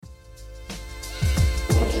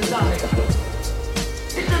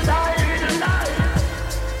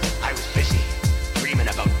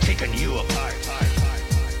And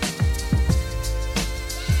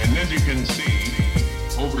as you can see,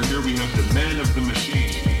 over here we have the man of the machine.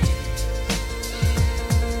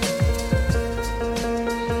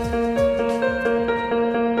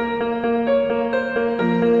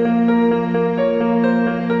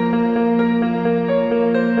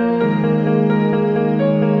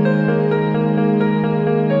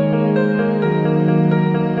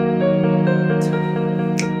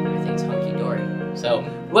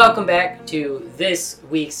 Welcome back to this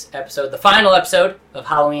week's episode, the final episode of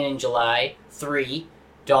Halloween in July 3,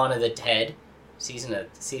 Dawn of the Ted, season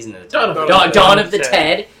of the Dawn of the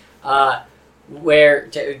Ted, where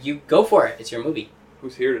you go for it. It's your movie.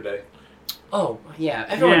 Who's here today? Oh yeah,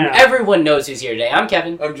 everyone knows who's here today. I'm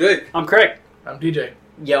Kevin. I'm Jake. I'm Craig. I'm DJ.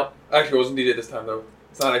 Yep. Actually, it wasn't DJ this time though.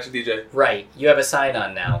 It's not actually DJ. Right. You have a sign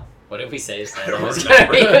on now. What did we say? It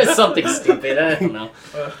was something stupid. I don't know.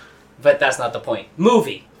 But that's not the point.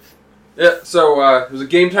 Movie. Yeah, so it was a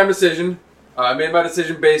game time decision. I made my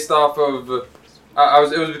decision based off of it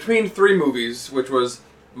was between three movies, which was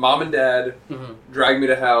Mom and Dad, Drag Me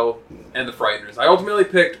to Hell, and The Frighteners. I ultimately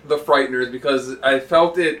picked The Frighteners because I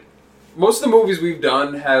felt most of the movies we've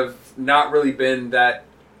done have not really been that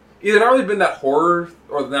horror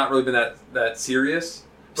or not really been that serious.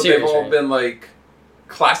 But they've all been like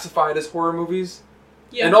classified as horror movies.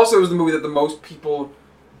 Yeah. And also it was the movie that the most people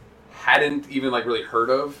hadn't even like really heard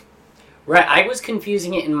of. Right, I was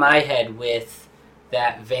confusing it in my head with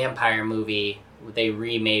that vampire movie they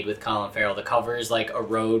remade with Colin Farrell. The cover is like a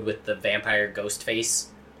road with the vampire ghost face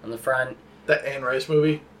on the front. That Anne Rice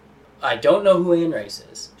movie? I don't know who Anne Rice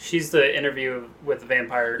is. She's the interview with the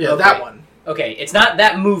vampire. Yeah, okay. That one. Okay, it's not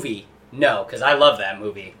that movie. No, because I love that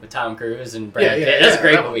movie with Tom Cruise and Brad Pitt. That's a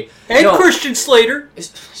great movie. And Christian Slater.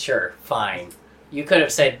 Sure, fine. You could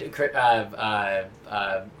have said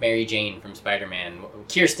Mary Jane from Spider-Man.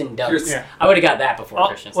 Kirsten Dunst. Yeah. I would have got that before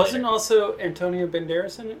Christian Slater. Wasn't also Antonio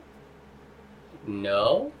Banderas in it?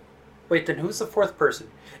 No. Wait, then who's the fourth person?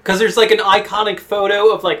 Because there's like an iconic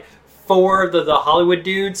photo of like four of the Hollywood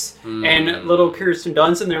dudes and little Kirsten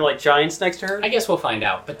Dunst, and they're like giants next to her. I guess we'll find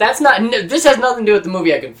out. But that's not. This has nothing to do with the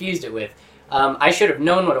movie I confused it with. I should have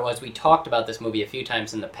known what it was. We talked about this movie a few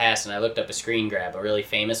times in the past, and I looked up a screen grab, a really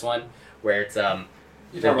famous one. Where it's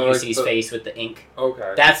Busey's face with the ink.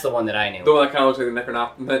 Okay. That's the one that I knew. The one that kind of looks like the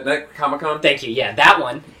Necronomicon? Thank you, yeah, that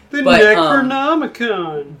one. The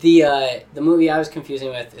Necronomicon! The movie I was confusing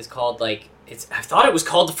with is called, I thought it was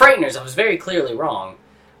called The Frighteners. I was very clearly wrong.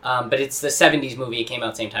 But it's the 70s movie. It came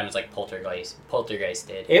out the same time as, Poltergeist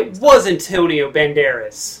did. It was Antonio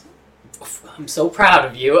Banderas. I'm so proud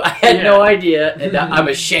of you. I had no idea, and I'm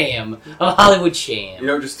a sham. A Hollywood sham.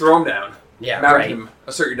 Just throw him down. Yeah, Mount him.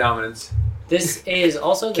 Assert your dominance. This is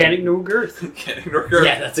also... Can't ignore girth. Can't ignore girth.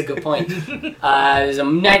 Yeah, that's a good point. It was a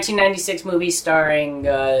 1996 movie starring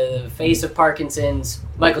the face of Parkinson's,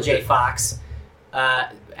 Michael J. Fox.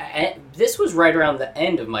 This was right around the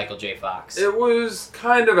end of Michael J. Fox. It was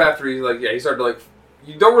kind of after he started to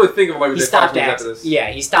you don't really think of Michael J. Fox after this. Yeah,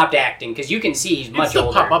 he stopped acting, because you can see he's much older.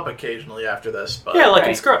 He'd still pop up occasionally after this. But... Yeah, like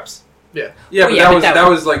in Scrubs. Yeah. Yeah, but that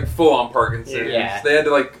was like full on Parkinson's. Yeah. They had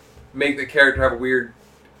to make the character have a weird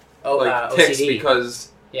tics OCD. Because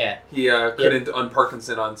he couldn't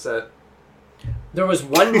un-Parkinson on set. There was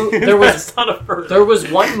one there was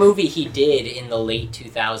one movie he did in the late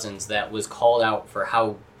 2000s that was called out for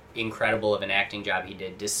how incredible of an acting job he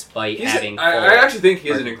did, despite having... I actually think he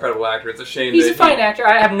is an incredible actor. It's a shame he's a fine actor.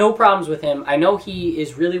 I have no problems with him. I know he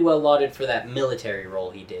is really well lauded for that military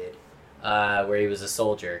role he did, where he was a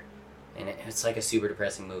soldier. And it's like a super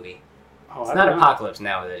depressing movie. Oh, it's not Apocalypse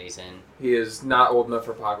Now that he's in. He is not old enough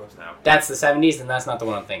for Apocalypse Now. That's the 70s, and that's not the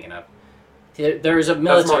one I'm thinking of. There's a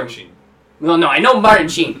military... That's Martin Sheen. Well, no, I know Martin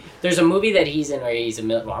Sheen. There's a movie that he's in where he's a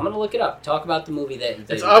military... Well, I'm going to look it up. Talk about the movie that...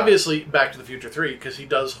 It's obviously Back to the Future 3, because he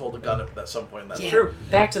does hold a gun at some point. That's true.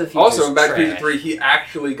 Back to the Future. Also, in Back to the Future 3, he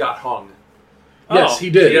actually got hung. Yes, he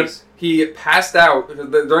did. He passed out.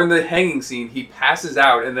 During the hanging scene, he passes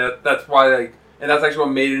out, and that's why... and that's actually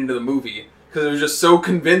what made it into the movie. Because it was just so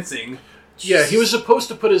convincing. Yeah, he was supposed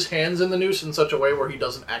to put his hands in the noose in such a way where he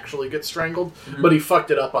doesn't actually get strangled, but he fucked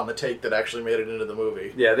it up on the take that actually made it into the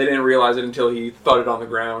movie. Yeah, they didn't realize it until he thudded on the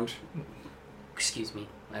ground. Excuse me.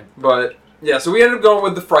 But, yeah, so we ended up going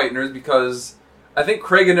with The Frighteners because I think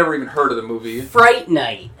Craig had never even heard of the movie. Fright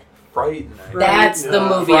Night. Fright Night. That's the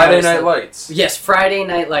movie. Friday Night Lights. Yes, Friday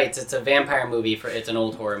Night Lights. It's a vampire movie. It's an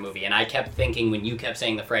old horror movie. And I kept thinking when you kept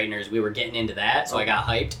saying The Frighteners, we were getting into that, so I got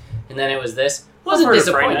hyped. And then it was this. Wasn't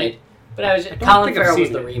disappointed. But Colin Farrell was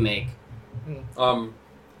the remake.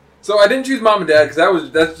 So I didn't choose Mom and Dad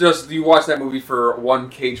because that's just you watch that movie for one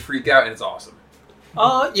cage freak out and it's awesome.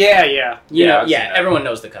 Yeah. You know, I've seen that. everyone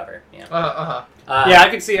knows the cover. Yeah. Yeah, I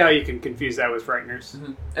can see how you can confuse that with Frighteners.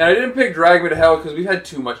 And I didn't pick Drag Me to Hell because we had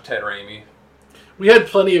too much Ted Raimi. We had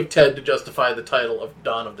plenty of Ted to justify the title of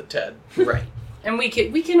Dawn of the Ted. Right. And we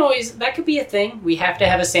can always, that could be a thing. We have to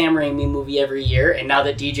have a Sam Raimi movie every year, and now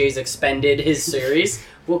that DJ's expended his series,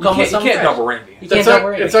 we'll come with You something can't fresh. double Raimi. You can't double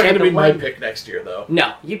Raimi. It's not going to be Can't my double Raimi. pick next year, though.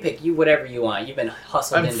 No, you pick whatever you want. You've been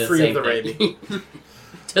hustled I'm into free the same of the thing.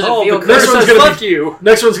 Does it Oh, feel the good? This curse one's says gonna fuck you.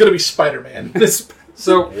 Next one's going to be Spider-Man.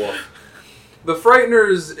 So, The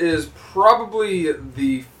Frighteners is probably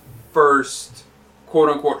the first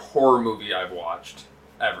quote-unquote horror movie I've watched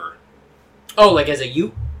ever. Oh, like as a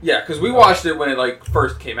you? Yeah, because we watched it when it like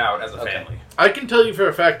first came out as a Okay. family. I can tell you for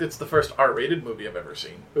a fact it's the first R-rated movie I've ever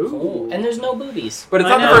seen. Ooh. And there's no boobies. But it's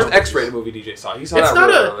I not know. the first X-rated movie DJ saw. He saw It's that not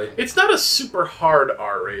really a early. it's not a super hard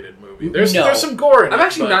R-rated movie. There's No. some gore in it. I'm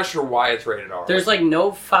actually but not sure why it's rated R. There's like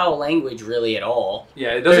no foul language really at all. Yeah,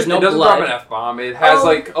 it there's doesn't. no It doesn't blood. drop an F-bomb. It has Oh.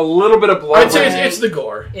 like a little bit of blood, I'd say Right. it's the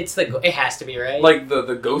gore. It has to be, right? like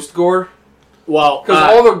the ghost gore, well, because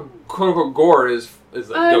all the quote-unquote gore is like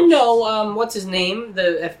ghosts. no, what's his name?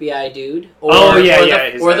 The FBI dude. Oh, yeah, or yeah,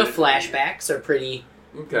 The, his or the name. flashbacks are pretty.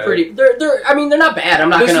 Okay. They're. I mean, they're not bad. I'm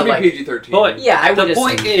not This gonna would be like. PG-13. But Yeah, I would the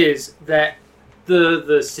point assume. is that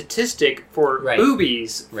the statistic for Right.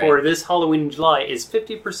 boobies Right. for this Halloween in July is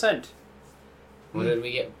 50%. What did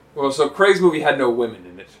we get? Well, so Craig's movie had no women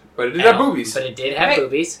in it, but it did have boobies. But it did have Hey.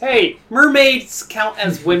 boobies. Hey, mermaids count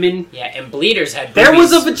as women. Yeah, and bleeders had boobies. There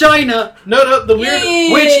was a vagina. No, the weird.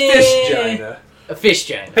 Yay! Which fish vagina? A fish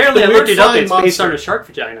giant. Apparently, The I weird looked it up. flying It's based monster. on a shark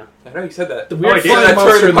vagina. I know you said that. The weird I did. flying That's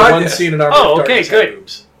monster for in the the one podcast. scene in Army Oh, of okay, Darkness good. had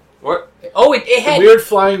boobs. What? Oh, it The had weird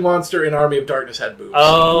flying monster in Army of Darkness had boobs.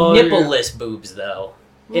 Oh, nippleless boobs though.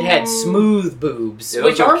 It had smooth boobs, Yeah,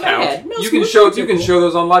 which those don't aren't count. bad. No, you can smooth show boobs are cool.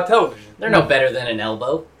 those on live television. They're no better than an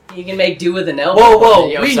elbow. You can make do with an elbow. Whoa!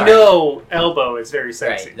 Yo, We sorry. know elbow is very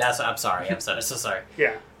sexy. Right. That's. I'm sorry. I'm so sorry.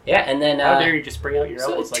 Yeah. Yeah, and then How dare you just bring out your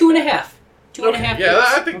so elbows like two and a that? half. Two and a half. Yeah, boobs.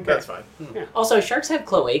 I think Okay. that's fine. Also, sharks have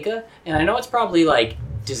cloaca, and I know it's probably like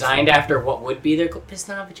designed after what would be their. It's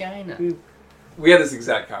not a vagina. We had this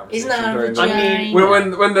exact conversation. It's not a during the- vagina. I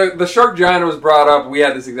mean, When the shark giant was brought up, we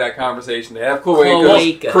had this exact conversation. They have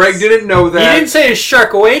cloacas. Cloacas. Craig didn't know He that. didn't say a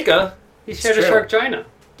sharkoeka. He said a true. shark vagina.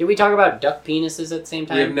 Did we talk about duck penises at the same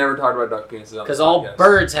We have time? never talked about duck penises on Because the all podcast.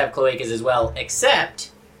 birds have cloacas as well, except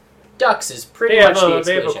ducks is pretty They have, much the they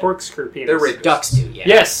have a exclusion. corkscrew penis. They're rapists. Ducks do, yeah.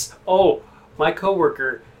 Yes. Oh, my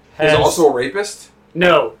coworker Is has also a rapist.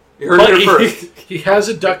 no. You heard But it here first. He has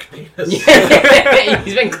a duck penis.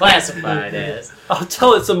 He's been classified as. I'll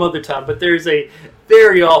tell it some other time. But there's a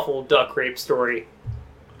very awful duck rape story.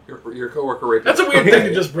 Your coworker rapist. That's a weird thing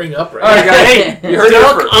to just bring up, right? All right, guys. Hey, You heard it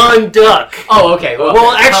duck first. on duck. Oh, okay. Well,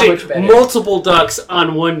 Well, how actually, much better? multiple ducks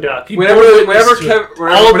on one duck. He Whenever, bore whenever, witness to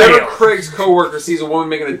it. All whenever male. Craig's coworker sees a woman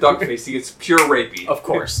making a duck face, he gets pure rapey. Of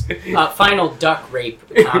course. Final duck rape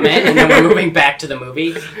comment, and then we're moving back to the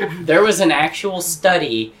movie. There was an actual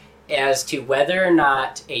study as to whether or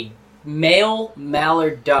not a male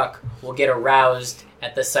mallard duck will get aroused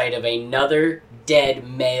at the sight of another dead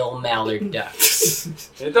male mallard duck.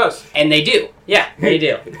 It does. And they do. Yeah, they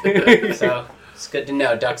do. So it's good to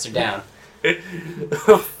know ducks are down. So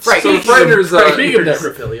the Frighteners. Speaking of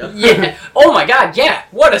necrophilia, Yeah. Oh my god, yeah.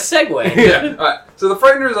 What a segue. Yeah. All right. So the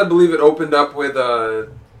Frighteners, I believe it opened up with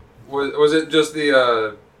was it just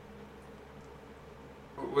the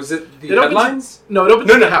was it the It opens- headlines? no, it opens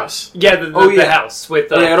in the house. Yeah, the Oh, yeah. house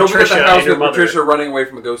with Yeah, it opened at Patricia the house and her with mother. Patricia running away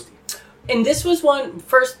from a ghostie. And this was one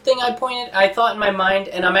first thing I thought in my mind,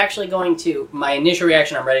 and I'm actually going to, my initial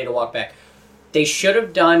reaction, I'm ready to walk back. They should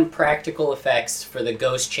have done practical effects for the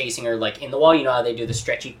ghost chasing her, like in the wall, you know how they do the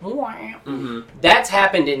stretchy. Mm-hmm. That's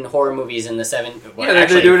happened in horror movies in the Yeah,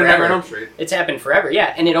 they do it in Nightmare on Elm Street. It's happened forever,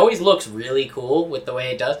 yeah, and it always looks really cool with the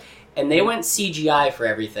way it does. And they went CGI for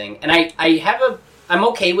everything, and I'm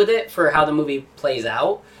okay with it for how the movie plays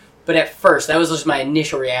out. But at first, that was just my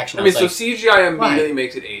initial reaction. I mean, was so like, CGI immediately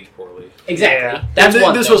makes it age poorly. exactly. Yeah. That's And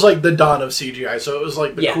one this thing. was like the dawn of CGI, so it was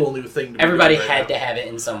like the Yeah. cool new thing. To be Everybody doing right had now. to have it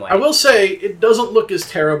in some way. I will say it doesn't look as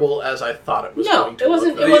terrible as I thought it was. No, going to it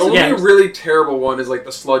wasn't- look. it The only Yeah. really terrible one is like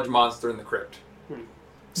the sludge monster in the crypt.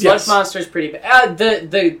 Sludge Yes. Monster's pretty bad.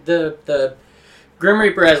 The Grim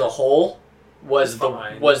Reaper as a whole was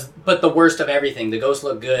Fine. but the worst of everything. The ghosts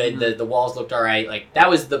looked good. The walls looked all right. Like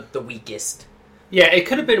that was the weakest. Yeah, it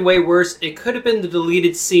could have been way worse. It could have been the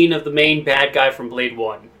deleted scene of the main bad guy from Blade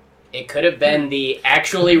 1. It could have been the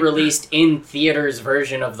actually released in theaters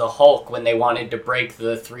version of the Hulk when they wanted to break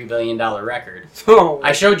the $3 billion record. Oh.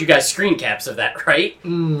 I showed you guys screen caps of that, right?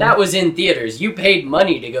 That was in theaters. You paid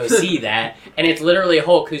money to go see that, and it's literally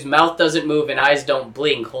Hulk whose mouth doesn't move and eyes don't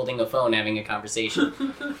blink, holding a phone, having a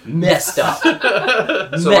conversation. Messed up.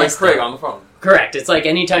 So like Craig on the phone. Correct. It's like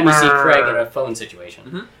anytime you see Craig in a phone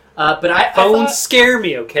situation. But I Phones thought, scare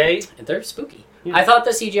me, okay? they're spooky. Yeah. I thought the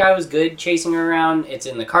CGI was good, chasing her around. It's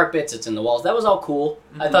in the carpets, it's in the walls. That was all cool.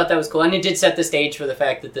 I thought that was cool. And it did set the stage for the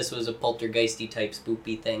fact that this was a poltergeisty type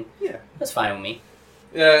spoopy thing. Yeah. That's fine with me.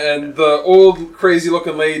 Yeah, and the old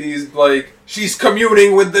crazy-looking lady's like, she's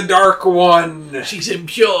communing with the Dark One. She's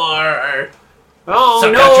impure. Oh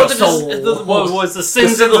Suck out no! your The, soul. what was the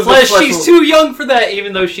sins sins of the of the flesh? flesh She's will- too young for that,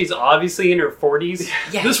 even though she's obviously in her 40s.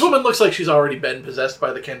 Yeah. This woman looks like she's already been possessed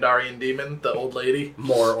by the Kandarian demon, the old lady.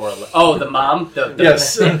 More or less. Oh, the mom? The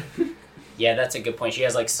Yes. Yeah, that's a good point. She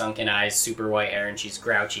has like sunken eyes, super white hair, and she's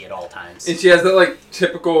grouchy at all times. And she has that like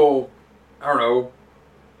typical, I don't know,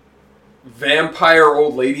 vampire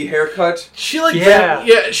old lady haircut. She like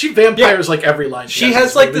Yeah. she vampires like every line. She has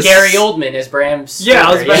has, in like, movie. this- Gary Oldman is Bram's. Yeah,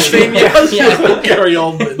 I was about to say, yeah. Gary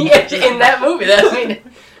Oldman. Yeah, in that movie.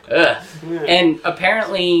 Ugh. And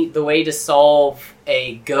apparently, the way to solve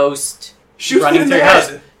a ghost Shoot running it in through the your house,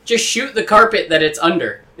 head. just shoot the carpet that it's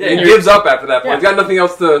under. Yeah, he gives up after that point. He's got nothing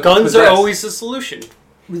else to Guns possess. are always the solution.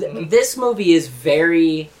 This movie is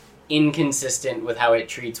very inconsistent with how it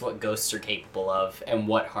treats what ghosts are capable of and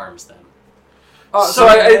what harms them.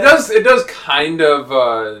 It does kind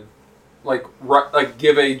of like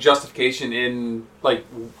give a justification in like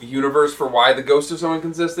universe for why the ghosts are so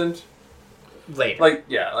inconsistent. Later.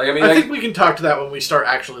 I think we can talk to that when we start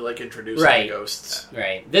actually like introducing Right. the ghosts.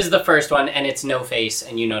 Right. This is the first one, and it's no face,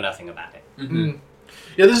 and you know nothing about it. Mm-hmm.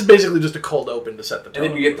 Yeah, this is basically just a cold open to set the tone.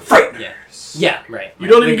 And then you get the frighteners. Yeah, right. You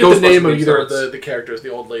don't The even get the name of Ghostbusters either of starts. the characters, the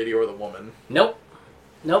old lady or the woman. Nope.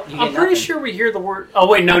 You I'm get pretty nothing. sure we hear the word. Oh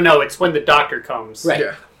wait, no, it's when the doctor comes. Right.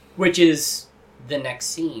 Yeah. Which is the next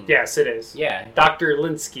scene. Yes, it is. Yeah. Dr.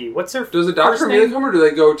 Linsky. What's her Does the first doctor name? really come, or do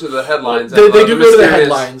they go to the headlines? They and, do go to the mysterious-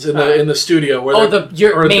 headlines in the studio where Oh, they're-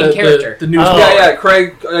 your or main character. The news. Oh. Yeah,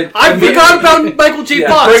 Craig. I forgot about Michael J.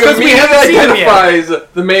 Fox Craig because we haven't immediately seen him yet. identifies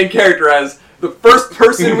the main character as the first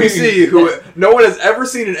person we see who no one has ever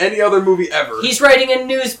seen in any other movie ever. He's writing a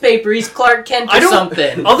newspaper. He's Clark Kent I or don't-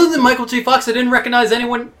 something. Other than Michael J. Fox, I didn't recognize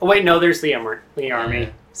anyone. Oh wait, no, there's Lee Army.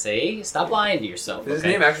 See? Stop lying to yourself. Is his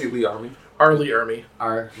okay? name actually Lee Army? Arlie Ermy.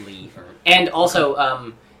 R. Lee. And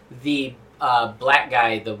also, the black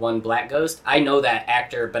guy, the one black ghost, I know that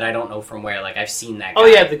actor, but I don't know from where. Like, I've seen that guy. Oh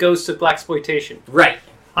yeah, the Ghost of Blaxploitation. Right.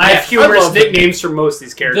 I Yeah, have humorous love him. nicknames for most of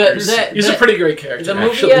these characters. He's a pretty great character. The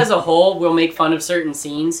movie actually. as a whole will make fun of certain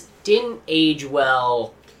scenes. Didn't age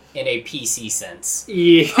well in a PC sense.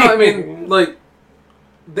 Yeah. I mean, like,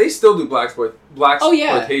 they still do blaxploitation Oh,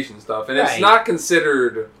 yeah. stuff, and Right. it's not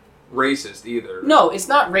considered racist either. No, it's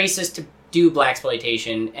not racist to do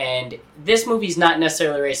blaxploitation, and this movie's not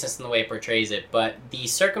necessarily racist in the way it portrays it, but the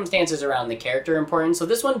circumstances around the character are important. So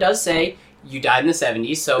this one does say you died in the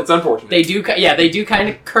 70s, so It's unfortunate. they do kind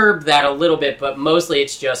of curb that a little bit, but mostly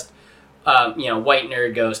it's just white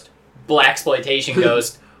nerd ghost, blaxploitation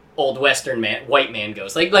ghost, old western man, white man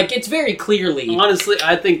ghost. Like it's very clearly. Honestly,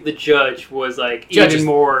 I think the judge was like Judge even is-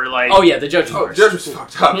 more like. Oh yeah, the judge was Oh, worse. Judge was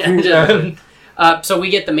fucked up. Yeah. So we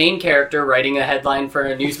get the main character writing a headline for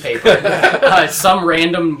a newspaper. Some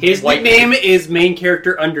random His white nickname is main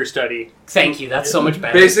character understudy. Thank you. That's so much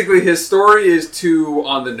better. Basically, his story is too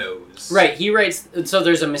on the nose. Right. He writes. So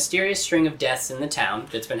there's a mysterious string of deaths in the town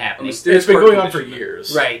that's been happening. It's been going on for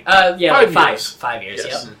years. Right. Yeah. Like 5 years. 5 years.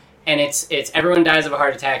 Yes. Yep. And it's everyone dies of a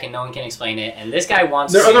heart attack and no one can explain it. And this guy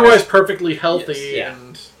wants. They're to otherwise perfectly healthy Yes, yeah.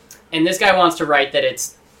 and And this guy wants to write that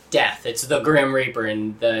it's death. It's the Grim Reaper,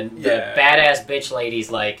 and the Yeah. badass bitch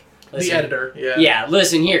lady's like. the Listen, editor. Yeah. Yeah.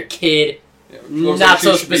 Listen here, kid. Yeah, she looks Not like she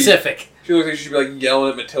so should be- specific. She looks like she should be like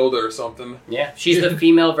yelling at Matilda or something. Yeah, she's the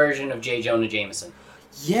female version of J. Jonah Jameson.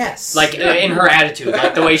 Yes. Like in her attitude,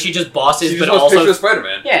 like the way she just bosses, She but just wants also picture of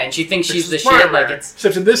Spider-Man. yeah, and she thinks she's the Smart shit. Like man. it's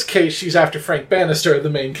Except in this case, she's after Frank Bannister, the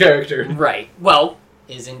main character. right. Well,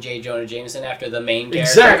 isn't J. Jonah Jameson after the main character?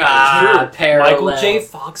 Exactly, Ah, true. parallel. Michael J.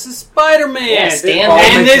 Fox's Spider-Man. Yeah, Stan all Lee.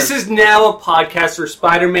 And makes this sense. is now a podcast for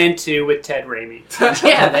Spider-Man 2 with Ted Raimi.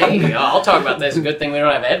 Yeah, there you go. I'll talk about this. Good thing we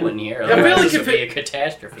don't have Edwin here. I feel Otherwise, like this if would be it- a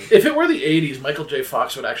catastrophe. If it were the 80s, Michael J.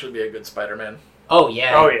 Fox would actually be a good Spider-Man. Oh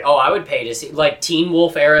yeah. Oh, yeah. Oh, I would pay to see like Teen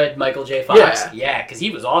Wolf era Michael J. Fox. Yeah. Yeah, because he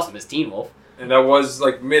was awesome as Teen Wolf. And that was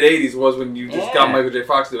like mid '80s was when you just got Yeah. Michael J.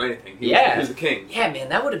 Fox to do anything. He was the king. Yeah, man,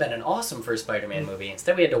 that would have been an awesome first Spider-Man movie.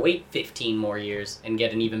 Instead, we had to wait 15 more years and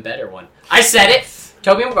get an even better one. I said it!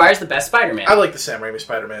 Tobey Maguire's the best Spider-Man. I like the Sam Raimi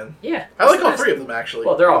Spider-Man. Yeah. I like he's the all best. three of them, actually.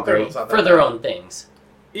 Well, they're all The third great one's not for that their bad. own things.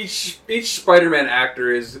 Each Spider-Man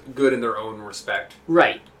actor is good in their own respect.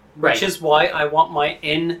 Right. Right. Which is why I want my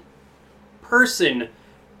in-person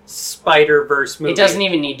Spider-Verse movie. It doesn't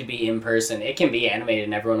even need to be in person. It can be animated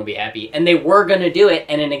and everyone will be happy. And they were going to do it,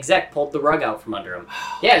 and an exec pulled the rug out from under them.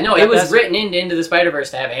 Yeah, no, it was That's- written into the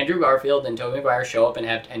Spider-Verse to have Andrew Garfield and Tobey Maguire show up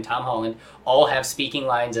and Tom Holland all have speaking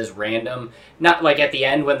lines as random. Not like at the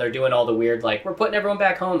end when they're doing all the weird, like, we're putting everyone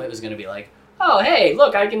back home. It was going to be like, oh, hey,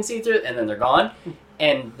 look, I can see through. And then they're gone.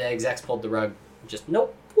 And the execs pulled the rug. Just,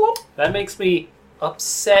 nope. Whoop. That makes me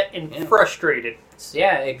upset and Yeah. frustrated.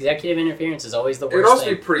 Yeah, executive interference is always the It would worst also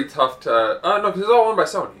thing. be pretty tough to... no, because it's all owned by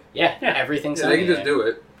Sony. Yeah, Yeah. everything's Yeah, they can Sony, just do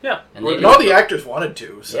it. And Well, they And do. all the actors wanted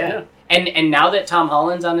to, so. Yeah. And now that Tom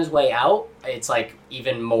Holland's on his way out, it's like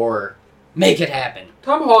even more make it happen.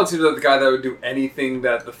 Tom Holland seems like the guy that would do anything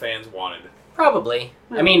that the fans wanted. Probably.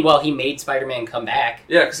 I mean, well, he made Spider-Man come back.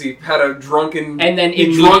 Yeah, because he had a drunken... And then he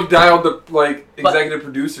immediate- drunk dialed the executive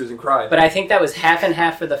producers and cried. But I think that was half and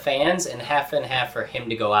half for the fans and half for him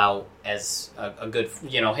to go out as a good,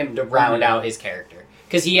 him to round out his character.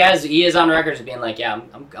 Because he is on record as being like, yeah,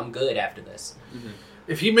 I'm good after this.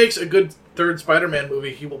 If he makes a good third Spider-Man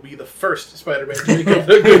movie, he will be the first Spider-Man to make a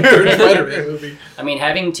good third Spider-Man movie. I mean,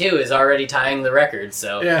 having 2 is already tying the record,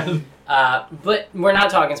 so... Yeah. But we're not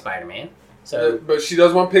talking Spider-Man. So But she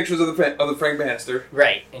does want pictures of the Frank Bannister.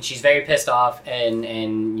 right, and she's very pissed off, and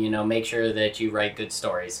make sure that you write good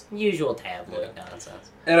stories. Usual tabloid nonsense.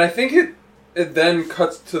 And I think it then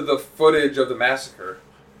cuts to the footage of the massacre.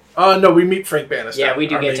 No, we meet Frank Bannister. Yeah, we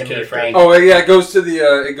do our get main to meet character. Frank. Oh yeah, it goes to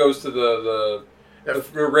the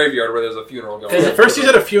graveyard where there's a funeral going. Because on. at First, he's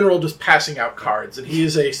at a funeral just passing out cards, and he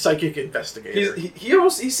is a psychic investigator. He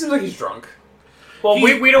seems like he's drunk. Well,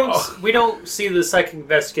 He- we don't see the psychic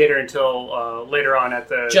investigator until later on at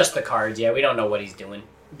the. Just the cards, yeah. We don't know what he's doing.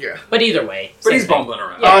 Yeah. But either way. But same he's thing. bumbling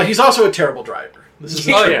around. Yeah. He's also a terrible driver. This is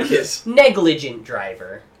Oh, yeah. he is. Negligent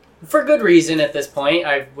driver. For good reason at this point,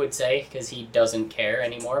 I would say, because he doesn't care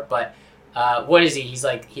anymore. But what is he? He's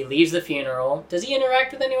like, he leaves the funeral. Does he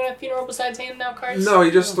interact with anyone at the funeral besides handing out cards? No,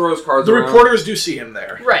 he just throws cards The around. reporters do see him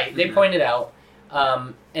there. Right, they point it out.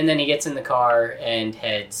 And then he gets in the car and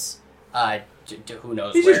heads to who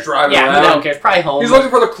knows He's where. just driving yeah, around. who don't care. It's probably home. He's looking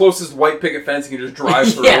for the closest white picket fence he can just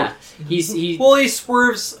drive through. yeah, he Well, he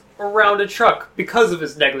swerves around a truck because of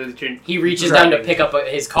his negligent. he reaches down to driving. pick up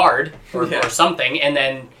his card or Yeah. something, and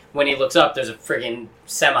then when he looks up, there's a friggin'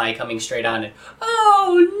 semi coming straight on, and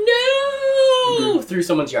oh no, through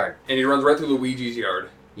someone's yard. And he runs right through Luigi's yard.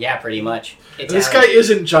 Yeah, pretty much. This guy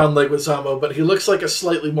isn't John Leguizamo, but he looks like a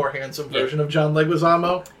slightly more handsome version of John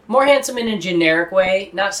Leguizamo. more handsome in a generic way.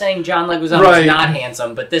 Not saying John Leguizamo Right. is not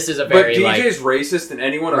handsome, but this is a But very DJ's racist, and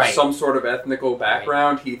anyone of Right. some sort of ethnical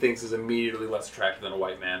background he thinks is immediately less attractive than a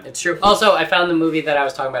white man. It's true. Also, I found the movie that I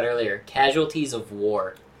was talking about earlier, Casualties of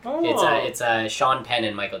War. Oh. It's Sean Penn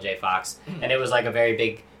and Michael J. Fox, and it was like a very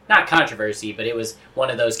big, not controversy, but it was one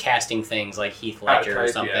of those casting things like Heath Ledger or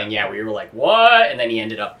type, something. yeah. Yeah, where you were like, what? And then he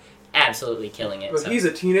ended up absolutely killing it. But So he's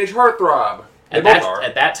a teenage heartthrob. They at both that are.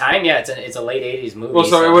 at that time, yeah, it's a late '80s movie. Well,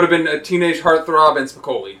 so it would have been a teenage heartthrob and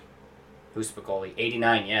Spicoli. Who's Spicoli?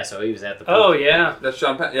 '89, yeah. So he was at the. Oh yeah. That's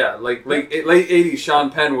Sean Penn. Yeah, like late '80s. Sean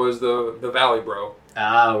Penn was the Valley Bro.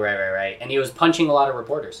 Oh, right. And he was punching a lot of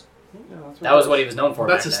reporters. Yeah, that's That was what he was known for.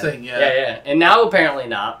 That's back his then. thing, yeah. Yeah. And now apparently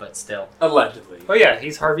not, but still. Allegedly. Oh yeah.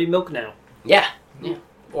 He's Harvey Milk now. Yeah.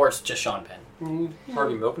 Or it's just Sean Penn.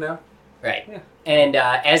 Harvey Milk now. Right. Yeah. And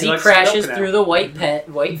as He he likes crashes smoking through the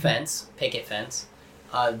white fence, picket fence,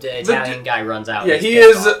 the Italian guy runs out. Yeah, and he's he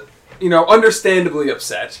pissed is, off. understandably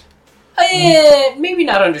upset. Maybe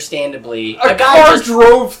not understandably. A guy car just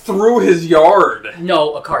drove through his yard.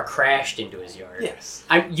 no, a car crashed into his yard. Yes.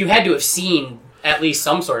 You had to have seen at least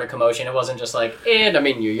some sort of commotion. It wasn't just like, and I'm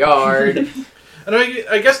in your yard. And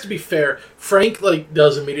I guess to be fair, Frank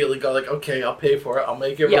does immediately go okay, I'll pay for it, I'll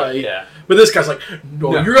make it Yeah. right. Yeah. But this guy's like, no,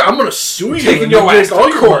 No. I'm gonna sue you. Taking and your you'll ass make to all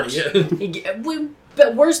your court. money.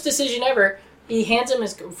 But worst decision ever.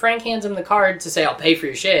 Frank hands him the card to say, I'll pay for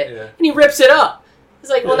your shit. Yeah. And he rips it up. He's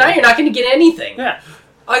like, well, now you're not going to get anything. Yeah.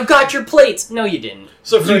 I got your plates. No, you didn't.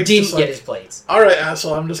 So You Frank's didn't just get like, his plates. all right,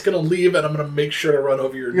 asshole, I'm just gonna leave and I'm gonna make sure to run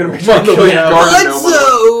over your You're gonna on make sure to the kill way your out. guard. No one-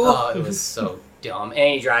 Oh, it was so dumb.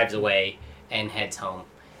 And he drives away and heads home.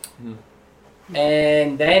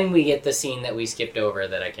 And then we get the scene that we skipped over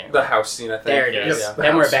that I can't The remember. house scene, I think. There it is. Yes, the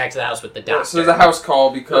Then house. we're back to the house with the doctor. So there's a house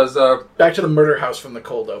call because Back to the murder house from the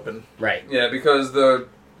cold open. Right. because the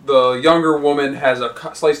younger woman has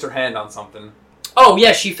sliced her hand on something. Oh,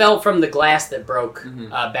 yeah, she fell from the glass that broke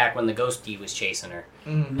Mhm. Back when the ghostie was chasing her.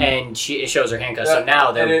 Mm-hmm. And it shows her handcuffs. So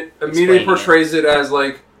now they're and it immediately explaining portrays it as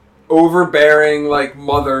like overbearing, like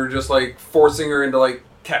mother, just like forcing her into like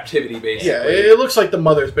captivity, basically. Yeah, it looks like the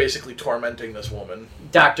mother's basically tormenting this woman.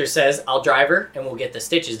 Doctor says, I'll drive her and we'll get the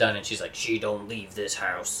stitches done. And she's like, she don't leave this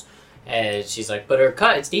house. And she's like, but her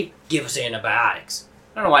cut, it's deep. Give us antibiotics.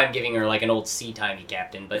 I don't know why I'm giving her like an old sea-timey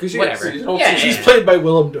captain, but 'Cause she- whatever. she's an old Yeah, sea- She's played by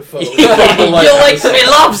Willem Dafoe. you like me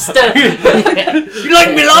lobster. You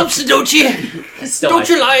like me lobster, don't you? Still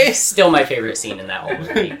you lie? Still my favorite scene in that whole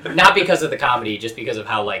movie. Not because of the comedy, just because of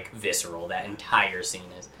how like visceral that entire scene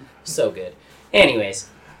is. So good. Anyways,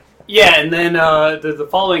 Yeah, and then the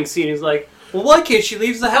following scene is like, well, why can't she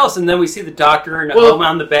leave the house? And then we see the doctor and Well- home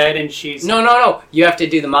on the bed, and she's... no. You have to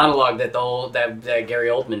do the monologue that that Gary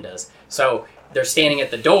Oldman does. So they're standing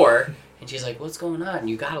at the door, and she's like, "What's going on?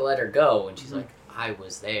 You gotta let her go." And she's like, "I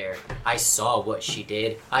was there. I saw what she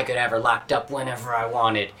did. I could have her locked up whenever I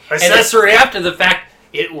wanted." Accessory after the fact,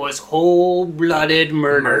 it was whole-blooded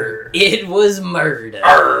murder. It was murder.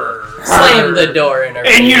 Slam the door in her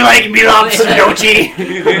And you face. like me lobster, don't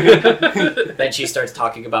you? Then she starts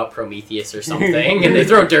talking about Prometheus or something, and they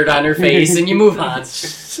throw dirt on her face, and you move on.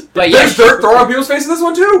 But yeah, There's dirt thrown on people's faces in this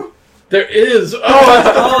one too. There is. Oh, that's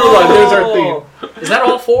the through line. There's our theme. is that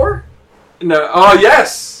all four? No. Oh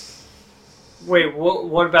yes. Wait,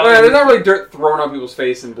 what about... Well, there's not really dirt thrown on people's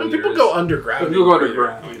face and And bleeders. people go underground. People go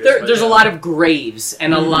underground. There's a lot of graves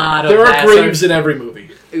and a lot of There are that graves sort in every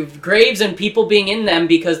movie. of graves and people being in them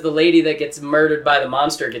because the lady that gets murdered by the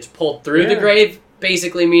monster gets pulled through the Yeah. grave,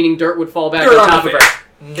 basically meaning dirt would fall back Dirt on on top the of her.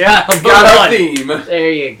 Yeah, Got a theme.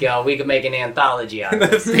 There you go. We could make an anthology out of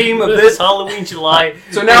The it. theme of this Halloween July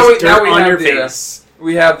So now is we dirt on have your the face.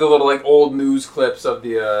 we have the little like old news clips of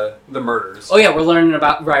the murders. Oh yeah, we're learning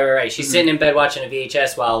about right. She's sitting in bed watching a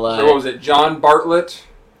VHS while So what was it? John Bartlett.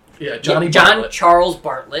 Yeah, John Bartlett. Charles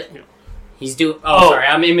Bartlett. He's doing. Oh. Sorry,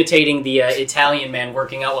 I'm imitating the Italian man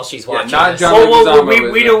working out while she's Yeah, watching. not this. John- Well,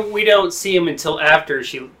 Leguizamo is we don't see him until after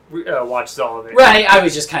she watches all of it. Right, I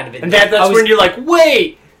was just kind of. And that's when you're like,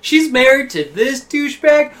 wait, she's married to this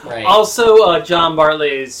douchebag? Right. Also, John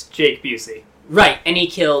Bartlett is Jake Busey. Right, and he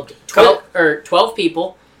killed 12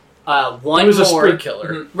 people. One He was a more. spree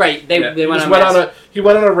killer. Right, they Yeah. went He on. went mass- on he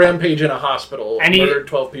went on a rampage in a hospital And he- murdered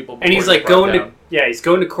 12 people. And he's before he like brought going to, down. he's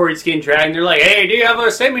going to court, he's getting dragged, and they're like, hey, do you have a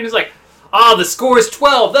statement? He's like, the score is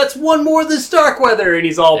 12, that's one more than Starkweather, and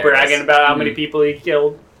he's all There it bragging is. about how many people he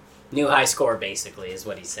killed. New high score, basically, is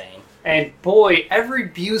what he's saying. And boy, every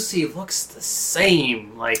Busey looks the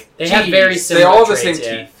same. Like, They have geez. very They similar all have the same traits,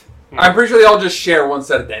 yeah. teeth. I'm pretty sure they all just share one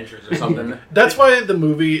set of dentures or something. That's why the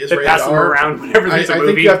movie is They rated pass them R. around whenever I there's a think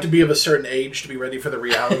movie. you have to be of a certain age to be ready for the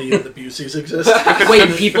reality that the Buseys exist. Wait,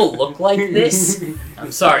 people look like this?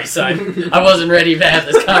 I'm sorry, son. I wasn't ready to have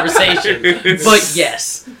this conversation. But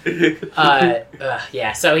yes.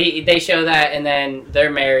 Yeah, so they show that, and then they're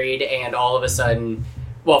married, and all of a sudden...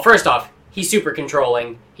 Well, first off, he's super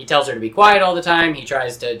controlling. He tells her to be quiet all the time. He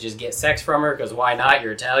tries to just get sex from her, because why not?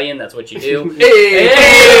 You're Italian. That's what you do.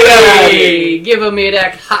 Hey! Give me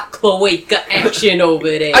that hot cloaca action over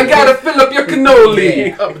there. I gotta fill up your cannoli.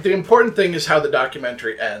 Yeah. But the important thing is how the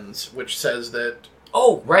documentary ends, which says that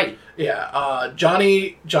Oh, right.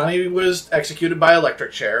 Johnny was executed by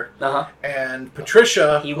electric chair, Uh-huh. and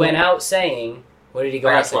Patricia He went out saying... What did he go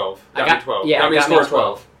I out got saying? 12. I Got got me 12. Yeah, got me a got score me of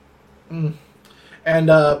 12. And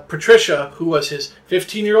Patricia, who was his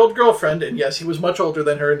 15-year-old girlfriend, and yes, he was much older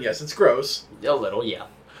than her, and yes, it's gross, A little, yeah.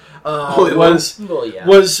 was Well, yeah.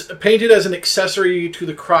 painted as an accessory to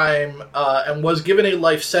the crime and was given a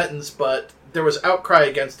life sentence, but there was outcry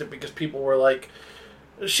against it because people were like,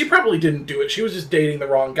 she probably didn't do it. She was just dating the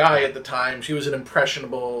wrong guy at the time. She was an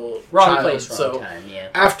impressionable Wrong child. place, wrong so time, yeah.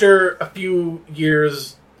 after a few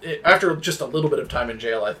years, after just a little bit of time in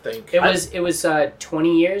jail, I think, It was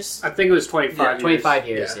 20 years? I think it was 25 Yeah, years. 25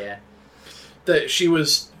 years, Yeah. yeah. that she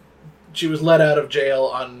was let out of jail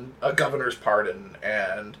on a governor's pardon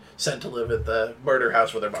and sent to live at the murder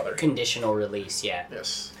house with her mother. Conditional release, yeah.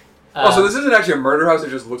 Yes. So this isn't actually a murder house,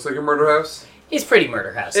 it just looks like a murder house? It's pretty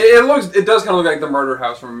murder house. It does kind of look like the murder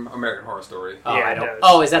house from American Horror Story. Oh, Yeah, I it don't. does.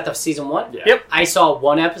 Oh, is that the season 1? Yeah. Yep. I saw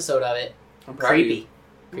one episode of it. I'm proud of you. Creepy.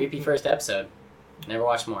 Creepy first episode. Never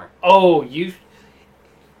watched more. Oh, you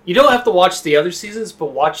don't have to watch the other seasons,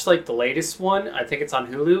 but watch like the latest one. I think it's on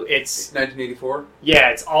Hulu. It's 1984.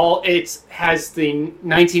 it has the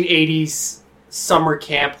 1980s summer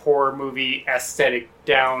camp horror movie aesthetic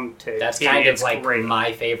down to That's T. kind of It's like great.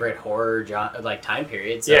 my favorite horror time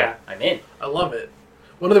period. So Yeah. I'm in. I love it.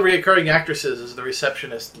 One of the reoccurring actresses is the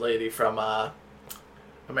receptionist lady from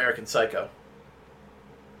American Psycho.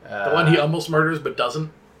 The one he almost murders but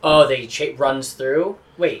doesn't. Oh, they runs through.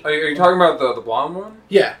 Wait. Are you talking about the blonde one?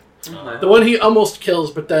 Yeah. The one he almost kills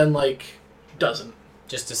but then, like, doesn't.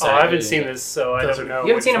 Just Oh, decide. I haven't seen this, so I don't know. You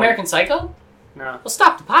haven't which seen one. American Psycho? No. Well,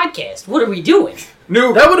 stop the podcast. What are we doing?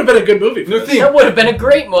 New. That would have been a good movie. For New this. theme. That would have been a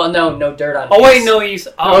great. Well, no dirt on. Oh, wait, Face. no, he's...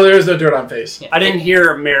 Oh, there is no dirt on face. Yeah. I didn't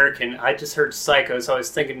hear American. I just heard Psycho, so I was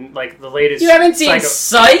thinking, like, the latest You haven't seen Psycho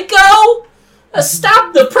Psycho?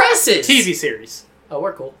 Stop the presses. TV series. Oh,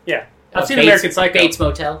 we're cool. Yeah. I've seen Bates- American Psycho. Bates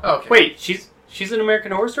Motel. Okay. Wait, she's an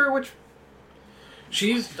American Horror Story? Which...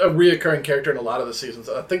 She's a reoccurring character in a lot of the seasons.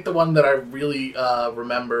 I think the one that I really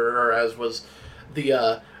remember her as was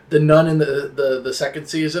the nun in the second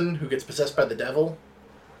season who gets possessed by the devil.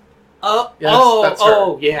 Oh, Yes, that's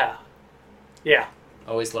her. Yeah. Yeah.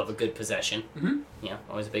 Always love a good possession. Mhm. Yeah,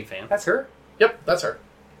 always a big fan. That's her? Yep, that's her.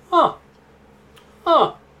 Huh.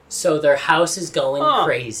 Huh. So their house is going Huh.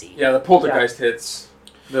 crazy. Yeah, the poltergeist hits.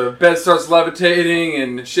 The bed starts levitating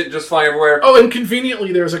and shit just flying everywhere. Oh, and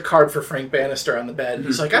conveniently there's a card for Frank Bannister on the bed.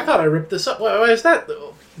 He's like, I thought I ripped this up. Why is that,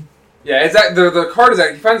 though? Yeah, it's that the card is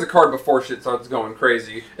that he finds the card before shit starts going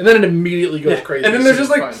crazy. And then it immediately goes crazy. And then as there's soon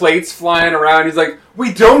just as like it finds plates flying around. He's like,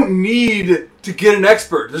 we don't need to get an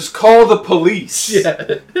expert. Just call the police. it.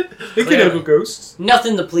 Yeah. They can have a ghosts.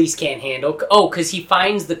 Nothing the police can't handle. Oh, because he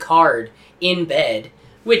finds the card in bed,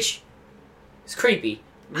 which is creepy.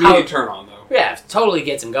 Immediate turn on though. Yeah, totally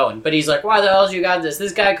gets him going. But he's like, why the hell you got this?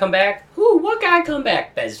 This guy come back? Who? What guy come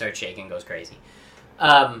back? Bed starts shaking, goes crazy.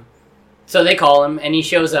 So they call him, and he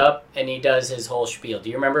shows up, and he does his whole spiel. Do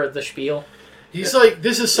you remember the spiel? He's like,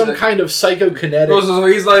 this is some kind of psychokinetic. So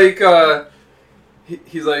he's like,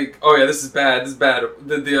 he's like, oh yeah, this is bad. This is bad.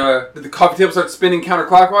 Did the coffee table start spinning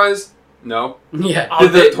counterclockwise? No. Yeah.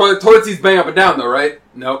 Did the toilet seats bang up and down though? Right?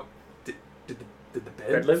 Nope. Did the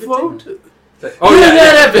bed Red levitate? float? Oh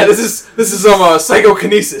yeah. This is some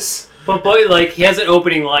psychokinesis. But like, he has an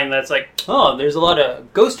opening line that's like, oh, there's a lot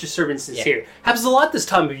of ghost disturbances here. Happens a lot this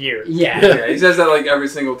time of year. Yeah. Yeah, he says that like every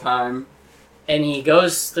single time. And he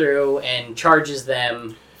goes through and charges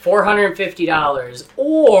them $450,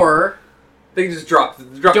 or They just dropped the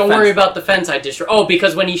don't fence. worry about the fence I destroyed. Oh,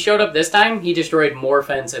 because when he showed up this time, he destroyed more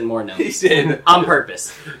fence and more He numbers. did. On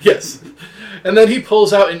purpose. Yes. And then he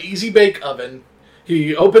pulls out an Easy Bake Oven.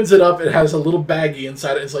 He opens it up. It has a little baggie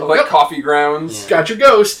inside it. It's like, Like yep, coffee grounds. got your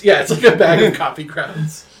ghost. Yeah, it's like a bag of coffee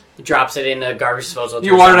grounds. He drops it in a garbage disposal.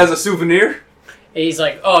 You want it as a souvenir? And he's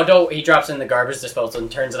like, oh, don't. He drops it in the garbage disposal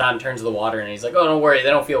and turns it on, turns the water, and he's like, oh, don't worry, they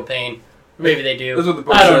don't feel pain. Maybe they do. That's what the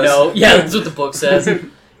book I don't says. know. Yeah, that's what the book says.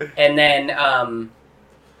 And then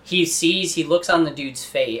he looks on the dude's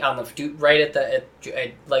face, on the dude right at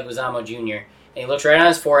Leguizamo Jr., and he looks right on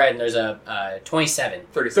his forehead, and there's a 27.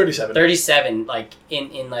 37. 37, like,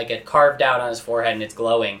 in like a carved out on his forehead, and it's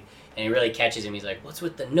glowing. And he really catches him. He's like, what's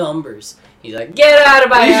with the numbers? He's like, get out of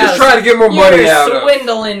my He's house. just trying to get more money You're out of.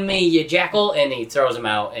 swindling me, you jackal. And he throws him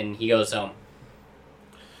out, and he goes home.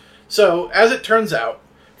 So, as it turns out,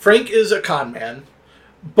 Frank is a con man,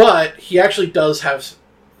 but he actually does have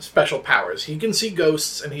special powers. He can see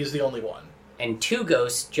ghosts, and he's the only one. And two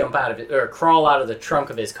ghosts jump out of it, or crawl out of the trunk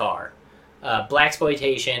of his car.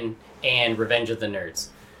 Blaxploitation and Revenge of the Nerds.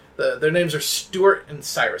 Their names are Stuart and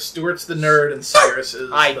Cyrus. Stuart's the nerd, and Cyrus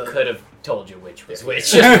is I the... could have told you which was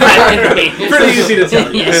which. Pretty easy to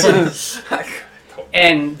tell. Yes.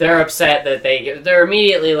 And they're upset that they're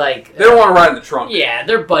immediately like... They don't want to ride in the trunk. Yeah,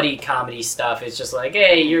 their buddy comedy stuff. It's just like,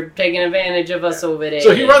 hey, you're taking advantage of us over there.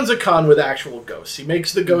 So he runs a con with actual ghosts. He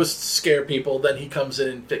makes the ghosts scare people, then he comes in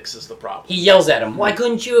and fixes the problem. He yells at him, why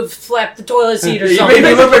couldn't you have slapped the toilet seat or You something?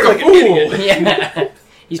 made me look like a fool. Yeah.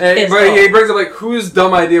 He's And, pissed but he off. brings up like, whose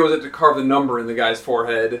dumb idea was it to carve the number in the guy's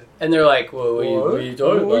forehead? And they're like, well, what are you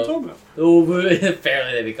talking What are you about? talking about? Oh,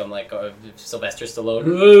 apparently they become like Sylvester Stallone.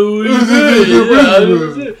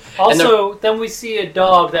 Also, then we see a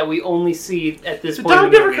dog that we only see at this The point. dog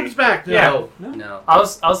in the never movie. comes back. No. No, Yeah. no. I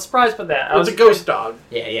was surprised by that. I It's was a ghost dog.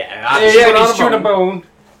 Yeah. Yeah, He's chewing a bone.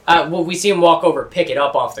 Well, we see him walk over, pick it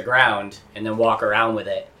up off the ground, and then walk around with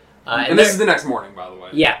it. And this is the next morning, by the way.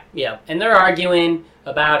 Yeah. And they're arguing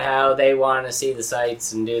about how they want to see the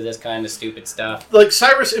sights and do this kind of stupid stuff. Like,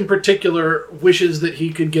 Cyrus in particular wishes that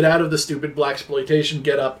he could get out of the stupid blaxploitation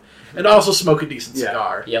getup and also smoke a decent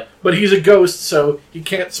cigar. Yep. But he's a ghost, so he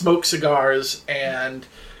can't smoke cigars, and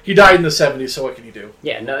he died in the 70s, so what can he do?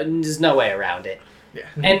 Yeah, no, there's no way around it. Yeah.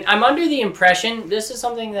 And I'm under the impression this is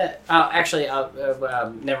something that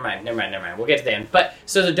never mind. We'll get to the end. But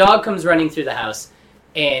so the dog comes running through the house,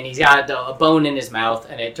 and he's got a bone in his mouth,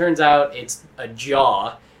 and it turns out it's a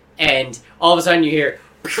jaw, and all of a sudden you hear.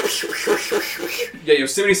 Yeah,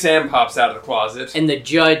 Yosemite Sam pops out of the closet. And the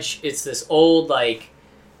judge, it's this old,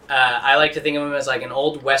 I like to think of him as like an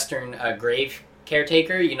old Western grave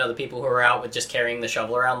caretaker. You know, the people who are out with just carrying the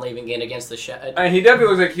shovel around, leaving it against the shed. And he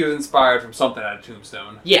definitely looks like he was inspired from something out of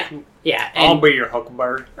Tombstone. Yeah. I'll And, be your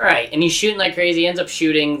Huckleberry. right, and he's shooting like crazy. He ends up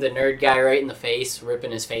shooting the nerd guy right in the face,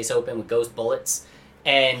 ripping his face open with ghost bullets.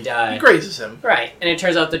 And, He grazes him. right, and it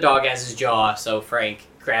turns out the dog has his jaw, so Frank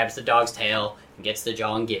grabs the dog's tail, gets the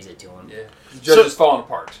jaw, and gives it to him. Yeah. The judge is falling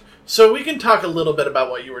apart. So we can talk a little bit about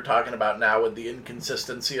what you were talking about now with the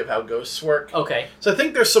inconsistency of how ghosts work. Okay, So I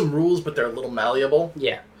think there's some rules, but they're a little malleable.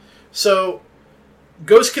 yeah. So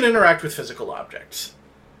ghosts can interact with physical objects.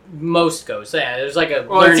 Most ghosts, yeah, there's like a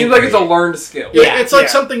Well, it seems like it's a learned skill. Yeah, It's like yeah.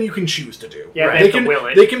 something you can choose to do. Yeah, Right. they They can can will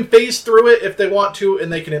it. they can phase through it if they want to,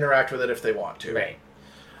 and they can interact with it if they want to. Right.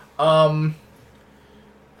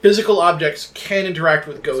 Physical objects can interact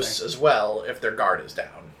with ghosts as well if their guard is down.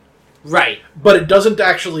 Right, But it doesn't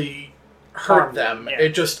actually hurt Harm them, them. yeah.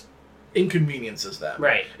 It just inconveniences them.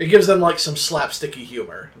 right, It gives them like some slapsticky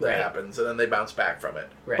humor that Right. happens, and then they bounce back from it.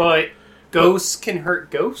 right. But ghosts can hurt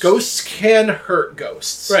ghosts? Ghosts can hurt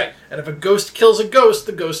ghosts. Right. And if a ghost kills a ghost,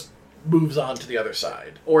 the ghost moves on to the other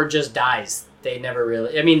side. Or just dies. They never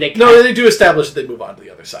really. I mean, they No, they do establish that they move on to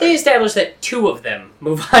the other side. they established that two of them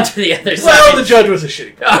move on to the other Well, side. the judge was a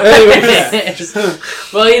shitty person. Anyway,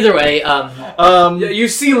 Well, either way, Yeah,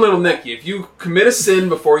 you've seen Little Nicky. If you commit a sin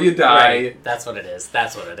before you die, right, that's what it is.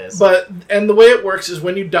 That's what it is. and the way it works is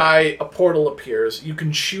when you die, a portal appears. You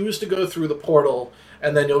can choose to go through the portal,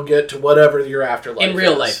 and then you'll get to whatever your afterlife in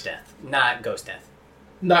real is. life death, not ghost death.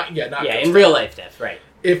 Not Yeah, ghost in death. real life death, right?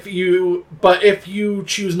 If you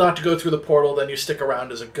choose not to go through the portal, then you stick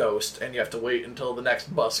around as a ghost, and you have to wait until the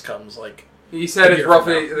next bus comes. Like, he said A it's year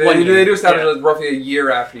roughly. from They, 1 year. they do establish Yeah. it's roughly a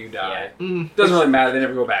year after you die. Yeah. Doesn't really matter. They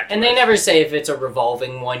never go back. To And it. they never say if it's a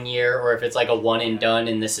revolving 1 year or if it's like a one and done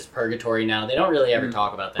and this is purgatory now. They don't really ever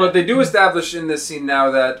talk about that. But they do establish in this scene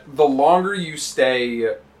now that the longer you stay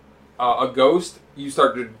a ghost, you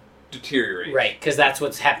start to deteriorate. right, because that's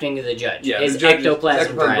what's happening to the judge. Yeah, his the judge's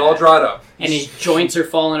ectoplasm dried all up. dried up. And his joints are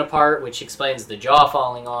falling apart, which explains the jaw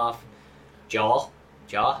falling off. Jaw?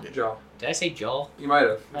 Jaw. Did I say jaw? You might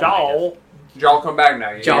have. I might have. Doll. Jaw come back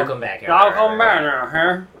now. You Jaw hear? come back here. Doll come back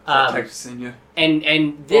now, huh? Texas in you. And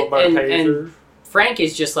Frank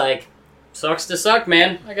is just like, sucks to suck,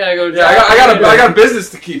 man. I gotta go. Yeah, I got business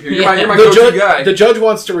to keep here. You're my the, go-to guy. the judge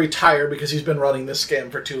wants to retire because he's been running this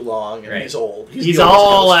scam for too long, and Right. he's old. He's the oldest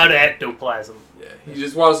all ghost. out of ectoplasm. Yeah, he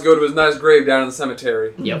just wants to go to his nice grave down in the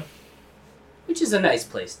cemetery. Yep. Which is a nice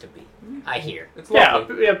place to be, I hear. It's Yeah,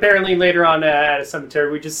 lovely. apparently later on at a cemetery,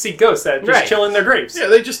 we just see ghosts that just Right. chill in their graves. Yeah,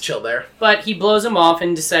 they just chill there. But he blows him off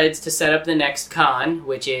and decides to set up the next con,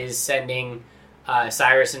 which is sending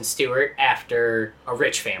Cyrus and Stuart after a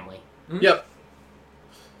rich family. Yep.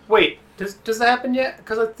 Wait, does that happen yet?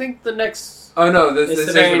 Because I think the next... Oh no, this It's is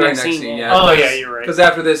the the very very next next scene, scene. yeah. Yeah. Oh, yeah, you're right. Because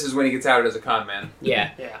after this is when he gets outed as a con man.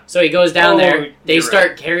 Yeah. Yeah. So he goes down Oh, there. They you're start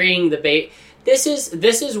right. carrying the bait. This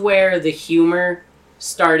is where the humor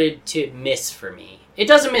started to miss for me. It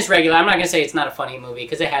doesn't miss regular. I'm not gonna say it's not a funny movie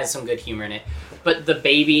because it has some good humor in it. But the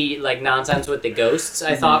baby like nonsense with the ghosts,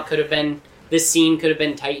 I thought could have been. This scene could have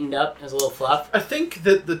been tightened up as a little fluff. I think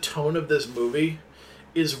that the tone of this movie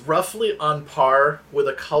is roughly on par with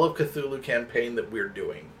a Call of Cthulhu campaign that we're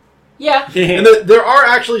doing. Yeah. And there are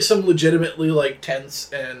actually some legitimately like tense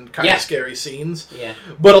and kind Yeah. of scary scenes, Yeah.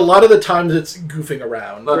 but a lot of the times it's goofing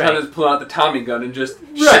around. A lot of Right. times it's pulling out the Tommy gun and just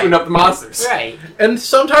Right. shooting up the monsters. Right. And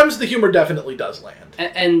sometimes the humor definitely does land.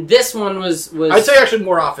 And this one was I'd say actually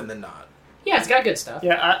more often than not. yeah, it's got good stuff.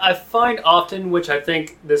 Yeah, I find often, which I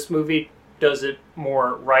think this movie does it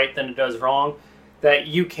more right than it does wrong, that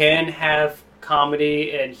you can have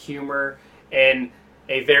comedy and humor in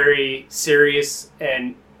a very serious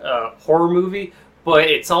and horror movie, but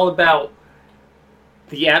it's all about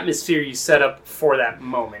the atmosphere you set up for that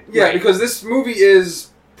moment. Yeah, Right. because this movie is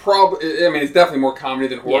probably. I mean, it's definitely more comedy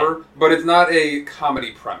than horror, but it's not a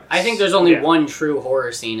comedy premise. I think there's only Yeah. one true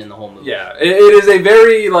horror scene in the whole movie. Yeah, it is a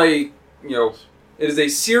very like it is a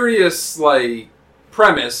serious like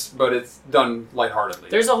premise, but it's done lightheartedly.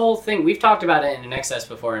 There's a whole thing. We've talked about it in an excess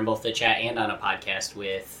before in both the chat and on a podcast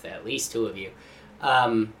with at least two of you.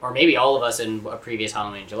 or maybe all of us in a previous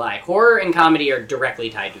Halloween in July, horror and comedy are directly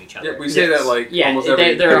tied to each other. Yeah, we say that like Yeah, almost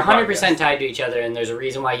every they're podcast. 100% tied to each other, and there's a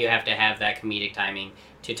reason why you have to have that comedic timing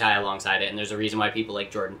to tie alongside it, and there's a reason why people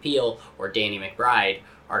like Jordan Peele or Danny McBride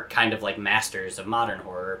are kind of like masters of modern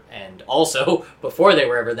horror, and also, before they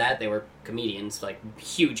were ever that, they were comedians, like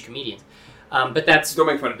huge comedians. But that's... Don't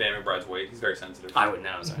make fun of Dan McBride's weight. He's very sensitive. I would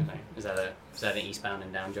know. Is that an Eastbound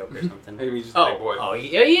and Down joke or something? Maybe he's just a big boy. Oh, he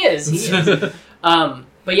is. He is.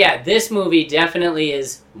 But yeah, this movie definitely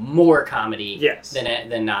is more comedy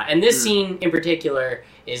than not. And this scene in particular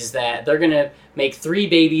is that they're gonna make 3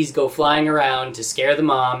 babies go flying around to scare the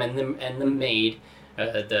mom and the maid,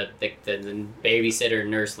 the babysitter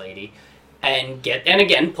nurse lady, and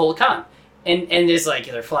again pull a con. And it's like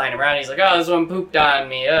they're flying around. He's like, "Oh, this one pooped on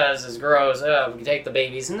me. Oh, this is gross. Oh, we can take the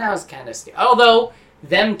babies." And that was kind of although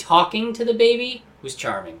them talking to the baby was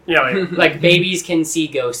charming. Yeah, Like babies can see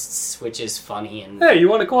ghosts, which is funny. And hey, you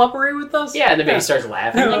want to cooperate with us? yeah, the baby starts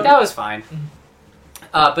laughing. Like that was fine.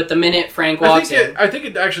 But the minute Frank walks in, I think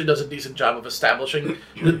it actually does a decent job of establishing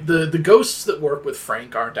the ghosts that work with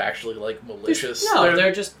Frank aren't actually like malicious. no,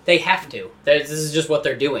 they're just they have to. This is just what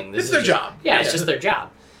they're doing. It's their job. Yeah, it's just their job.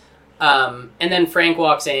 And then Frank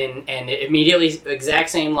walks in, and immediately, exact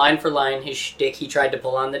same line for line, his shtick he tried to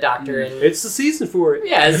pull on the doctor. And It's the season for it.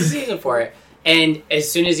 yeah, it's the season for it. And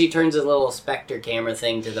as soon as he turns his little Spectre camera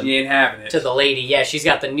thing to He ain't having it. the lady, yeah, she's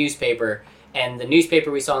got the newspaper. And the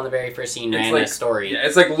newspaper we saw in the very first scene ran a story. Yeah,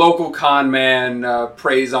 it's like local con man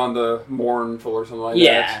preys on the mournful or something like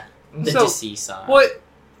that. The So, deceased son. What?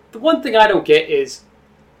 The one thing I don't get is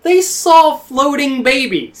they saw floating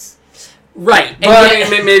babies. Right. And But yet- I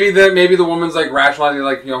mean, maybe the woman's like rationalizing,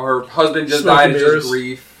 like, you know, her husband just Smoke died, and it's mirrors. just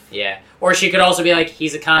grief. yeah. Or she could also be like,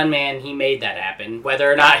 he's a con man, he made that happen.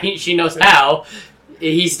 Whether or not she knows how,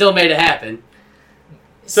 he still made it happen.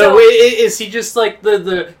 So is he just like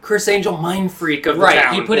the Chris Angel mind freak of the right,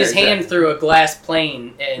 town? he put his Yeah, hand exactly. through a glass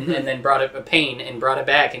plane and then brought it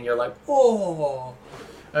back, and you're like, oh.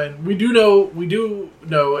 And we do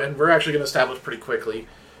know, and we're actually going to establish pretty quickly,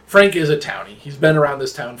 Frank is a townie. He's been around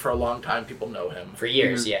this town for a long time. People know him. For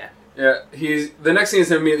years, yeah. Yeah, the next scene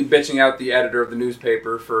is him immediately bitching out the editor of the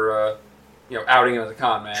newspaper for, outing him as a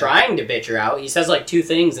con man. Trying to bitch her out. He says like 2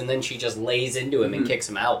 things, and then she just lays into him and kicks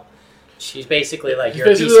him out. She's basically like, He's you're a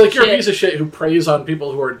basically piece like, of you're shit. a piece of shit who preys on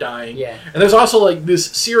people who are dying. Yeah. And there's also like this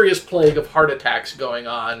serious plague of heart attacks going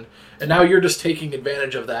on, and now you're just taking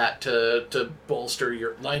advantage of that to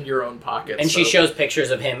bolster line your own pockets. And she So- shows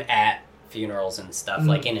pictures of him at funerals and stuff,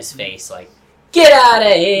 like in his face, like, get out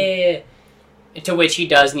of here! To which he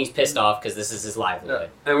does, and he's pissed off because this is his livelihood.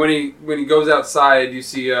 And when he goes outside, you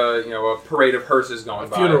see a parade of hearses going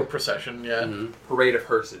by. funeral procession, yeah. Mhm. Parade of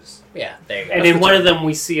hearses. Yeah, there you go. And in one of them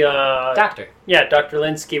we see Doctor. yeah, Dr.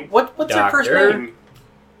 Linsky. What's her first Doctor. name?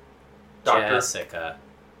 Doctor. Jessica.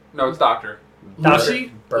 No, it's Doctor.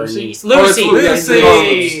 Lucy? Bernice. Oh, it's Lucy. Lucy.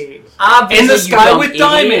 Lucy. Obviously, In the you Sky dumb with idiot.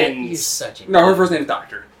 Diamonds. He's such a No, her first name is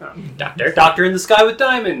Doctor. Doctor. Doctor in the Sky with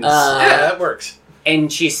Diamonds. Yeah, that works.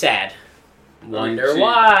 And she's sad. Wonder She-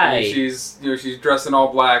 why. She's dressed in all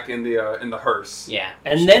black in the hearse. Yeah.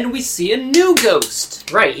 And then we see a new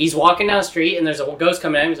ghost. Right, he's walking down the street and there's a ghost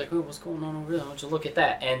coming at him. He's like, oh, what's going on over there? Why don't you look at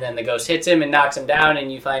that? And then the ghost hits him and knocks him down,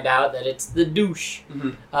 and you find out that it's the douche.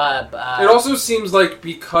 Mhm. It It also seems like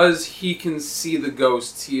because he can see the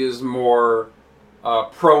ghosts, he is more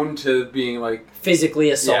prone to being like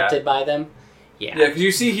physically assaulted by them. yeah, because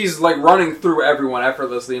you see he's like running through everyone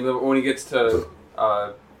effortlessly, and when he gets to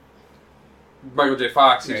Michael J.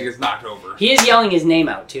 Fox, he Right. gets knocked over. He is yelling his name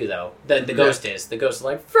out too, though. The ghost is. The ghost is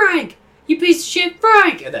like, Frank, you piece of shit,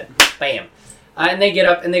 Frank, and then bam. And they get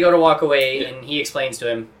up and they go to walk away, and he explains to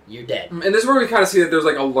him, "You're dead." And this is where we kind of see that there's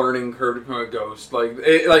like a learning curve to become a ghost. Like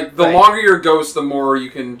the Right. longer you're a ghost, the more you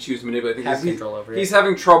can choose to manipulate things. Have control over He's it.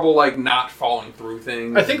 having trouble like not falling through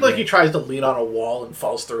things. I think like he tries to lean on a wall and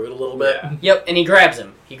falls through it a little bit. Yeah. Yep, and he grabs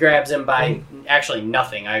him. He grabs him by actually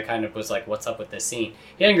nothing. I kind of was like, "What's up with this scene?"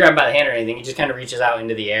 He didn't grab him by the hand or anything. He just kind of reaches out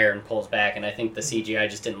into the air and pulls back. And I think the CGI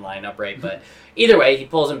just didn't line up right. But either way, he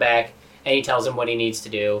pulls him back and he tells him what he needs to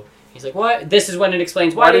do. He's like, "What?" This is when it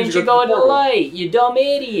explains, "Why didn't you go to the portal? light? You dumb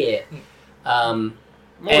idiot." I'm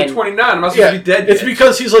only and- 29. I'm not supposed Yeah, to be dead it's yet.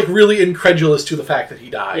 because he's like really incredulous to the fact that he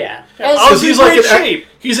died. Yeah. I was in he's like great an shape.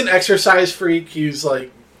 he's an exercise freak. He's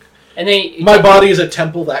like, And then my body is a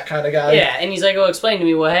temple, that kind of guy. Yeah, and he's like, "Oh, explain to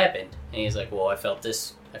me what happened." And he's like, "Well, I felt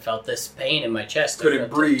this pain in my chest. I Couldn't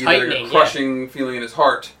felt a breathe. tightening, Like a yeah. crushing feeling in his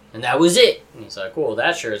heart. And that was it." And he's like, "Well,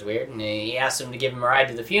 that sure is weird." And he asks him to give him a ride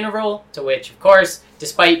to the funeral, to which, of course,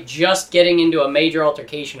 despite just getting into a major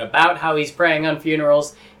altercation about how he's preying on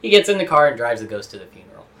funerals, he gets in the car and drives the ghost to the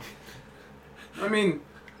funeral. I mean,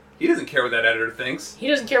 he doesn't care what that editor thinks. He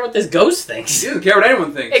doesn't care what this ghost thinks. He doesn't care what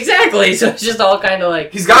anyone thinks. Exactly. So it's just all kind of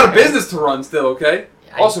like He's got a business to run still, okay?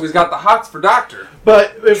 Also, he's got the hots for Doctor.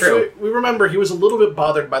 But if True. we remember, he was a little bit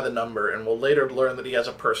bothered by the number, and we'll later learn that he has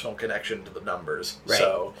a personal connection to the numbers. Right.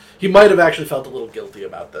 So he might have actually felt a little guilty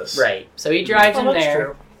about this. Right. So he drives Oh, him that's there,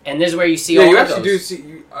 true. and this is where you see Yeah, all you the actually do ghosts.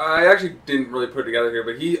 see... I actually didn't really put it together here,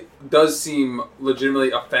 but he does seem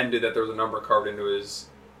legitimately offended that there was a number carved into his...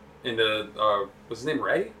 was his name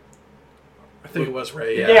Ray? I think it was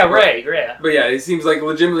Ray. Yeah, Ray. Yeah. But yeah, he seems like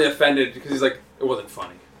legitimately offended because he's like, it wasn't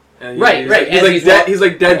funny. And Right, right. He's As like, he's he's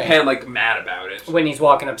like deadpan, Right. like mad about it. When he's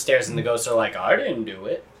walking upstairs and the ghosts are like, I didn't do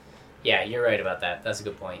it. Yeah, you're right about that. That's a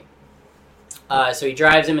good point. So he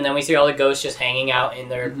drives him, and then we see all the ghosts just hanging out in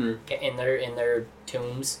their in their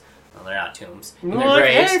tombs. Well, they're not tombs. In their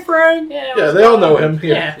graves. Hey, Frank. Yeah, they all know him.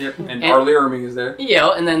 Yeah. Yep. And And- R. Lee Ermey is there. You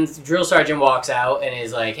know, and then Drill Sergeant walks out and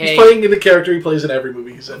is like, "Hey, He's playing the character he plays in every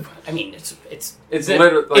movie he's in. I mean, it's It's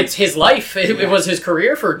literally like, it's his life. It was his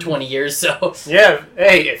career for 20 years. So Yeah.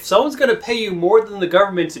 Hey, if someone's gonna pay you more than the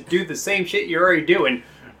government to do the same shit you're already doing,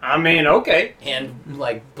 I mean, okay. and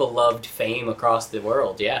like beloved fame across the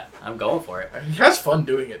world. Yeah, I'm going for it. And he has fun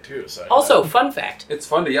doing it too. So Also, fun fact. it's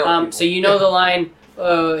fun to yell at people. So you know the line,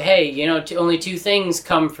 hey, you know, only two things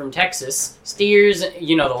come from Texas. Steers,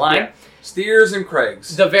 you know the line. Yeah. Steers and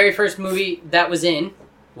Craigs. The very first movie that was in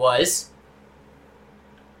was...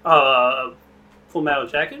 Full Metal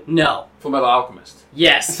Jacket. No. Full Metal Alchemist.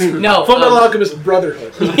 Yes. No. Full Metal Alchemist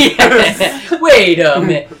Brotherhood. Yeah. Wait a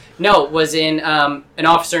minute. No, it was in An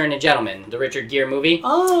Officer and a Gentleman, the Richard Gere movie.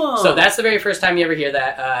 Oh. So that's the very first time you ever hear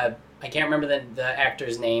that. I can't remember the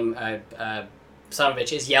actor's name.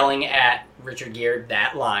 Sonovich is yelling at Richard Gere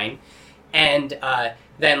that line. And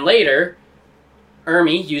then later,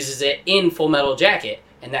 Ermey uses it in Full Metal Jacket.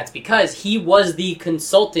 And that's because he was the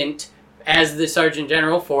consultant as the Sergeant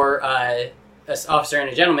General for Officer and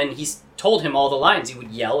a Gentleman. He's told him all the lines. He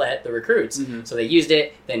would yell at the recruits. Mhm. So they used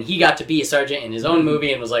it. Then he got to be a sergeant in his own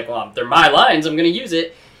movie and was like, well, they're my lines. I'm going to use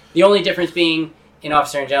it. The only difference being in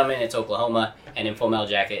Officer and Gentleman, it's Oklahoma. And in Full Metal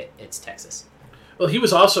Jacket, it's Texas. Well, he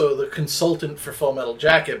was also the consultant for Full Metal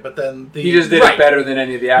Jacket, but then He just did Right. it better than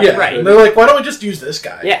any of the actors. yeah, Right. and they're like, why don't we just use this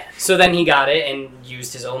guy? Yeah. So then he got it and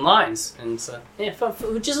used his own lines. And so, yeah, just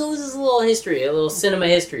this is a little history, a little cinema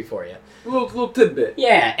history for you. A little tidbit.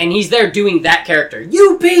 Yeah, and he's there doing that character.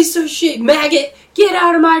 You piece of shit, maggot! Get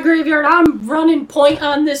out of my graveyard! I'm running point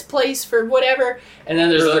on this place for whatever. And then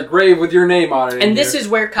There's a grave with your name on it. and this is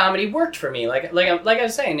where comedy worked for me. Like I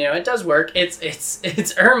was saying, you know, it does work. It's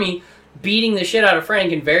Ermey beating the shit out of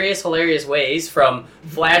Frank in various hilarious ways, from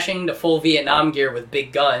flashing to full Vietnam gear with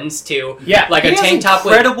big guns to like he a has tank top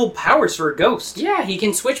with. incredible powers for a ghost. Yeah, he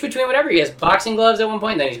can switch between whatever. He has boxing gloves at one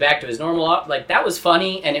point, then he's back to his normal. Like that was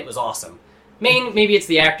funny and it was awesome. Maybe it's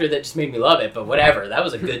the actor that just made me love it, but whatever. That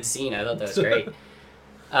was a good scene. I thought that was great.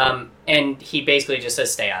 And he basically just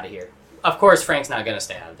says, "Stay out of here." Of course, Frank's not going to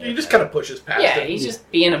stay out of there. He just kind of pushes past yeah, it. he's just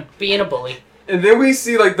being a bully. And then we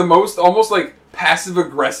see like the most almost like passive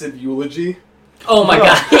aggressive eulogy. Oh my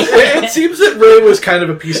god! it seems that Ray was kind of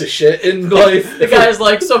a piece of shit in life. The guy's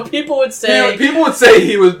like, so people would say, People would say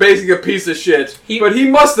he was basically a piece of shit, but he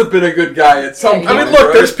must have been a good guy at some Yeah, point. I mean, look,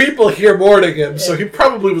 right? there's people here mourning him, so he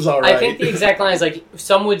probably was all right. I think the exact line is like,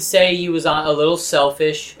 some would say he was a little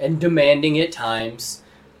selfish and demanding at times.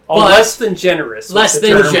 Oh, But- less than generous. was Less the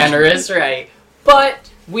than term. generous, right? But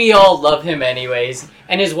we all love him anyways,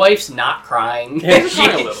 and his wife's not crying. Yeah, She's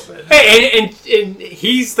crying a little bit. Hey, and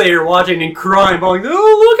he's there watching and crying, going, "Oh,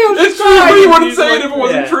 look how she's It's true. crying." He And wouldn't he's say it like, if it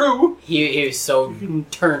wasn't yeah. true. He was so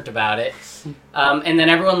turned about it. And then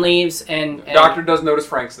everyone leaves, and Doctor does notice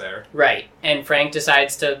Frank's there. right, and Frank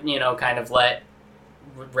decides to, kind of let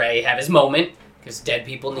Ray have his moment, because dead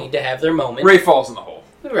people need to have their moment. Ray falls in the hole.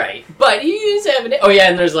 Right, but he's having it. Oh yeah,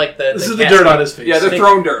 and there's like this is the casket. dirt on his face. Yeah, they're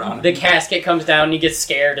throwing dirt on him. The casket comes down, and he gets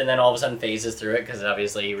scared, and then all of a sudden phases through it, because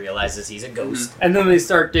obviously he realizes he's a ghost. And then they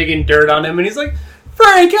start digging dirt on him, and he's like,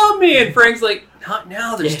 "Frank, help me!" And Frank's like, "Not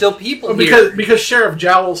now. There's still people Well, here." because Sheriff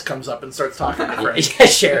Jowls comes up and starts talking to Frank. Yeah,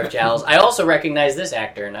 Sheriff Giles. I also recognize this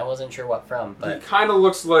actor, and I wasn't sure what from, He but kind of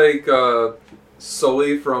looks like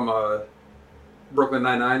Sully from Brooklyn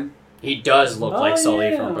Nine-Nine. he does look like Oh, Sully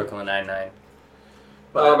yeah. from Brooklyn Nine-Nine.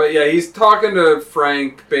 But yeah, he's talking to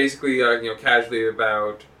Frank basically, casually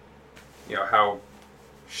about, how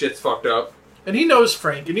shit's fucked up. And he knows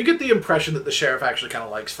Frank, and you get the impression that the sheriff actually kind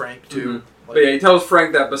of likes Frank, too. Like, But yeah, he tells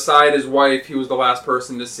Frank that beside his wife, he was the last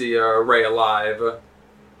person to see Ray alive.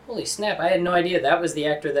 Holy snap, I had no idea that was the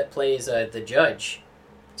actor that plays the judge.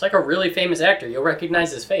 It's like a really famous actor. You'll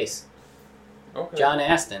recognize his face. Okay. John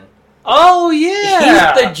Astin. Oh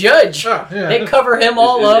yeah. He's the judge. Oh, yeah. They cover him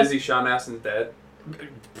all up. Is he Sean Astin's dad?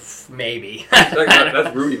 Maybe.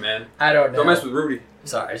 That's Rudy, man. I don't know. Don't mess with Rudy.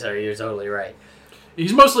 Sorry, you're totally right.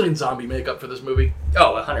 He's mostly in zombie makeup for this movie.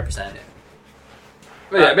 Oh, 100%.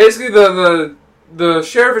 But yeah, basically the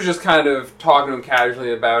sheriff is just kind of talking to him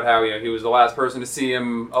casually about how he was the last person to see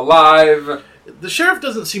him alive. The sheriff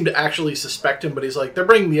doesn't seem to actually suspect him, but he's like, they're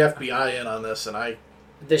bringing the FBI in on this, and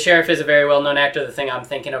The sheriff is a very well-known actor. The thing I'm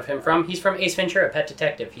thinking of him from, he's from Ace Ventura, Pet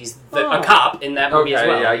Detective. He's a cop in that movie as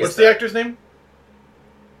well. Yeah, What's the actor's name?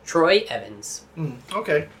 Troy Evans.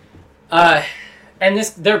 Okay. And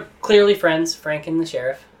they're clearly friends, Frank and the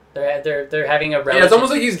sheriff. They're having a relative. Yeah, it's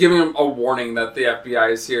almost like he's giving him a warning that the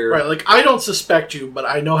FBI is here. Right, like, I don't suspect you, but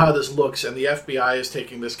I know how this looks, and the FBI is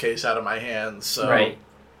taking this case out of my hands, so... Right.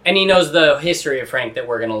 And he knows the history of Frank that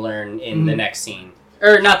we're going to learn in the next scene.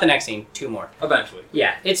 Or, not the next scene, 2 more. Eventually.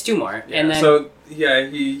 Yeah, it's 2 more. Yeah, and then... So, yeah,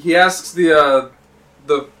 he asks the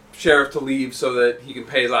sheriff to leave so that he can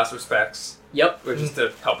pay his last respects. Yep. Which is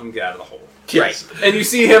to help him get out of the hole. Yes. Right. And you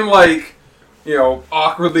see him, like,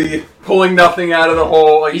 awkwardly pulling nothing out of the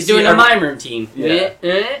hole. Like, He's doing a mime routine. Yeah.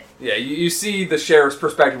 Yeah, you see the sheriff's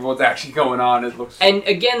perspective of what's actually going on. It looks... And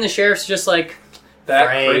again, the sheriff's just like... that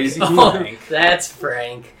Frank. crazy Oh, Frank. that's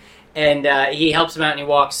Frank. And he helps him out, and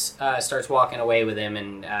he starts walking away with him,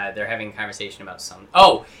 and they're having a conversation about something.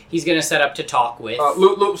 Oh, he's going to set up to talk with...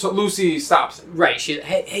 So Lucy stops him. Right. She's,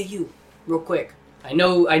 hey, you, real quick. I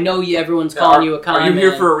know you. Everyone's calling you a con Are you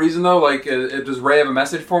here man." for a reason, though? Like, does Ray have a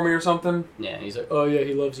message for me or something? Yeah, and he's like, oh, yeah,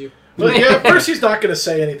 he loves you. Well, yeah, at first he's not going to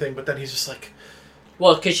say anything, but then he's just like...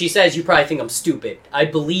 Well, because she says, you probably think I'm stupid. I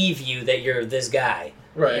believe you that you're this guy.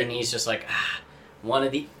 Right. And he's just like, one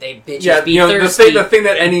of they bitches Yeah, be thirsty. the thing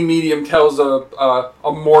that any medium tells a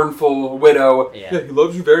mournful widow. Yeah. He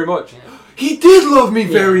loves you very much. Yeah. He did love me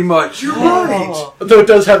very much. You're right. Though it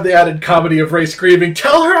does have the added comedy of Ray screaming,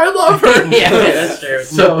 "Tell her I love her!" Yeah, that's true.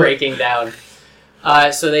 So- Breaking down.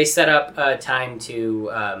 So they set up a time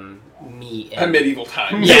to meet. At medieval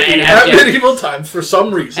times. Yeah, and At have- medieval times, for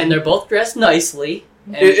some reason. and they're both dressed nicely.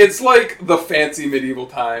 And It's like the fancy medieval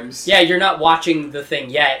times. yeah, you're not watching the thing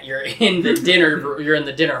yet. You're in the dinner. You're in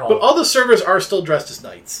the dinner hall. But all the servers are still dressed as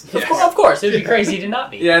knights. Of course, it'd be crazy to not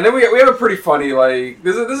be. Yeah, and then we have a pretty funny, like,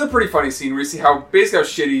 this is a pretty funny scene where you see how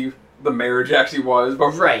shitty the marriage actually was.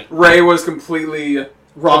 But Right. Ray was completely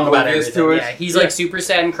Wrong about oblivious everything. to it. Yeah, he's like super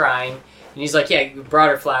sad and crying. And he's like, yeah, we brought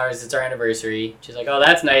her flowers. It's our anniversary. She's like, oh,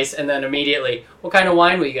 that's nice. And then immediately, what kind of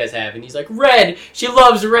wine will you guys have? And he's like, red. She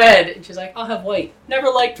loves red. And she's like, I'll have white. Never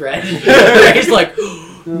liked red. He's like,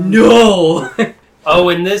 no. Oh,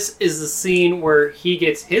 and this is the scene where he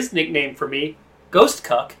gets his nickname for me, Ghost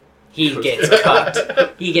Cuck. He gets cucked.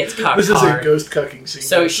 He gets cucked This is a hard. ghost cucking scene.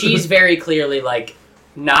 So she's very clearly like,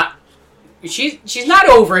 not... She's not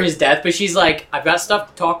over his death, but she's like, I've got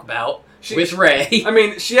stuff to talk about with Ray. I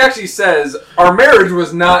mean, she actually says, our marriage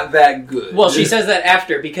was not that good. Well, she says that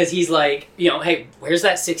after because he's like, hey, where's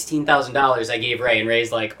that $16,000 I gave Ray? And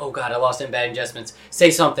Ray's like, oh God, I lost it in bad investments. Say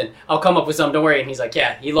something. I'll come up with something. Don't worry. And he's like,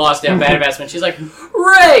 yeah, he lost it in bad investments. She's like,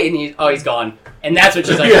 Ray! And he's gone. And that's what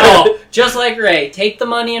she's like, oh, just like Ray, take the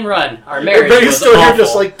money and run. Our marriage Ray's was still awful. here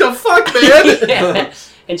just like, the fuck, man? Yeah.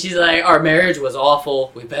 And she's like, our marriage was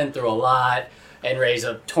awful. We've been through a lot. And Ray's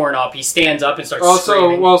torn up. He stands up and starts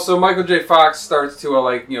screaming. So Michael J. Fox starts to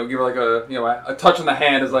give her like a touch on the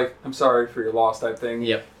hand, is like, I'm sorry for your loss type thing.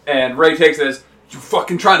 Yep. And Ray takes it as, you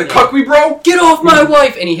fucking trying to cuck me, bro? Get off my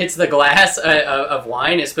wife! And he hits the glass of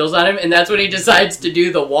wine. It spills on him, and that's when he decides to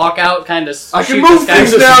do the walkout kind of. I can move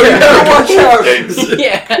things now. You better watch out.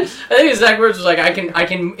 Yeah, I think his exact words was like, I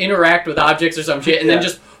can interact with objects or some shit, and then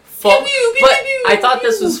just fall. But I thought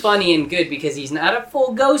this was funny and good because he's not a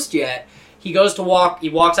full ghost yet. He goes to walk. He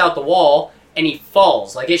walks out the wall, and he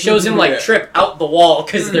falls. Like it shows him like trip out the wall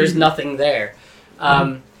because there's nothing there.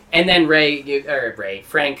 And then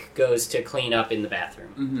Frank goes to clean up in the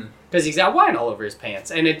bathroom because he's got wine all over his pants.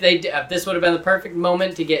 And if this would have been the perfect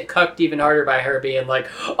moment to get cucked even harder by her being like,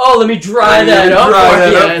 "Oh, let me dry that up for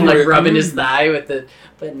you," and like rubbing his thigh with the.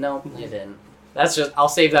 But no, it didn't. That's just. I'll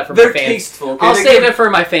save that for my They're fan. tasteful. Okay? I'll save it for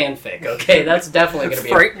my fanfic. Okay, that's definitely gonna be.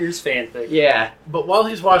 Frighteners fanfic. Yeah. But while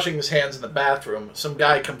he's washing his hands in the bathroom, some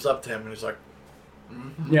guy comes up to him and he's like,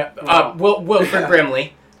 Yeah. Wilford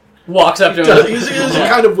Brimley walks up to him. he's a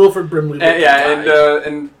kind of Wilford Brimley.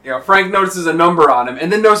 And Frank notices a number on him, and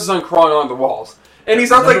then notices him crawling along the walls, and he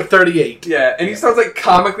sounds number like 38. Yeah, and he sounds like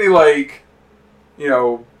comically like,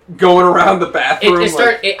 going around the bathroom.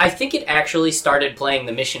 I think it actually started playing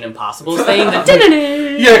the Mission Impossible thing.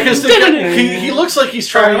 Yeah, because he looks like he's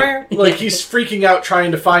trying, like he's freaking out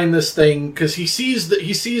trying to find this thing because he sees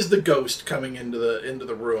the ghost coming into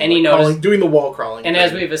the room, and he knows doing the wall crawling. And thing.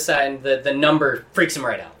 as we've assigned, the number freaks him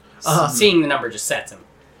right out. Seeing the number just sets him.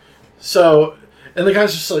 So, and the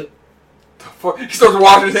guy's just like, he starts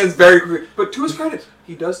washing his hands very quickly. But to his credit,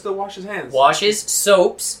 he does still wash his hands. Washes,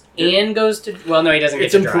 soaps, and goes to. Well, no, he doesn't get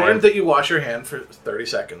it's to dry. important that you wash your hand for 30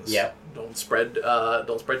 seconds. Yep. Don't spread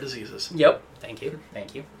diseases. Yep. Thank you.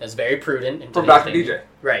 That's very prudent. From Dr. DJ.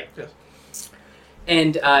 Right. Yes.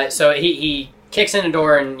 And so he kicks in the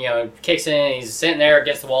door and kicks in. And he's sitting there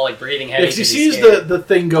against the wall, like breathing heavy. Because he sees the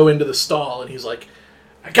thing go into the stall, and he's like,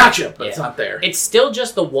 "I got you," but it's not there. It's still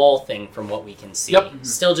just the wall thing, from what we can see. Yep.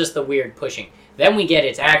 Still just the weird pushing. Then we get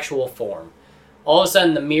its actual form. All of a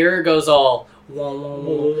sudden, the mirror goes all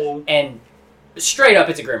and straight up,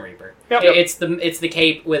 it's a Grim Reaper. Yep. It's the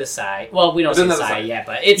cape with a scythe. Well, we don't see a scythe yet,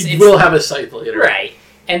 but it's will have a scythe later, right?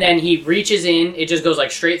 And then he reaches in. It just goes like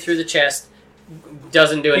straight through the chest.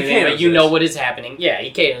 Doesn't do anything, but you know what is happening. Yeah, he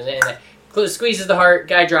caters it, and then squeezes the heart.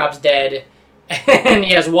 Guy drops dead, and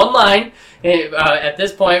he has one line at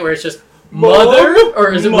this point where it's just mother,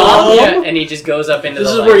 or is it mom? Yeah, and he just goes up into. This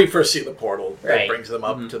the is light. where you first see the portal that Right. brings them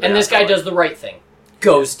up to. The And this guy does the right thing.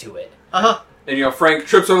 Goes to it. And Frank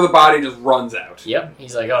trips over the body and just runs out. Yep.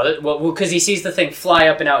 He's like, because he sees the thing fly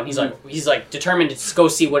up and out, and he's like determined to just go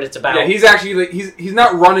see what it's about. Yeah, he's actually he's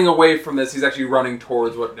not running away from this. He's actually running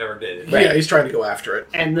towards whatever did it. Right. Yeah, he's trying to go after it.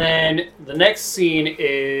 And then the next scene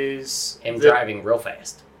is him driving real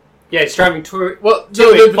fast. Yeah, he's driving toward. Well,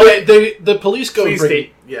 the police go Police bring.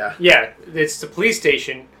 state. Yeah. Yeah, it's the police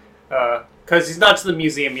station because he's not to the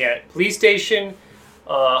museum yet. Police station,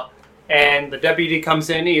 and the deputy comes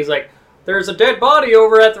in. And he's like, "There's a dead body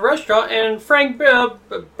over at the restaurant, and Frank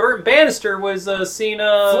Bannister was seen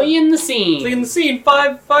fleeing the scene. Fleeing the scene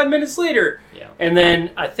 5 minutes later." Yeah. And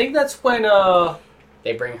then I think that's when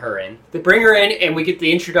they bring her in. They bring her in, and we get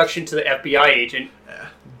the introduction to the FBI agent,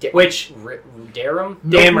 which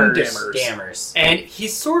Dammers. And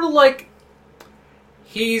he's sort of like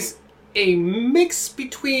he's a mix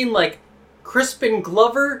between like Crispin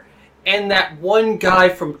Glover and that one guy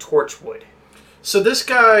from Torchwood. So this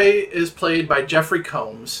guy is played by Jeffrey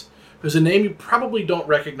Combs, who's a name you probably don't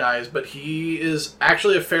recognize, but he is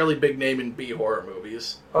actually a fairly big name in B-horror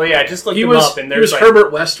movies. Oh yeah, just look him up, and he was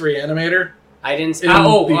Herbert West Reanimator. I didn't see...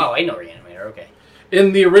 wow, I know Reanimator, okay.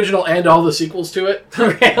 In the original and all the sequels to it.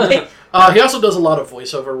 Really? He also does a lot of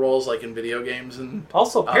voiceover roles, like in video games. And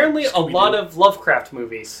also, apparently, a lot of Lovecraft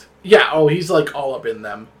movies. Yeah, he's like all up in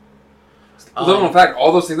them. Little known fact,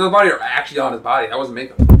 all those things on the body are actually on his body. That wasn't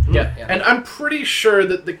makeup. Yeah. And I'm pretty sure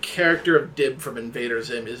that the character of Dib from Invader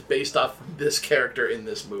Zim is based off of this character in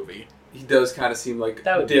this movie. He does kind of seem like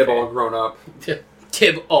Dib all grown up.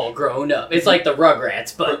 Dib all grown up. It's like the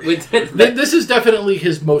Rugrats, but with... This is definitely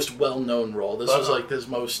his most well-known role. This was like his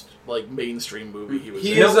most like mainstream movie he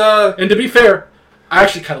was in. And to be fair, I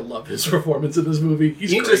actually kind of love his performance in this movie.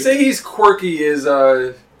 To say he's quirky is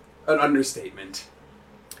an understatement.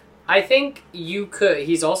 I think you could...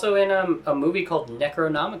 He's also in a movie called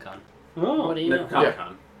Necronomicon. Oh. What do you know?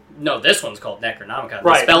 Necronomicon. No, this one's called Necronomicon.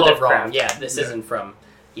 Right, They spelled it Lovecraft. wrong. Yeah, this isn't from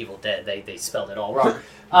Evil Dead. They spelled it all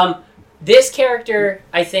wrong. This character,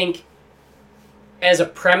 I think, as a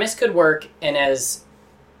premise could work, and as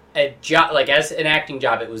a job, like as an acting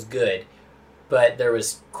job, it was good. But there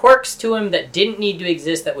was quirks to him that didn't need to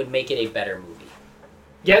exist that would make it a better movie.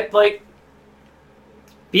 Yet, like,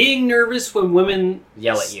 being nervous when women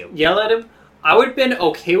Yell at you. Yell at him, I would have been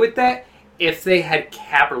okay with that if they had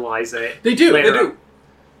capitalized it. They do. later They on. do.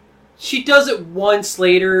 She does it once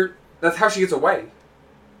later. That's how she gets away.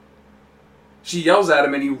 She yells at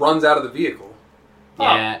him and he runs out of the vehicle.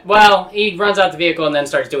 Yeah. Well, he runs out the vehicle and then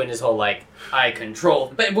starts doing his whole, like, I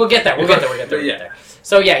control... But we'll get there. We'll get there.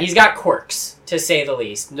 So, yeah, he's got quirks, to say the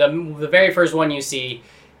least. The very first one you see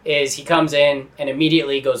is he comes in and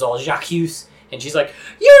immediately goes all Jacques, and she's like,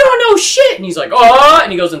 "You don't know shit!" And he's like, "Oh!"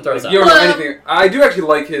 And he goes and throws up. You don't know anything. I do actually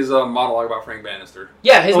like his monologue about Frank Bannister.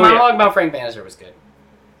 Yeah, his monologue about Frank Bannister was good.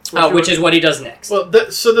 Which is what he does next. Well,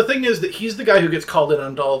 so the thing is that he's the guy who gets called in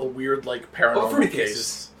on all the weird, like, paranormal fruity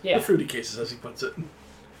cases. Yeah. The fruity cases, as he puts it.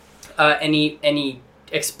 And he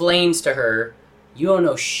explains to her, "You don't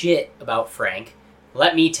know shit about Frank.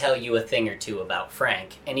 Let me tell you a thing or two about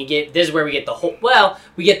Frank." And this is where we get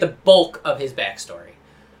we get the bulk of his backstory.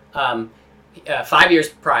 5 years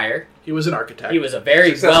prior, he was an architect. He was a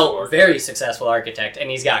very successful architect, and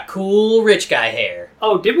he's got cool rich guy hair.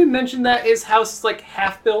 Oh, did we mention that his house is like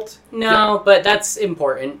half built? No, but that's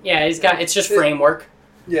important. Yeah, it's just framework.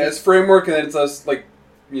 Yeah, it's framework, and then it's us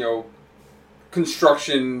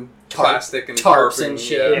construction, plastic and tarps tarping, and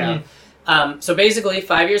shit. Yeah. So basically,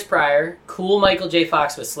 5 years prior, cool Michael J.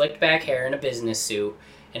 Fox with slicked back hair and a business suit,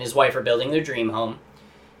 and his wife are building their dream home.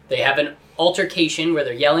 They have an altercation where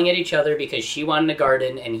they're yelling at each other because she wanted a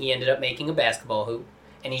garden and he ended up making a basketball hoop,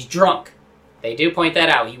 and he's drunk. They do point that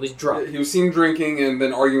out. He was drunk. He was seen drinking and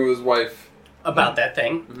then arguing with his wife. About that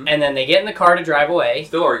thing. Mhm. And then they get in the car to drive away.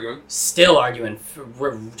 Still arguing. Still arguing.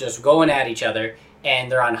 We're just going at each other.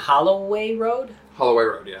 And they're on Holloway Road? Holloway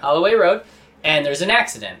Road, yeah. Holloway Road. And there's an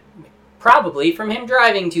accident. Probably from him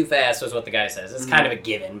driving too fast, was what the guy says. It's kind of a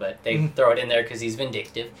given, but they throw it in there because he's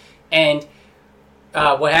vindictive. And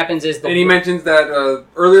what happens is... And he mentions that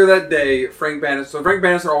earlier that day, Frank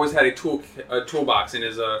Bannister always had a toolbox in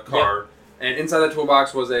his car. Yep. And inside that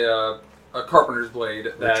toolbox was a carpenter's blade.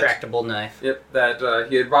 Retractable knife. Yep, that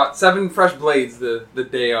he had bought 7 fresh blades the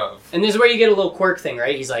day of. And this is where you get a little quirk thing,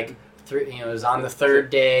 right? He's like, it was on the 3rd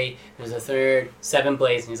day, there's a 3rd, 7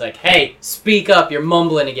 blades, and he's like, hey, speak up, you're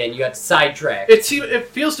mumbling again, you got sidetracked. It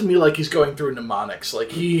feels to me like he's going through mnemonics. Like,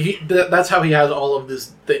 that's how he has all of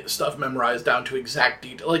this stuff memorized down to exact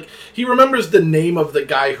detail. Like, he remembers the name of the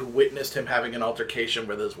guy who witnessed him having an altercation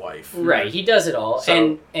with his wife. Right, he does it all.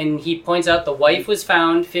 So, and he points out the wife was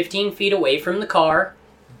found 15 feet away from the car,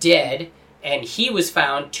 dead, and he was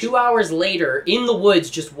found 2 hours later in the woods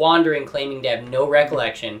just wandering, claiming to have no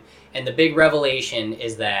recollection. And the big revelation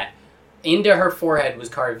is that into her forehead was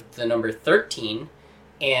carved the number 13,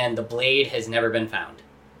 and the blade has never been found.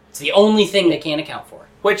 It's the only thing they can't account for.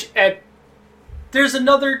 Which, there's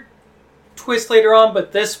another twist later on,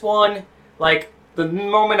 but this one, like, the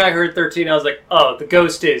moment I heard 13, I was like, oh, the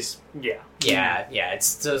ghost is, yeah. Yeah,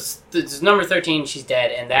 it's number 13, she's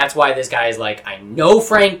dead, and that's why this guy is like, I know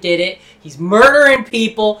Frank did it, he's murdering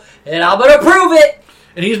people, and I'm gonna prove it!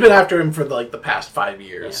 And he's been after him for, like, the past 5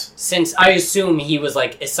 years. Yeah. Since, I assume he was,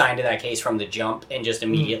 like, assigned to that case from the jump, and just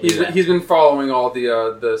immediately left. He's been following all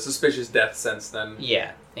the suspicious deaths since then.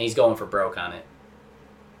 Yeah, and he's going for broke on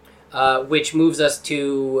it. Which moves us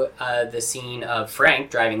to the scene of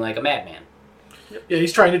Frank driving like a madman. Yeah,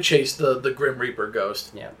 he's trying to chase the Grim Reaper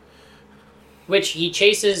ghost. Yeah. Which he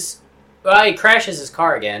chases... Well, he crashes his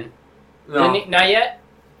car again. No. Not yet?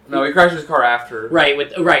 No, he crashed his car after.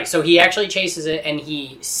 Right, so he actually chases it, and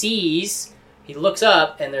he looks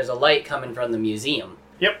up, and there's a light coming from the museum.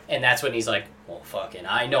 Yep. And that's when he's like, well, fucking,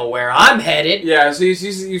 I know where I'm headed. Yeah, so you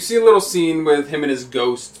see a little scene with him and his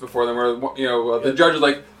ghosts before them, where, the judge is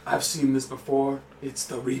like, I've seen this before, it's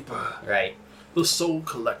the Reaper. Right. The Soul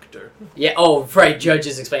Collector. Yeah, oh, right,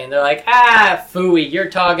 judges explain. They're like, phooey, you're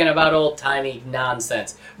talking about old-timey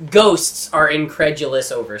nonsense. Ghosts are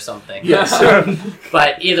incredulous over something. Yes.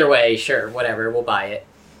 But either way, sure, whatever, we'll buy it.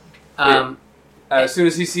 As soon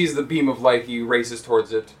as he sees the beam of light, he races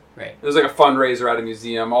towards it. Right. There's like a fundraiser at a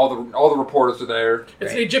museum. All the reporters are there.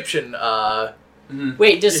 It's Right. an Egyptian.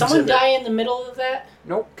 Wait, does someone exhibit. die in the middle of that?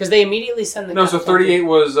 Nope. Because they immediately send the No, so cops 38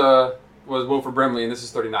 was Wilford Brimley, and this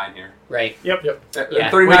is 39 here. Right. Yep. Yeah.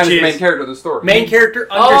 39 Which is the main is- character of the story. Main character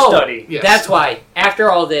Oh! understudy. Yes. That's why.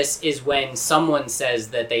 After all this is when someone says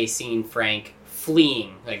that they seen Frank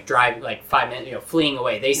fleeing, like 5 minutes, fleeing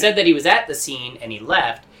away. They said that he was at the scene and he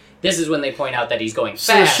left. This is when they point out that he's going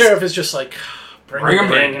So the fast. sheriff is just like, Bring him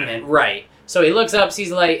Bring him in. Right. So he looks up, sees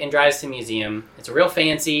the light, and drives to the museum. It's a real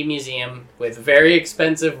fancy museum with very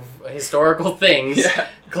expensive historical things, Yeah.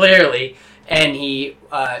 clearly. And he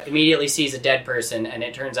immediately sees a dead person, and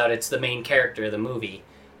it turns out it's the main character of the movie.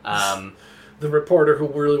 the reporter who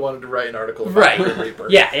really wanted to write an article about Right. Grim Reaper.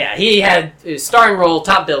 Yeah. He had a starring role,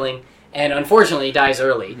 top billing, and unfortunately he dies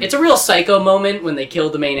early. It's a real psycho moment when they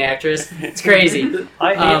killed the main actress. It's crazy.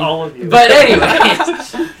 I hate all of you. But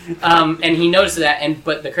anyways, and he notices that.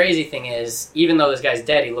 But the crazy thing is, even though this guy's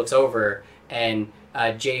dead, he looks over, and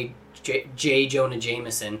J. Jonah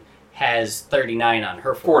Jameson has 39 on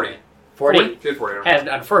her forehead. 40? She had 40. Has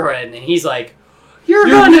on her forehead, and he's like, "You're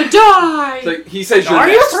gonna die!" It's like, he says, Are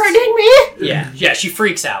 "You're you next." threatening me? Yeah. She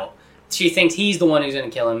freaks out. She thinks he's the one who's gonna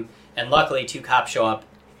kill him, and luckily 2 cops show up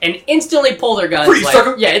and instantly pull their guns. Freeze, like,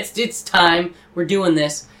 sucker! yeah, it's time. We're doing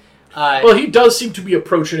this. Well, he does seem to be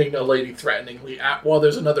approaching a lady threateningly while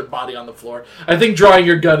there's another body on the floor. I think drawing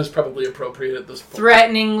your gun is probably appropriate at this point.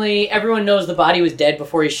 Threateningly, everyone knows the body was dead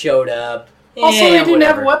before he showed up. Also, they didn't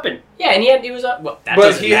have whatever. a weapon. Yeah, and he was up. Well, that But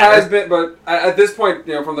doesn't he matter. has been. But at this point,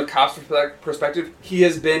 from the cops' perspective, he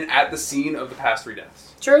has been at the scene of the past 3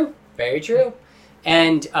 deaths. True, very true.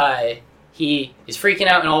 And he is freaking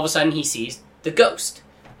out, and all of a sudden he sees the ghost,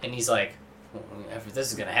 and he's like, well, "If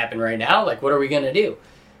this is gonna happen right now, like, what are we gonna do?"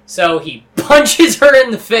 So he punches her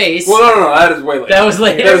in the face. Well, no, that is way later. That was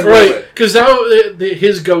later. That is way later. Right, because now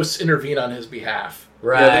his ghosts intervene on his behalf.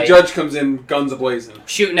 Right. Yeah, the judge comes in, guns a-blazing.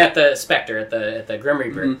 Shooting at the Spectre, at the Grim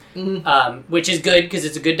Reaper. Mm-hmm. Which is good, because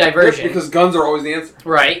it's a good diversion. Because guns are always the answer.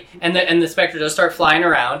 Right. And the Spectre does start flying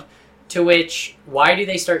around, to which, why do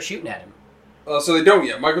they start shooting at him? So they don't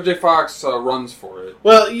yet. Michael J. Fox runs for it.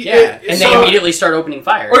 Well, Yeah, and they immediately start opening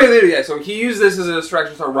fire. Okay, yeah, so he used this as a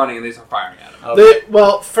distraction, start running, and they start firing at him.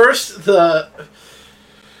 Okay. First the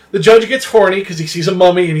judge gets horny because he sees a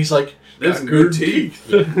mummy and he's like, This "Got is good teeth."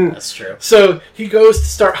 Yeah, that's true. So he goes to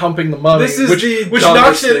start humping the mummy, This is which the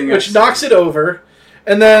knocks dumbest thing I've it knocks it over,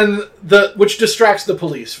 and then which distracts the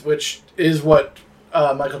police, which is what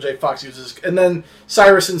Michael J. Fox uses, and then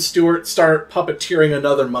Cyrus and Stewart start puppeteering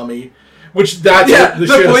another mummy, which that's Yeah, what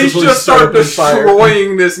the police just start opening fire.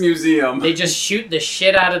 destroying this museum. They just shoot the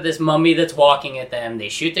shit out of this mummy that's walking at them. They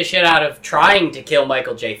shoot the shit out of trying to kill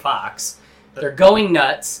Michael J. Fox. They're going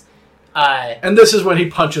nuts. And this is when he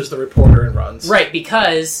punches the reporter and runs. Right,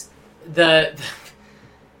 because the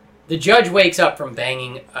judge wakes up from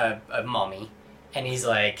banging a mummy, and he's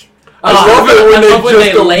like, I love it when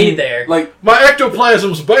they just lay there. Like, My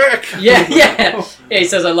ectoplasm's back. Yeah. Yeah, he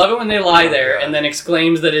says, I love it when they lie there, and then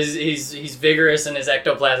exclaims that he's vigorous and his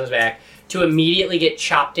ectoplasm's back, to immediately get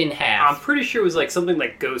chopped in I'm half. pretty sure it was like something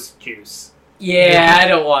like ghost juice. Yeah, I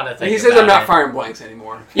don't want to think he says, about I'm not it. firing blanks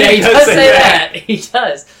anymore. Yeah, he He does does say say that. He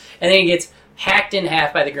does. And then he gets hacked in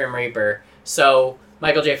half by the Grim Reaper. So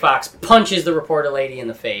Michael J. Fox punches the reporter lady in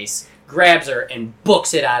the face, grabs her, and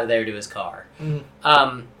books it out of there to his car.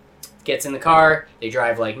 Gets in the car. They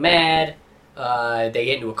drive like mad. They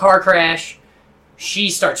get into a car crash.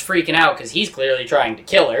 She starts freaking out because he's clearly trying to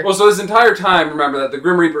kill her. Well, so this entire time, remember that the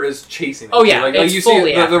Grim Reaper is chasing him. Oh, yeah, Like it's you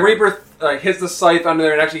fully see, after the him. Reaper hits the scythe under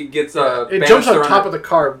there and actually gets It jumps on top of the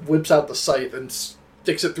car, whips out the scythe, and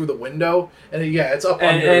sticks it through the window, and it's up under.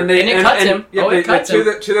 And it cuts him. Yeah, It cuts to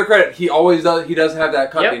him. To their credit, he always does. He does have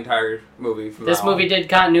that cut Yep. the entire movie. From This now movie on. did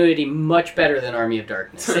continuity much better than Army of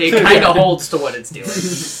Darkness. It kind of holds to what it's doing.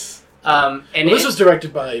 This was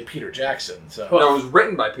directed by Peter Jackson, so Well, No, it was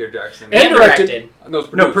written by Peter Jackson. And directed. No, it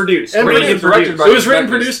was No, produced. and Written produced. and directed by It was written, Zemeckis.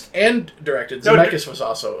 produced, and directed. No, Zemeckis was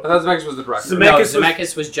also. I thought Zemeckis was the director. Zemeckis No, was-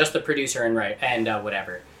 Zemeckis was just the producer and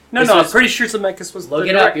whatever. No, This no, I'm was- pretty sure Zemeckis was Look the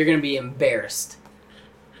it up. director. You're going to be embarrassed.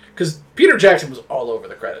 Because Peter Jackson was all over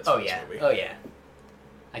the credits. Oh of this yeah. movie. Oh yeah.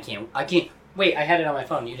 I can't. Wait, I had it on my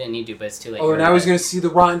phone. You didn't need to, but it's too late. Oh, now he's going to see the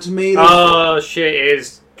Rotten Tomatoes. Oh, shit. It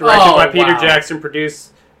is directed Oh, by Peter wow. Jackson,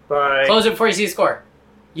 produced by... Close it before you see the score.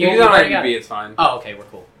 He's you on already got IMDb. it. It's fine. Oh, okay, we're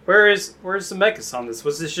cool. Where's Zemeckis on this?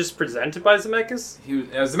 Was this just presented by Zemeckis?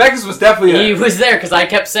 Zemeckis was definitely He there. was there because I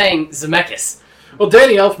kept saying Zemeckis. Well,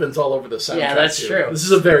 Danny Elfman's all over the soundtrack. Yeah, that's too. true. This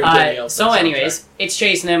is a very Danny Elfman. So, anyways, it's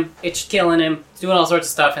chasing him, it's killing him, it's doing all sorts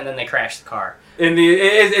of stuff, and then they crash the car. In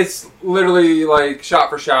it's literally like shot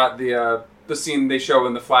for shot the scene they show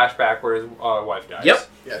in the flashback where his wife dies. Yep.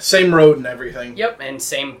 Yeah, same road and everything. Yep, and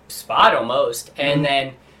same spot almost. And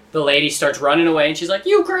then the lady starts running away, and she's like,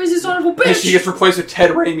 "You crazy son of a And bitch!" she gets replaced with Ted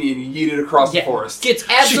Raimi and yeeted across the Yeah, forest. gets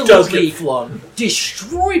She does absolutely get flung.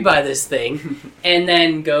 destroyed by this thing, and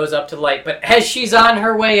then goes up to the light. But as she's on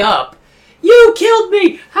her way up, you killed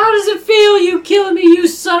me! How does it feel, you killing me, you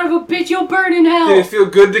son of a bitch? You'll burn in hell! Did it feel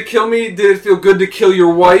good to kill me? Did it feel good to kill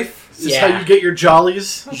your wife? Is this Yeah. how you get your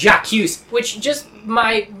jollies? Jacques, which just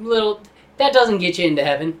my little... That doesn't get you into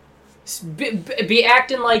heaven. Be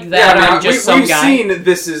acting like that now, on just some we've guy. seen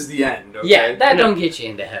This Is the End. Okay? Yeah, that No. don't get you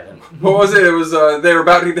into heaven. What was it? It was they were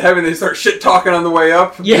about to get to heaven. They start shit talking on the way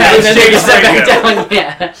up. Yeah, and then they just Shake back the down.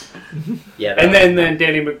 Yeah. Yeah. And then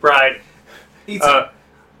Danny McBride... Eats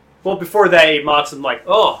well, before that, he mocks him like,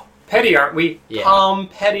 "Oh, petty, aren't we? Yeah. Tom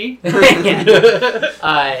Petty."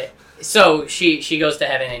 Yeah. So she goes to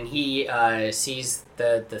heaven, and he sees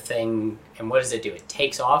the thing, and what does it do? It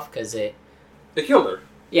takes off because it They killed her.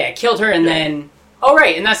 it killed her, and then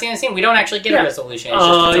and that's the end of the scene. We don't actually get a Yeah. resolution. It's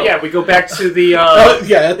just a Yeah, we go back to the...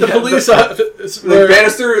 At the police office. Like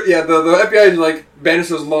Bannister, the FBI is like,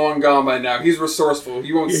 Bannister's long gone by now. He's resourceful.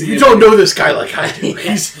 You won't see You him. don't know this guy like I do.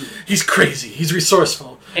 He's crazy. He's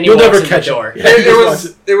resourceful. And he You'll walks never in the catch door. him. Yeah, he It just was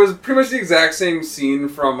walks it was pretty much the exact same scene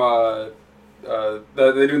from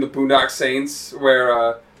they do in the Boondock Saints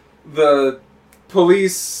where the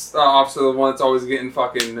police officer, the one that's always getting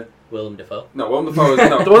fucking Willem Dafoe. Willem Dafoe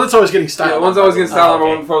is The one that's always getting styled. Yeah, the one's always getting styled. Oh, okay.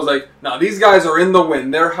 Willem Dafoe's like, no, these guys are in the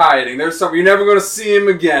wind. They're hiding. There's something you're never going to see him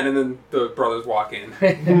again. And then the brothers walk in.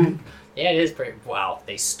 Yeah, it is pretty. Wow,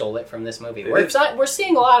 they stole it from this movie. It We're is.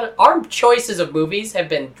 seeing a lot of our choices of movies have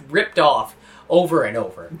been ripped off over and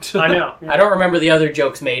over. I know. I don't remember the other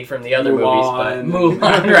jokes made from the other movies, but move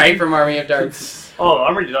on, right, from Army of Darkness. Oh,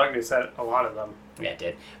 Army of Darkness had a lot of them. Yeah, it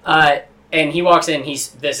did. And he walks in,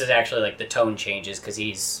 this is actually, like, the tone changes, because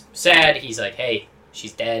he's sad, he's like, hey,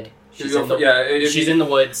 she's dead. She's in the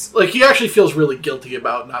woods. Like, he actually feels really guilty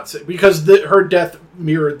about not saying... Because her death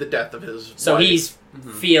mirrored the death of his So wife. he's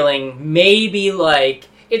feeling maybe like...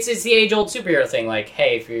 It's the age-old superhero thing, like,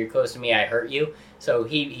 hey, if you're close to me, I hurt you. So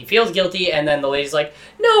he feels guilty, and then the lady's like,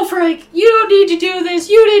 no, Frank, you don't need to do this,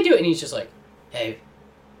 you didn't do it. And he's just like, hey,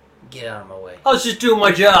 get out of my way. I was just doing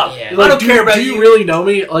my job. Yeah. Like, I don't care about do you really know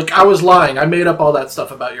me? Like, I was lying. I made up all that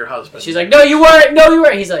stuff about your husband. She's like, no, you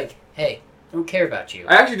weren't. He's like, hey, I don't care about you.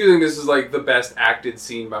 I actually do think this is like the best acted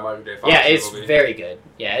scene by Michael J. Fox. Yeah, it's movie. very good.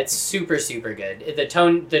 Yeah, it's super, super good. The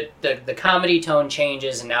tone, the comedy tone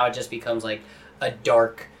changes, and now it just becomes like a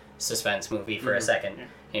dark suspense movie for a second. And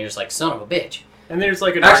you're just like, son of a bitch. And there's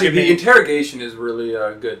like an Actually, argument. the interrogation is really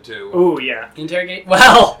good too. Ooh, yeah. Interrogate?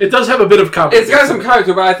 Well, It does have a bit of comedy. It's got some comedy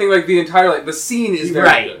to it, but I think like the entire the scene is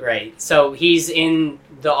very good. right. So he's in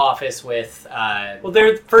the office with. Well,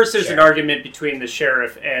 there's Sheriff. an argument between the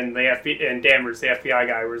sheriff and the FBI, and Danvers, the FBI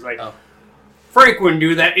guy, where it's like, Oh. Frank wouldn't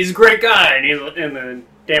do that. He's a great guy, and then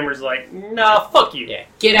Danvers is like, nah, fuck you. Yeah,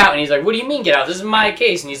 get out. And he's like, what do you mean get out? This is my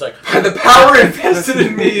case. And he's like, By the power invested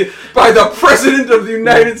in me by the President of the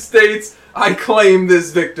United States, I claim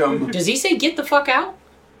this victim. does he say get the fuck out?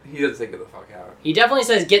 He doesn't think of the fuck out. He definitely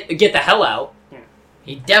says get the hell out. Yeah.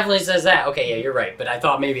 He definitely says that. Okay, yeah, you're right. But I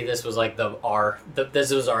thought maybe this was like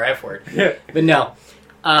this was our F word. Yeah. But no.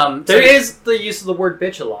 There is the use of the word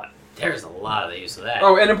bitch a lot. There's a lot of the use of that.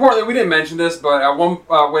 Oh, and importantly, we didn't mention this, but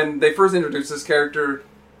at when they first introduced this character,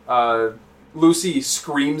 Lucy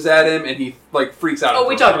screams at him, and he like freaks out. Oh,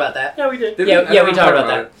 we talked about that. Yeah, we did. Did Yeah, I we don't talked remember about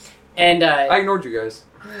that. it. And I ignored you guys.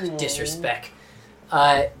 disrespect.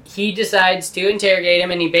 He decides to interrogate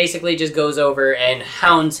him, and he basically just goes over and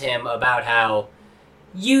hounds him about how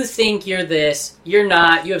you think you're this, you're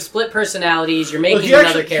not, you have split personalities, you're making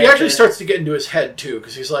another character. He actually starts to get into his head, too,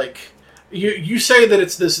 because he's like, you say that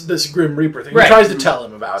it's this Grim Reaper thing. Right. He tries to tell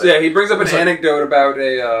him about So it. yeah, he brings up an It's like- anecdote about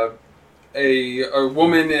a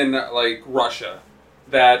woman in like Russia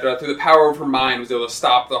that through the power of her mind was able to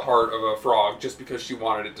stop the heart of a frog just because she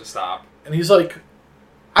wanted it to stop. And he's like,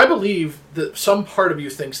 I believe that some part of you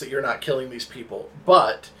thinks that you're not killing these people,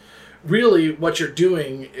 but really what you're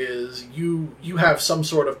doing is you have some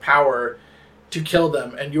sort of power to kill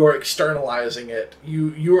them, and you're externalizing it.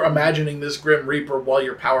 You're imagining this Grim Reaper while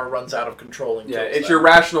your power runs out of control and Yeah, kills it's them. your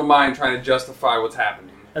rational mind trying to justify what's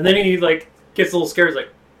happening. And then he like gets a little scared. He's like,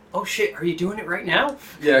 oh shit, are you doing it right now?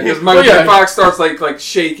 Yeah, because Michael yeah. J. Fox starts like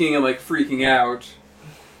shaking and like freaking out.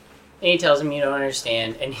 And he tells him you don't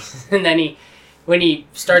understand, and and then when he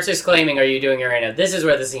starts exclaiming, "Are you doing it right now?" This is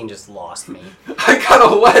where the scene just lost me. I got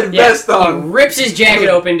a lead Yeah, vest he on. rips his jacket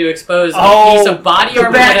open to expose Oh, a piece of body the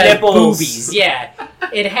armor bat that has nipples. boobies. Yeah,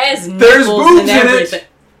 it has There's nipples boobs and in it. everything.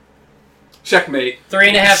 Checkmate.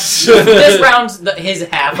 3.5. This rounds his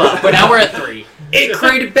half up, but now we're at 3. It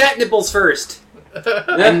created bat nipples first.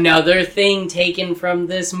 Another thing taken from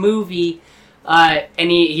this movie,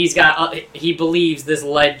 and he believes this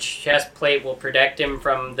lead chest plate will protect him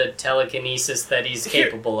from the telekinesis that he's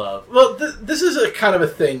capable of. Well, this is a kind of a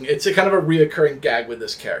thing. It's a kind of a reoccurring gag with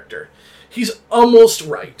this character. He's almost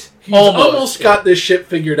right. He's almost got this shit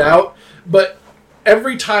figured out, but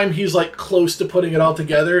every time he's like close to putting it all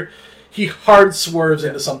together, he hard swerves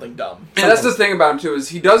into something dumb. And that's the thing about him too, is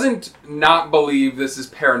he doesn't not believe this is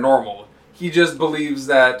paranormal. He just believes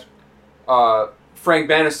that Frank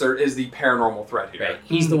Bannister is the paranormal threat here. Right.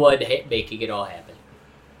 He's the one making it all happen.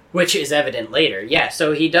 Which is evident later. Yeah,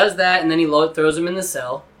 so he does that, and then he throws him in the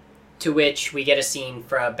cell, to which we get a scene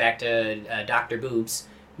back to Dr. Boobs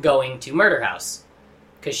going to Murder House.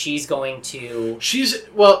 Because she's going to...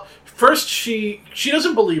 First she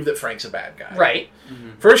doesn't believe that Frank's a bad guy. Right.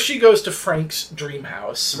 First she goes to Frank's dream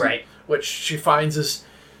house. Right. Which she finds is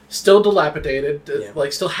still dilapidated, Yeah.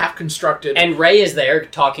 like still half constructed. And Ray is there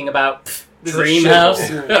talking about This is a dream shithole.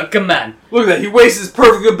 house. Oh, come on. Look at that, he wastes his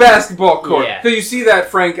perfect good basketball court. Yeah. Because you see that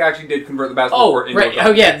Frank actually did convert the basketball Oh, court into right. a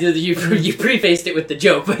Oh, yeah. You prefaced it with the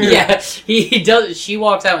joke. But yeah, he does. She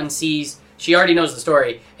walks out and sees... She already knows the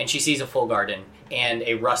story, and she sees a full garden and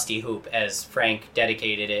a rusty hoop as Frank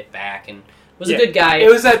dedicated it back and was a good guy. It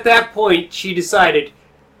was at that point she decided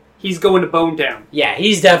he's going to Bone Town. Yeah,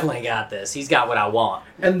 he's definitely got this. He's got what I want.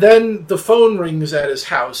 And then the phone rings at his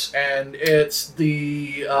house, and it's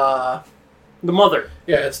the mother.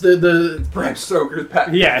 it's the Bram Stoker's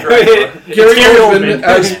Pat. Yeah. Gary Gary Oldman Oldman.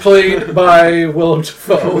 as played by Willem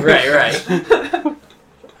Dafoe. Right.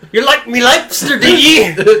 You like me lobster, do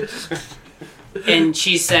you? and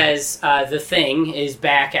she says, the Thing is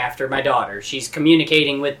back after my daughter. She's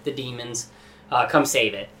communicating with the demons. Come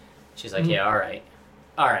save it. She's like, yeah,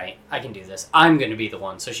 all right, I can do this. I'm going to be the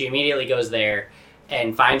one. So she immediately goes there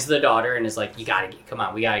and finds the daughter and is like, we gotta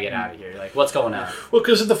get out of here. Like, what's going on? Well,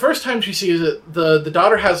 because the first time she sees it, the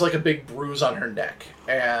daughter has like a big bruise on her neck,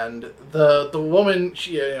 and the woman,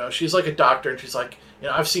 she's like a doctor, and she's like,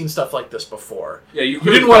 I've seen stuff like this before. Yeah, you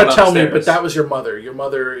didn't want to tell me, but that was your mother. Your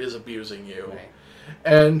mother is abusing you. Right.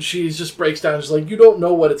 And she just breaks down and is like, you don't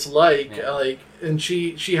know what it's like. Yeah. And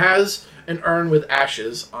she has an urn with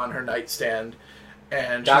ashes on her nightstand,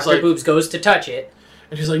 and Dr. she's like, Boobs goes to touch it.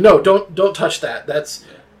 And she's like, no, don't touch that. That's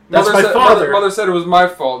my father. Mother said it was my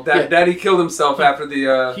fault. Daddy killed himself after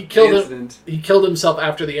the incident. He killed himself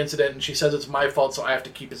after the incident, and she says it's my fault, so I have to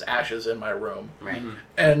keep his ashes in my room. Right. Mm-hmm.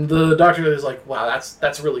 And the doctor is like, wow,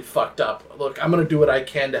 that's really fucked up. Look, I'm going to do what I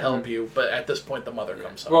can to help you, but at this point, the mother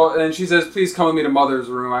comes up. Well, and she says, please come with me to Mother's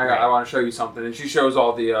room. I want to show you something. And she shows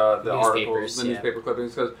all the articles, the newspaper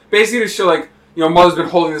clippings, because basically to show Mother's been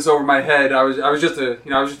holding this over my head. I was just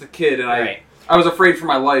a kid, and I was afraid for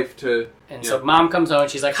my life to... And so Mom comes home and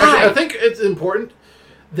she's like, hi! I think it's important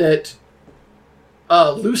that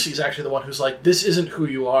Lucy's actually the one who's like, this isn't who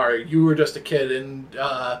you are. You were just a kid. And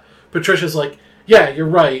Patricia's like, yeah, you're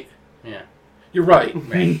right. Yeah. You're right.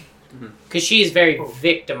 Right. Because she's very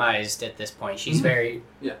victimized at this point. She's very...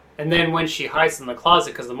 Yeah. And then when she hides in the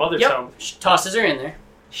closet because the mother's home... She tosses her in there.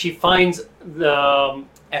 She finds the...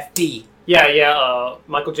 FB. Yeah,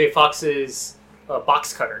 Michael J. Fox's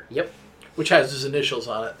box cutter. Yep. Which has his initials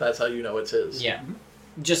on it. That's how you know it's his. Yeah.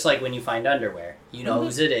 Just like when you find underwear. You know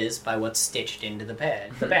whose it is by what's stitched into the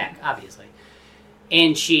back, obviously.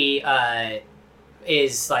 And she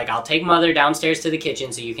is like, I'll take Mother downstairs to the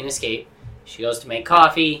kitchen so you can escape. She goes to make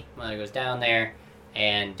coffee. Mother goes down there.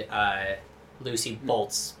 And Lucy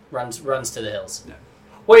bolts, runs to the hills. Yeah.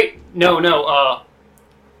 Wait, no.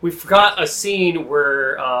 We forgot a scene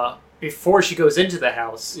where... before she goes into the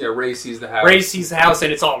house. Yeah, Ray sees the house. Ray sees the house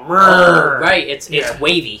and it's all Oh, right. It's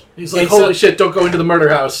wavy. He's like, holy shit, don't go into the murder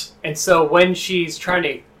house. And so when she's trying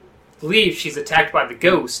to leave, she's attacked by the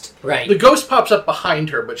ghost. Right. The ghost pops up behind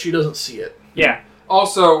her, but she doesn't see it. Yeah.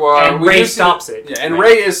 Also, and Ray stops it. Yeah, and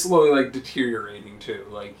Ray is slowly deteriorating too.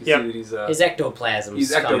 You see that he's his ectoplasm.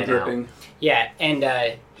 He's ecto-dripping. Yeah,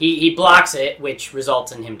 and he blocks it, which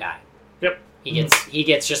results in him dying. Yep. He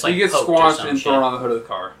gets just he gets squashed and thrown on the hood of the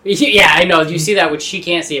car. Yeah, I know. You see that, which she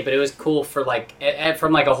can't see it, but it was cool for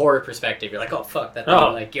from a horror perspective. You're like, oh fuck, that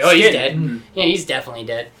thing. He's dead. Mm-hmm. Yeah, he's definitely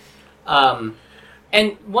dead.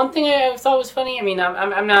 And one thing I thought was funny. I mean,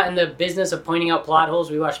 I'm not in the business of pointing out plot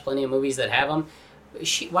holes. We watch plenty of movies that have them.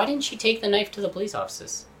 Why didn't she take the knife to the police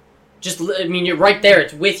offices? You're right there.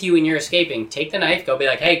 It's with you and you're escaping. Take the knife. Go be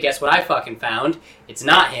like, hey, guess what I fucking found? It's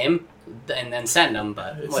not him. And then send them,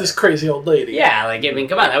 but... It's this crazy old lady. Yeah,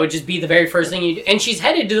 come on. That would just be the very first thing you do. And she's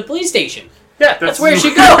headed to the police station. Yeah, that's where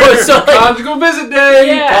she goes. So, conjugal visit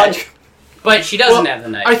day! Yeah. But she doesn't have the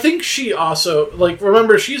knife. I think she also...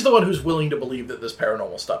 remember, she's the one who's willing to believe that this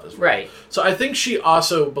paranormal stuff is real. Right. So I think she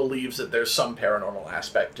also believes that there's some paranormal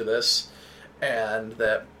aspect to this, and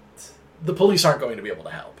that the police aren't going to be able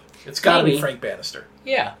to help. It's got to be Frank Bannister.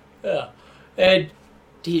 Yeah. And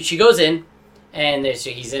she goes in, and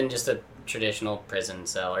he's in just a traditional prison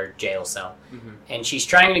cell or jail cell. Mm-hmm. And she's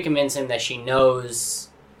trying to convince him that she knows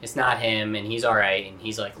it's not him and he's all right. And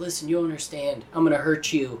he's like, listen, you don't understand. I'm going to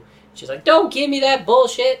hurt you. She's like, don't give me that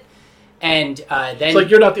bullshit. And then... It's like,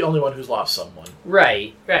 you're not the only one who's lost someone.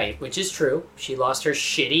 Right, which is true. She lost her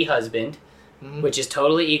shitty husband, which is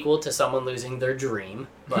totally equal to someone losing their dream,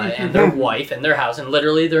 and their wife, and their house, and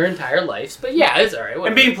literally their entire lives. But yeah, it's all right. Whatever.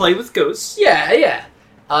 And being played with ghosts. Yeah.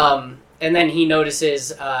 And then he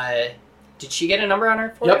notices... did she get a number on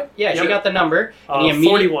her forehead? Yep. Yeah, she got the number. And he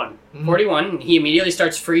 41. 41. And he immediately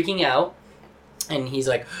starts freaking out. And he's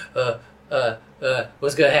like,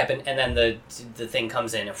 what's going to happen? And then the thing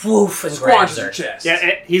comes in and woof, and grabs her. Chest. Yeah,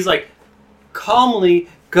 and he's like, calmly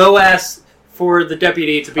go ask for the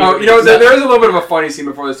deputy to be... Oh, there is a little bit of a funny scene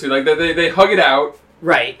before this, too. They hug it out.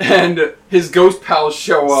 Right. And his ghost pals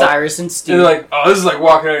show up. Cyrus and Stu. And they're like, oh, this is like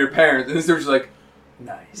walking out of your parents. And this dude's like,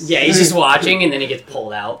 nice. Yeah, he's just watching, and then he gets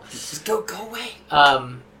pulled out. Just go away.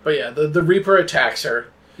 But yeah, the Reaper attacks her.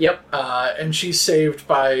 Yep. And she's saved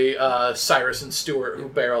by Cyrus and Stewart, who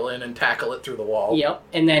barrel in and tackle it through the wall. Yep.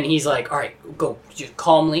 And then he's like, all right, go just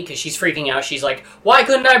calmly, because she's freaking out. She's like, why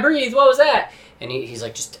couldn't I breathe? What was that? And he's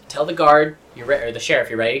like, just tell the guard, or the sheriff,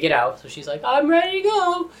 you're ready to get out. So she's like, I'm ready to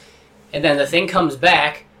go. And then the thing comes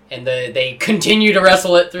back, and they continue to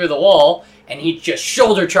wrestle it through the wall, and he just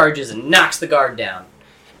shoulder charges and knocks the guard down.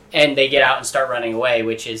 and they get out and start running away,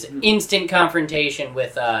 which is instant confrontation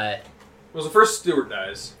with. Well, the first Stewart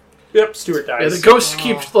dies. Yep, Stewart dies. Yeah, the ghosts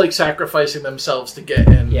keep like sacrificing themselves to get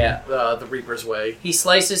in the Reaper's way. He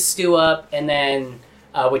slices Stu up, and then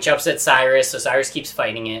which upsets Cyrus, so Cyrus keeps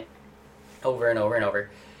fighting it over and over and over.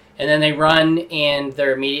 And then they run, and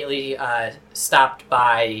they're immediately stopped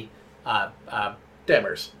by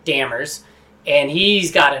Dammers. And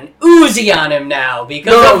he's got an Uzi on him now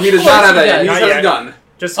because No, he does not have that. He Not has yet. a gun.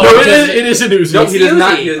 Just it is an Uzi. No, he does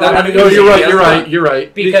not. Uzi. He does not have an No, Uzi. you're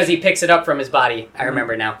right. because he picks it up from his body. I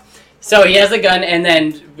remember now. So he has the gun, and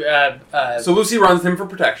then So Lucy runs him for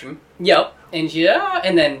protection. yep, and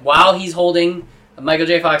then while he's holding Michael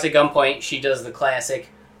J. Fox at gunpoint, she does the classic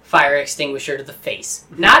fire extinguisher to the face,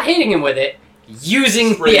 not hitting him with it,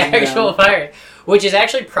 using Spraying the actual down. fire, which is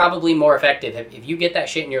actually probably more effective. If you get that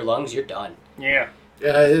shit in your lungs, you're done. yeah.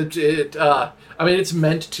 I mean, it's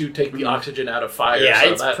meant to take the oxygen out of fire. Yeah,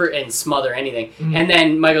 so it's that, and smother anything. Mhm. And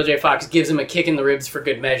then Michael J. Fox gives him a kick in the ribs for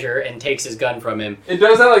good measure and takes his gun from him. It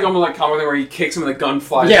does that like almost like comic thing where he kicks him and the gun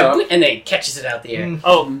flies Yeah, up. and then catches it out the air. Mm.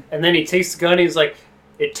 Oh, and then he takes the gun. And he's like,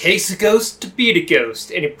 "It takes a ghost to beat a ghost,"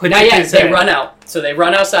 and he puts Not it in yet. his They head. run out. So they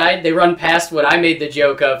run outside. They run past what I made the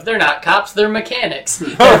joke of. They're not cops. They're mechanics. They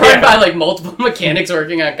run yeah. by like multiple mechanics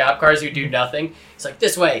working on cop cars who do nothing. It's like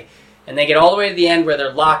this way, and they get all the way to the end where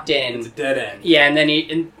they're locked It's a in. dead end. Yeah, and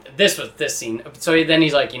then this was this scene. So then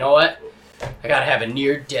he's like, you know what? I gotta have a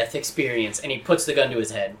near-death experience, and he puts the gun to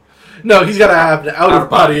his head. No, he's got to have an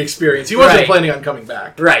out-of-body experience. He wasn't Right. planning on coming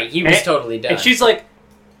back. Right, he was And- totally done. And she's like,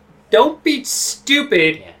 "Don't be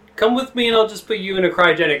stupid. Yeah. Come with me, and I'll just put you in a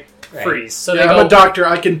cryogenic Right. freeze." So Yeah, they I'm go. a doctor.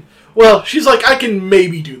 I can... Well, she's like, I can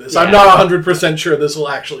maybe do this. I'm Yeah. not 100% sure this will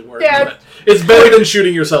actually work. Yeah. But it's better than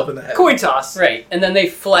shooting yourself in the head. Coin toss. Right, and then they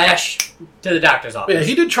flash to the doctor's office. Yeah,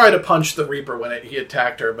 he did try to punch the Reaper when he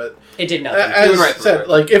attacked her, but It did nothing. as Doing right for said, her.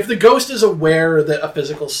 like if the ghost is aware that a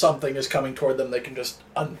physical something is coming toward them, they can just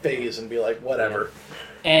unphase and be like, whatever.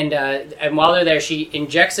 And while they're there, she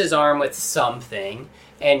injects his arm with something,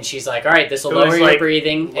 and she's like, "All right, this will So it was lower your like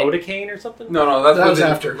breathing." And Lidocaine or something. No, that's That was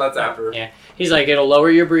within- after. That's after. yeah, he's like, "It'll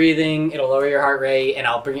lower your breathing, it'll lower your heart rate, and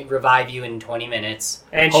I'll revive you in 20 minutes,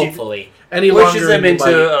 And she hopefully." Any pushes longer, him and into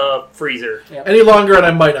you might- a freezer. any longer, and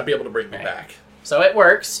I might not be able to bring them Right. back. So it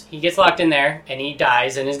works. He gets locked in there, and he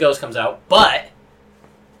dies, and his ghost comes out. But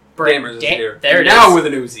Dammers is here. There it now is. with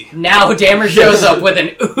an Uzi. Now Dammer shows up with an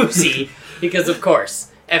Uzi because, of course,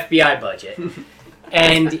 FBI budget.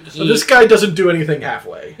 And So he, this guy doesn't do anything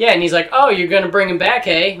halfway. yeah, and he's like, "Oh, you're gonna bring him back,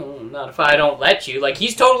 eh? Oh, not if I don't let you." Like,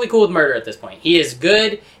 he's totally cool with murder at this point. He is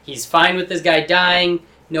good. He's fine with this guy dying.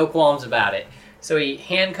 No qualms about it. So he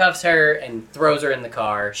handcuffs her and throws her in the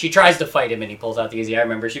car. She tries to fight him, and he pulls out the Uzi. I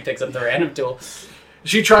remember she picks up the random tool.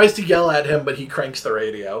 She tries to yell at him, but he cranks the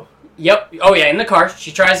radio. Yep. Oh yeah, in the car.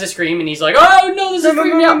 She tries to scream, and he's like, "Oh no, this is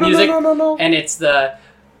freaking me out." Music, no. and it's the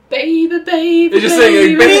baby, baby. It's just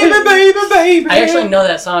saying, like, baby. I actually know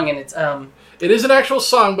that song, and it's It is an actual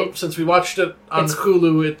song, but since we watched it on It's-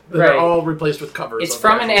 Hulu, they're right. all replaced with covers. it's of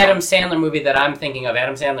from the an actual Adam song. Sandler movie that I'm thinking of.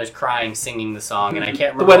 Adam Sandler's crying, singing the song, and I can't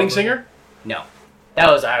remember. The Wedding what movie. Singer? No,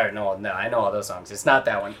 that was I don't know. No, I know all those songs. It's not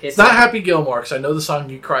that one. It's not Happy Gilmore, because I know the song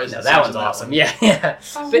he cries. No, and that sings one's in awesome. one. Yeah, yeah.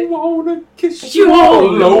 I wanna kiss You you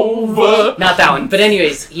all all over. Not that one. But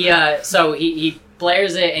anyways, he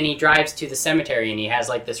blares it and he drives to the cemetery and he has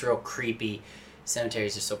like this real creepy.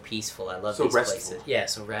 Cemeteries are so peaceful. I love So these restful. places. Yeah,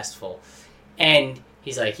 so restful. And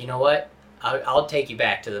he's like, you know what? I'll take you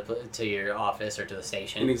back to your office or to the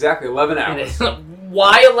station. In exactly 11 And hours. it's,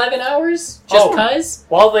 why 11 hours? Just Oh. cause?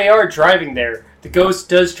 While they are driving there, the ghost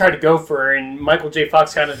does try to go for her, and Michael J.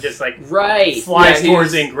 Fox kind of just like Right. flies Yeah,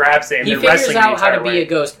 towards he's- it and grabs it. And He they're figures wrestling out the how to entire be way. a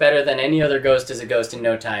ghost better than any other ghost is a ghost in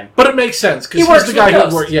no time. But it makes sense, He because works he's the with guy who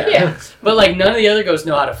ghosts. works. Yeah. But like none of the other ghosts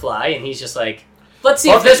know how to fly, and he's just like, let's see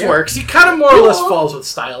Well, if this yeah. works. He kind of more or less falls with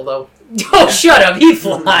style, though. Oh, shut up! He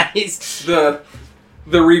flies.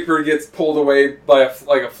 The Reaper gets pulled away by a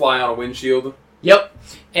fly on a windshield. Yep.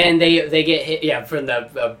 And they get hit. Yeah, from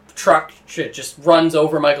the truck just runs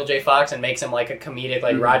over Michael J. Fox and makes him like a comedic,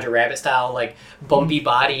 like Roger Rabbit style, like bumpy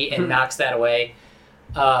body, and knocks that away.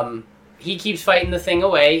 He keeps fighting the thing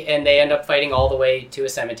away, and they end up fighting all the way to a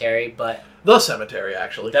cemetery, but The cemetery,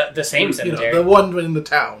 actually. the same You cemetery, know, the one in the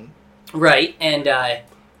town. right? And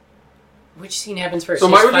which scene happens first? So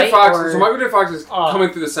His Michael J. fight Fox. or- So Michael J. Fox is Oh. coming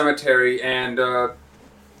through the cemetery, and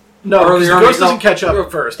No, because Earlier the on, ghost no. doesn't catch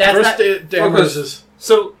up first. That's First, not- Dammers is...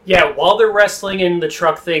 So yeah, while they're wrestling in the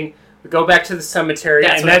truck thing, we go back to the cemetery,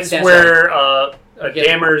 That's and what- that's that's where Yeah.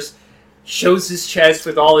 Dammers shows his chest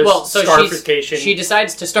with all his Well, so scarification. she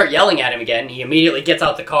decides to start yelling at him again. He immediately gets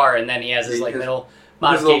out the car, and then he has his like Because- middle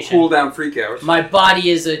There's a little modification. cool down freak out. My body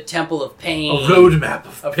is a temple of pain. A roadmap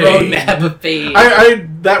of A pain. roadmap of pain.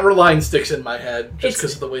 That line sticks in my head just It's-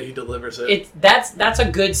 because of the way he delivers it. That's a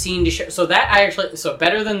good scene to show. So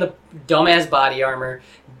better than the dumbass body armor,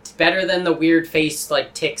 better than the weird face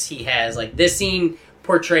like tics he has. Like this scene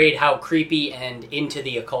portrayed how creepy and into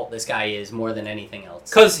the occult this guy is more than anything else.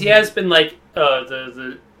 Because he has been like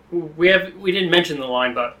we didn't mention the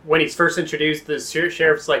line, but when he's first introduced, the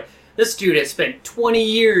sheriff's like, this dude has spent 20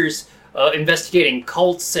 years investigating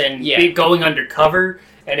cults and going undercover,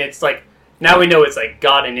 and it's like now we know it's like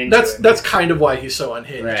gotten into. That's kind of why he's so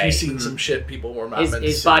unhinged. Right. He's seen some shit people were not meant to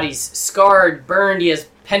His see. body's scarred, burned. He has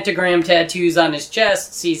pentagram tattoos on his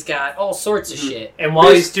chest. He's got all sorts of shit. And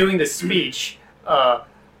while he's doing the speech,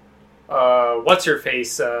 what's her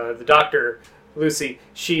face? The doctor, Lucy,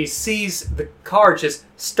 she sees the car just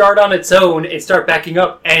start on its own and start backing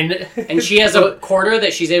up, and she has a quarter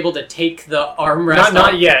that she's able to take the armrest.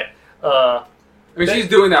 not yet. I mean, she's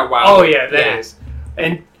doing that wow. Oh yeah, that is.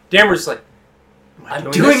 And Dameron's like, I'm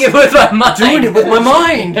doing it with my mind. Doing it with my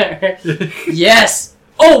mind. Yes.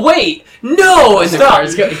 Oh wait, no! And the Stop.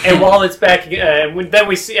 car's going. And while it's backing, then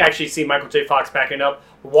we see Michael J. Fox backing up.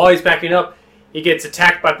 While he's backing up, he gets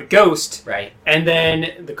attacked by the ghost. Right. And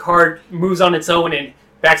then the car moves on its own and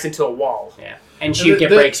backs into a wall. Yeah. And she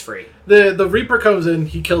breaks free. The Reaper comes in,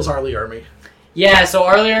 he kills Arlie Ermy. Yeah, so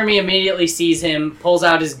Arlie Ermy immediately sees him, pulls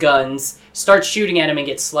out his guns, starts shooting at him, and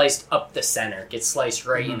gets sliced up the center. Gets sliced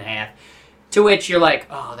right in half. To which you're like,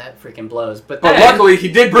 oh, that freaking blows. But then, luckily, he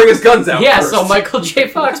did bring his guns out first. so Michael J.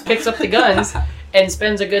 Fox picks up the guns and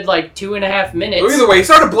spends a good, 2.5 minutes Well, either way, he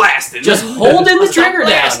started blasting. just holding the trigger down.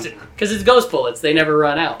 blasting. Because it's ghost bullets. They never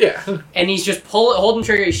run out. Yeah. And he's just holding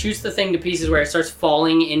trigger. He shoots the thing to pieces where it starts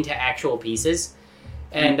falling into actual pieces.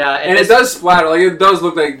 And it does splatter. Like, it does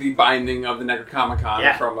look like the binding of the Necronomicon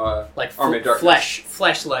Yeah. from like Army of Darkness.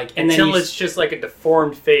 flesh-like. And Until then it's just like a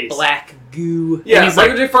deformed face. black goo. Yeah, And he's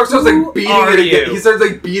Michael J. Fox starts "Who beating are it against, you?" he starts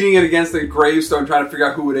beating it against the gravestone trying to figure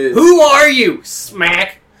out who it is. Who are you?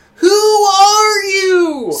 Smack. Who are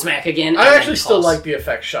you? smack again. I and actually then still toss. like the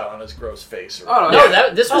effect shot on his gross face. Oh, No, yeah.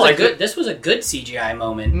 this I was like a good. it. This was a good CGI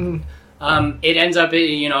moment. It ends up,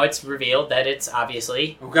 it's revealed that it's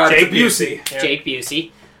obviously Oh god, Jake it's a Busey. Yeah. Jake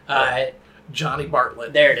Busey. Johnny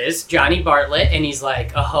Bartlett. There it is, Johnny Bartlett, and he's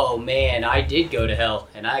like, "Oh man, I did go to hell,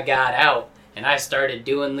 and I got out, and I started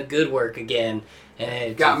doing the good work again."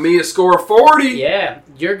 And Got me a score of 40. Yeah,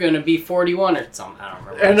 you're gonna be 41 or something. I don't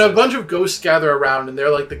remember. And what a it bunch of ghosts gather around, and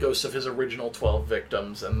they're like the ghosts of his original 12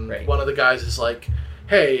 victims. And Right. one of the guys is like,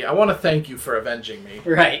 "Hey, I want to thank you for avenging me." says.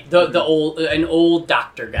 Right, an old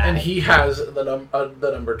doctor guy, And he has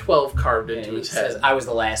the number 12 carved And into he his says, head. "I was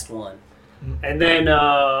the last one." And then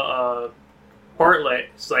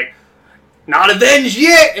Bartlett's like, not avenged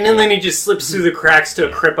yet! And then he just slips through the cracks to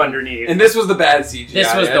a crypt underneath. And this was the bad CGI.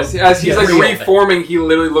 This was as he's real bad. reforming, he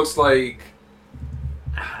literally looks like...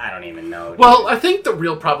 I don't even know. Well, I think the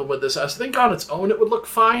real problem with this, I think on its own it would look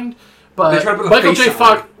fine, They but try to put the Michael face J. on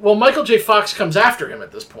Fox. Well, Michael J. Fox comes after him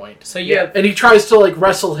at this point, so you have and he tries to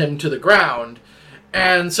wrestle him to the ground,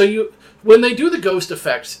 and so when they do the ghost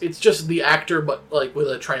effects, it's just the actor, but with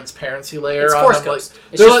a transparency layer It's on Force them. Ghost.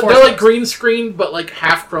 It's They're, just Force they're Ghost. green screen, but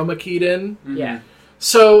half chroma keyed in. yeah.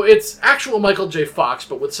 So it's actual Michael J. Fox,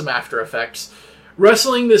 but with some After Effects,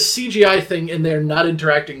 wrestling this CGI thing in there, not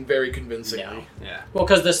interacting very convincingly. No. Yeah. Well,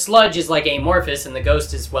 because the sludge is amorphous, and the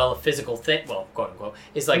ghost is a physical thing. Well, quote unquote,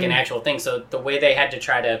 is an actual thing. So the way they had to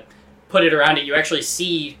try to put it around it, you actually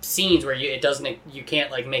see scenes where you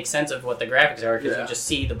can't make sense of what the graphics are because Yeah. you just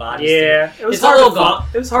see the bodies. Yeah, it was It's a hard little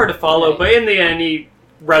it was hard to follow, Right. but in the end, he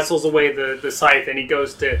wrestles away the scythe and he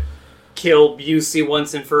goes to kill Busey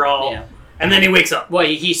once and for all. Yeah. And then he wakes up. Well,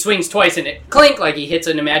 he swings twice and it clink he hits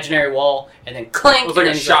an imaginary wall, and then clink. It was and like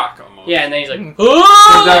then a he's shock almost. Yeah, and then he's like, Turns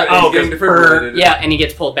 "Oh!" out Oh, he's getting 'cause defibrillated. Yeah, and he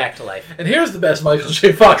gets pulled back to life. And here's the best Michael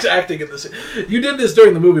J. Fox acting in this. You did this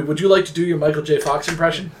during the movie. Would you like to do your Michael J. Fox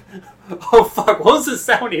impression? Oh fuck! What was the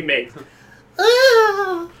sound he made?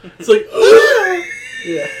 It's like,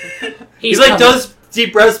 He coming- does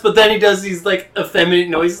deep breaths, but then he does these effeminate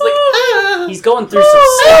noises, He's going through some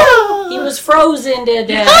stuff. He was frozen to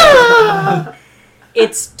death.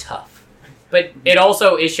 It's tough. But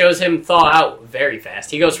it shows him thaw out very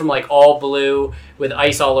fast. He goes from all blue with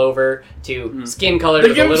ice all over to skin colored They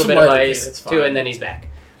with give a him little some bit of Lidocaine, ice it's to, fine. and then he's back.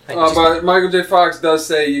 Just- But Michael J. Fox does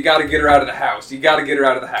say, you gotta get her out of the house. You gotta get her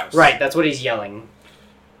out of the house. right, that's what he's yelling.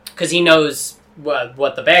 Because he knows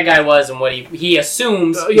what the bad guy was and what he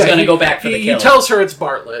assumes he's going to go back for the kill. He tells her it's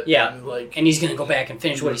Bartlett. Yeah. And, and he's going to go back and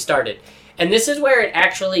finish what he started. And this is where it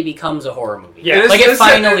actually becomes a horror movie. Yeah. And It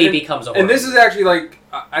finally becomes a horror And this movie. is actually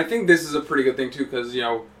I think this is a pretty good thing too, because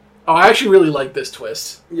Oh, I actually really like this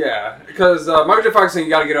twist. because Michael J. Fox is saying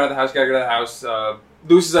you gotta get her out of the house, gotta get her out of the house.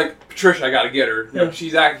 Lucy's like, Patricia, I gotta get her. You know,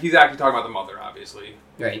 he's actually talking about the mother, obviously.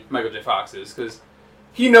 Right. Michael J. Fox is, because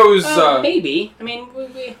he knows. Maybe. I mean,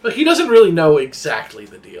 But he doesn't really know exactly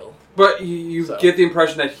the deal. But you So. get the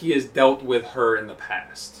impression that he has dealt with her in the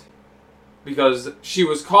past. Because she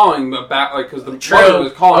was calling about, because the True. mother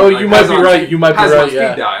was calling. Oh, like, you might has be on- right. You might be has on right. speed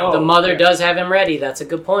Yeah. dial. the mother yeah. does have him ready. That's a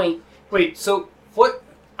good point. Wait, so what?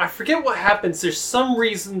 I forget what happens. There's some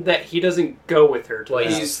reason that he doesn't go with her to Well, the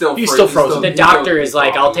he's house. He's still frozen. The he's doctor still is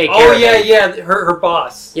like, calling. I'll take care Oh of yeah, it. yeah. Her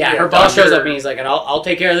boss. Yeah, her boss shows Dr. up and he's like, I'll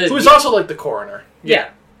take care of this. Who's also like the coroner. Yeah.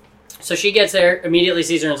 So she gets there, immediately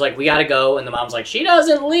sees her and is like, we gotta go. And the mom's like, she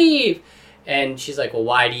doesn't leave. And she's like, well,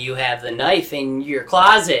 why do you have the knife in your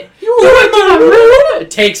closet?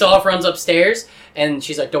 Takes off, runs upstairs. And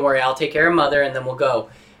she's like, don't worry, I'll take care of mother and then we'll go.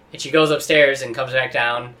 And she goes upstairs and comes back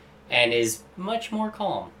down and is much more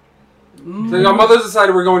calm. So your mother's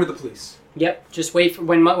decided we're going to the police. Yep, just wait for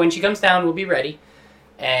when she comes down, we'll be ready.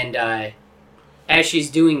 And as she's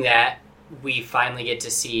doing that, we finally get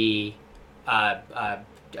to see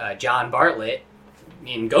John Bartlett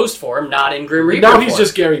in ghost form, not in Grim Reaper Now form. he's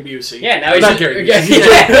just Gary Busey. Yeah, now he's not just, Gary yeah,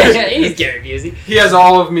 Busey. he's Gary Busey. He has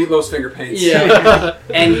all of Meatloaf's finger paints. Yeah,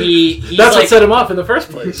 and he's That's like, what set him off in the first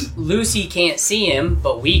place. Lucy can't see him,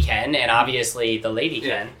 but we can, and obviously the lady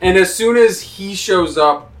can. And as soon as he shows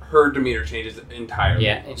up, her demeanor changes entirely.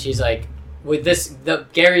 Yeah, and she's like, with this,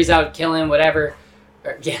 Gary's out killing whatever.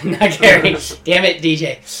 Or, yeah, not Gary. Damn it,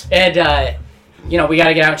 DJ. And, we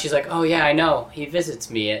gotta get out. And she's like, oh, yeah, I know. He visits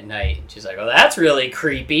me at night. And she's like, oh, that's really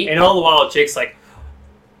creepy. And all the while, Jake's like,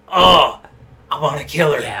 "Oh, I want to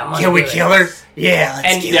kill her. Yeah, I wanna Can we do it." kill her? Yeah, let's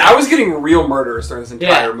And- kill Yeah, her." I was getting real murderous during this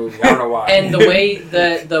entire Yeah. movie. I don't know why. And the way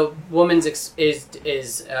the woman's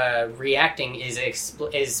is reacting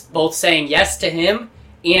is both saying yes to him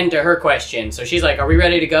and to her question. So she's like, are we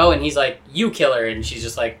ready to go? And he's like, you kill her. And she's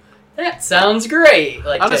just like, that sounds great.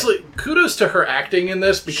 Like, Honestly, kudos to her acting in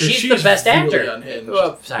this because she's she's the best really actor.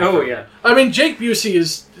 unhinged. Sorry. Oh yeah. I mean, Jake Busey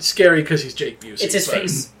is scary because he's Jake Busey. It's his but-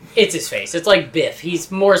 face. It's his face. It's like Biff.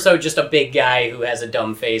 He's more so just a big guy who has a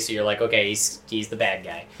dumb face. So you're like, okay, he's the bad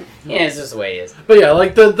guy. Yeah, it's just the way he is. But yeah,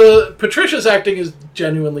 like the Patricia's acting is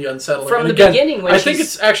genuinely unsettling. From And the again, beginning, when I think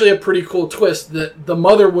she's- it's actually a pretty cool twist that the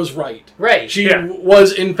mother was right. Right. She Yeah.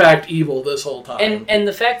 was in fact evil this whole time. And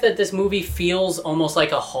the fact that this movie feels almost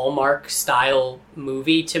like a Hallmark style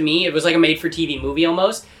movie to me, it was like a made for TV movie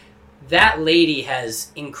almost. That lady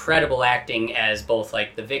has incredible acting as both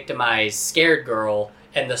like the victimized scared girl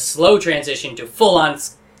and the slow transition to full on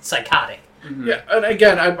psychotic. Yeah, and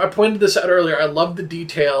again, I pointed this out earlier. I love the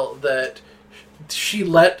detail that she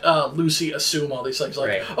let Lucy assume all these things. Like,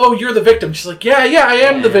 Right. oh, you're the victim. She's like, yeah, I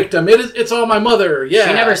am the Yeah. victim. It's all my mother. Yeah.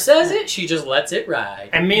 She never says it, she just lets it ride.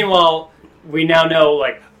 And meanwhile, we now know,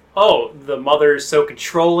 like, oh, the mother is so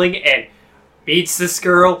controlling and beats this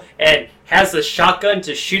girl and has a shotgun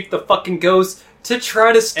to shoot the fucking ghost to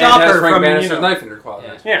try to stop and has her Frank from, Bannister's knife in her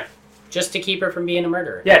closet. Yeah. Just to keep her from being a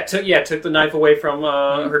murderer. Took the knife away from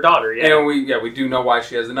her daughter. Yeah. And we do know why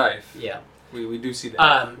she has the knife. Yeah. We do see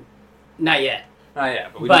that. Not yet.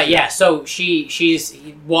 But we do But see yeah, so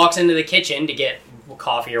he walks into the kitchen to get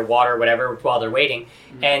coffee or water or whatever while they're waiting,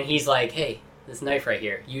 and he's like, "Hey, this knife right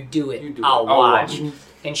here, you do it. You do I'll it. I'll watch." watch.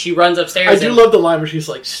 And she runs I upstairs. do and, love the line where she's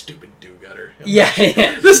like, stupid do-gutter. Yeah,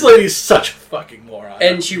 yeah. This lady's such a fucking moron.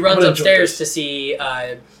 And she I'm runs gonna enjoy upstairs this. to see.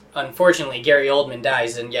 Unfortunately, Gary Oldman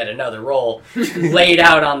dies in yet another role, laid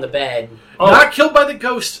out on the bed. Not killed by the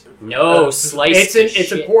ghost. No, sliced. It's to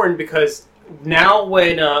shit. important because now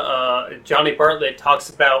when Johnny Bartlett talks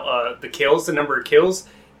about the kills, the number of kills,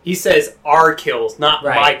 he says our kills, not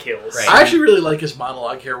Right. my kills. Right. I actually really like his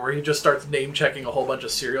monologue here where he just starts name-checking a whole bunch of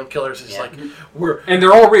serial killers. He's Yeah. like, we're... And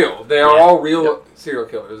they're all real. They are Yeah. all real serial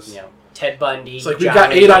killers. You know, Ted Bundy. It's like, we John got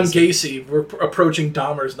Wayne 8 on Gacy. Gacy. We're approaching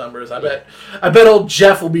Dahmer's numbers. I bet old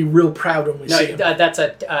Jeff will be real proud when we No, see him. that's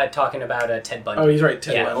talking about Ted Bundy. Oh, he's right,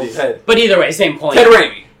 Ted Yeah. Oh, Bundy. Ted. But either way, same point. Ted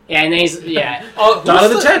Raimi. Yeah, and he's Dawn of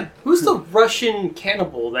the Ted. Who's the Russian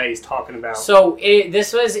cannibal that he's talking about? So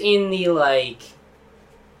this was in the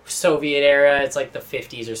Soviet era. It's like the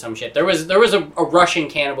 50s or some shit. There was a Russian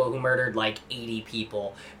cannibal who murdered like 80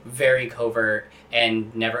 people, very covert,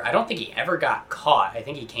 and never. I don't think he ever got caught. I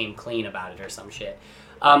think he came clean about it or some shit.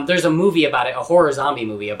 There's a movie about it, a horror zombie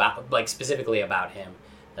movie about specifically about him.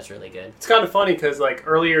 That's really good. It's kind of funny because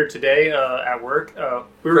earlier today at work,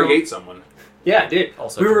 we were Create someone. Yeah, it did.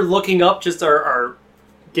 Also we true. were looking up just our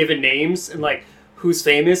given names and who's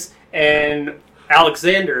famous, and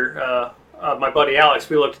Alexander, my buddy Alex,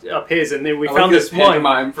 we looked up his, and then we I found like this one.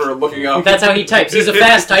 pantomime for looking up. That's how he types. He's a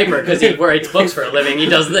fast typer because he writes books for a living. He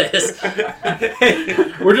does this.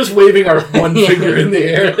 We're just waving our one finger in the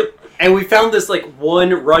air. And we found this like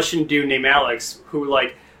one Russian dude named Alex who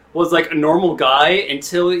like was like a normal guy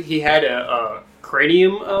until he had a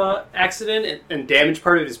cranium accident and damaged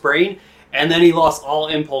part of his brain, and then he lost all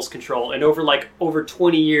impulse control. And over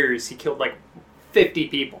 20 years, he killed like 50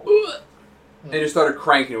 people. And just started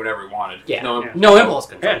cranking whatever he wanted. Yeah. No, No impulse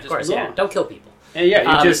control. Yeah, of just course. move Yeah. on. Don't kill people. And yeah, you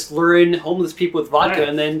Um, just lure in homeless people with vodka Right.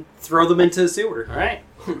 and then throw them into the sewer. All right.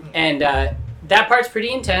 And that part's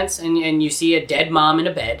pretty intense, and you see a dead mom in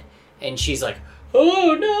a bed, and she's like,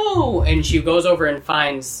 "Oh no!" And she goes over and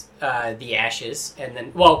finds the ashes, and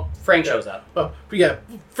then Frank shows up. But yeah,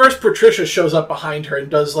 first Patricia shows up behind her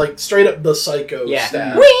and does like straight up the psycho Yeah.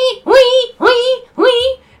 stab. Wee wee wee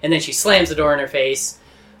wee, and then she slams the door in her face.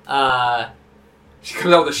 She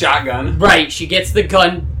comes out with a shotgun. Right. She gets the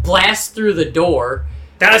gun, blasts through the door.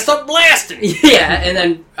 Gotta stop blasting! Yeah, and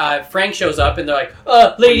then Frank shows up, and they're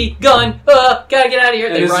like, lady, gun, gotta get out of here.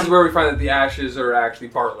 And They this run. is where we find that the ashes are actually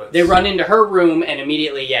Bartlett's. They run into her room, and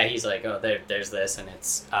immediately, he's like, "Oh, there's this," and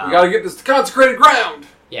it's We gotta get this to consecrated ground.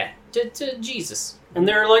 yeah, to Jesus. And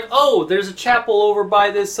they're like, oh, there's a chapel over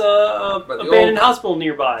by this the abandoned old- hospital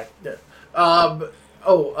nearby.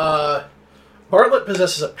 Bartlett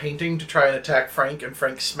possesses a painting to try and attack Frank, and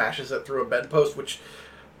Frank smashes it through a bedpost, which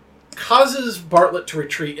causes Bartlett to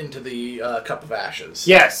retreat into the cup of ashes.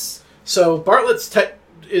 Yes. So Bartlett's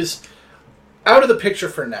is out of the picture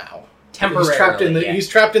for now. Temporarily, He's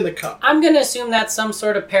trapped in the cup. I'm gonna assume that's some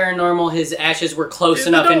sort of paranormal. His ashes were close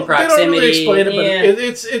enough in They proximity. don't really explain it, but Yeah.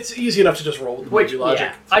 it's easy enough to just roll with the Which, movie logic.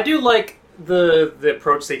 yeah. I do like the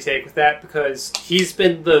approach they take with that because he's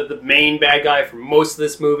been the main bad guy for most of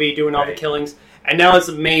this movie, doing all the Right. killings, and now it's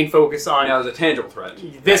the main focus on Now there's a tangible threat.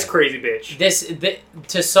 this crazy bitch.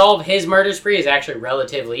 To solve his murder spree is actually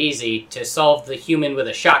relatively easy. To solve the human with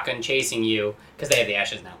a shotgun chasing you, because they have the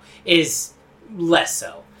ashes now, is less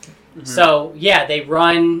so. Mm-hmm. So yeah, they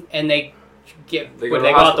run and they They they go to go the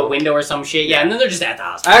out the hospital. window or some shit. Yeah, and then they're just at the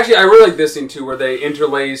hospital. Actually, I really like this scene too, where they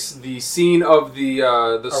interlace the scene of the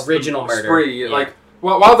Original murder. spree. Yeah. Like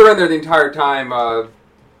while they're in there the entire time,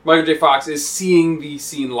 Michael J. Fox is seeing the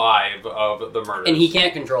scene live of the murder, And he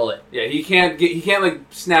can't control it. Yeah, he can't like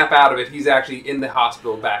snap out of it. He's actually in the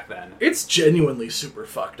hospital back then. It's genuinely super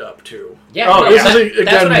fucked up, too. Yeah, Oh, no, This that- is,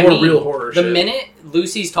 that's again, what I more mean. real horror The shit. minute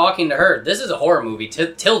Lucy's talking to her, this is a horror movie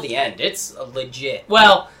till the end. It's a legit.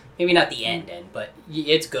 Well, maybe not the end, but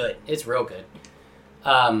it's good. It's real good.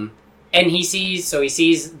 And he sees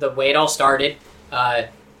the way it all started.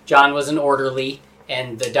 John was an orderly,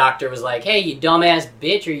 and the doctor was like, "Hey, you dumbass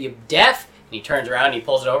bitch, are you deaf?" And he turns around, and he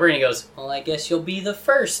pulls it over, and he goes, "Well, I guess you'll be the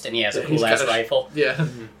first." And he has a Yeah, he's cool ass got a- rifle. Yeah.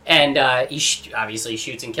 And he obviously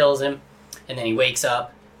shoots and kills him, and then he wakes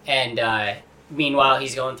up, and meanwhile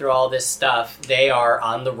he's going through all this stuff. They are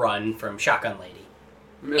on the run from Shotgun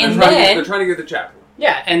Lady. And then- they're trying to get the chapel.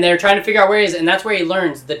 Yeah, and they're trying to figure out where he is, and that's where he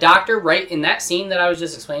learns. The doctor, right in that scene that I was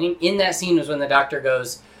just explaining, in that scene was when the doctor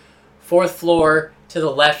goes, 4th floor to the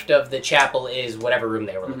left of the chapel is whatever room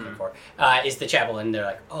they were looking for, is the chapel, and they're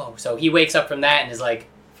like, oh. So he wakes up from that and is like,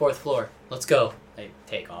 4th floor, let's go. They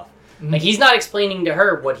take off. Like, he's not explaining to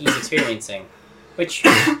her what he's experiencing, which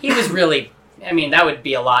he was really, I mean, that would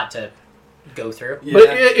be a lot to go through. Yeah. But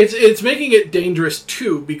it's making it dangerous,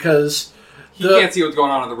 too, because he can't see what's going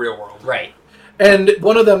on in the real world. Right. And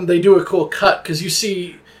one of them, they do a cool cut, because you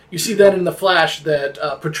see then in the flash that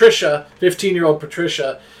Patricia, 15-year-old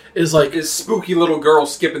Patricia, is like This spooky little girl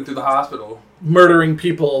skipping through the hospital. murdering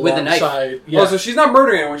people With a knife. alongside. Yeah. Oh, so she's not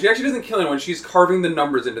murdering anyone. She actually doesn't kill anyone. She's carving the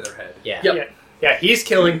numbers into their head. Yeah. Yep. Yeah, he's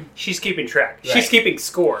killing. She's keeping track. Right. She's keeping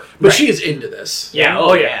score. But Right. she is into this. Yeah.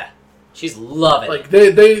 Oh, yeah. She's loving it. Like,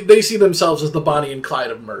 they see themselves as the Bonnie and Clyde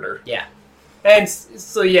of murder. Yeah. And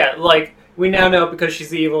so yeah, like we now know because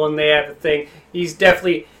she's evil and they have a thing. He's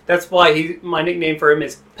definitely. That's why my nickname for him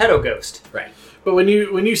is Pedo Ghost. Right. But when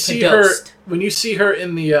you see The her ghost. in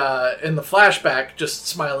the flashback, just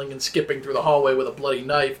smiling and skipping through the hallway with a bloody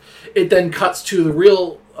knife, it then cuts to the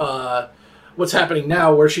real what's happening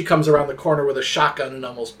now, where she comes around the corner with a shotgun and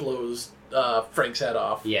almost blows Frank's head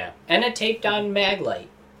off. Yeah. And a taped on mag light.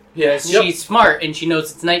 Yes. Yep. She's smart and she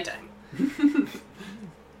knows it's nighttime.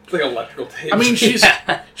 It's like electrical tape. I mean,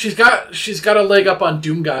 Yeah. she's got a leg up on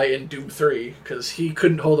Doom Guy in Doom 3 because he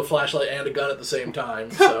couldn't hold a flashlight and a gun at the same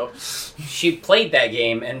time. So She played that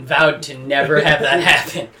game and vowed to never have that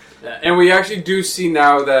happen. and we actually do see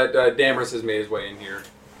now that Dameron has made his way in here.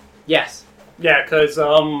 Yes. Yeah, because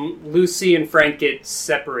Lucy and Frank get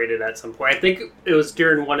separated at some point. I think it was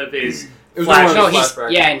during one of his It was one of No, those he's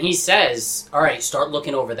flashbacks. yeah, and he says, "All right, start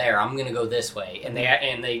looking over there. I'm gonna go this way." And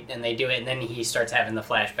they do it, and then he starts having the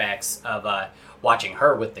flashbacks of watching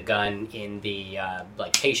her with the gun in the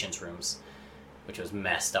like patients' rooms, which was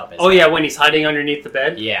messed up. As Oh hell. yeah, when he's hiding underneath the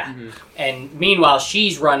bed. Yeah. Mm-hmm. And meanwhile,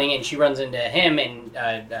 she's running, and she runs into him and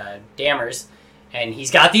Dammers, and he's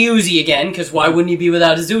got the Uzi again, because why wouldn't he be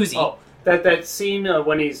without his Uzi? Oh, that scene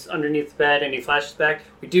when he's underneath the bed and he flashes back,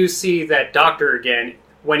 we do see that doctor again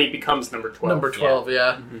when he becomes number 12. Number 12,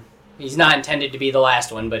 yeah. He's not intended to be the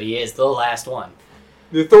last one, but he is the last one.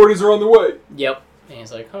 The authorities are on the way. Yep. And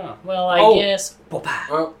he's like, huh, well, I guess.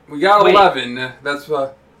 Well, we got Wait. 11. That's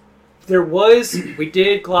There was, we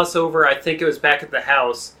did gloss over, I think it was back at the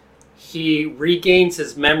house, he regains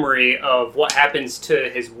his memory of what happens to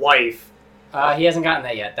his wife. He hasn't gotten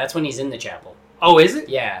that yet. That's when he's in the chapel. Oh, is it?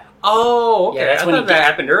 Yeah. Oh, okay. Yeah, that's I when thought he that gets-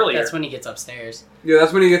 happened earlier. That's when he gets upstairs.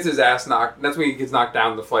 that's when he gets his ass knocked. That's when he gets knocked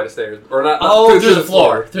down the flight of stairs, or not? Oh, through the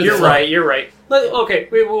floor. Through the You're floor. right, you're right. Okay,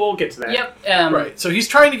 we'll get to that. Yep. Right. So he's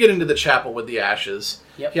trying to get into the chapel with the ashes.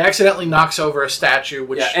 Yep. He accidentally knocks over a statue,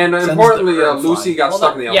 which Yeah, and sends the importantly, urn Lucy flying. got Hold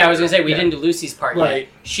stuck on. in the elevator. Yeah, I was gonna say we Yeah. didn't do Lucy's part yet. Right.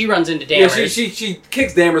 She runs into Yeah, Dammers. she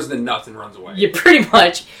kicks Dammers in the nuts and runs away. Yeah, pretty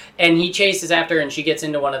much. And he chases after her, and she gets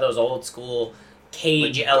into one of those old school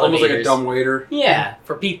cage elevators. Almost like a dumb waiter Yeah,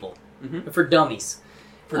 for people, Mhm. for dummies,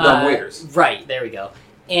 for dumb waiters. Right there we go.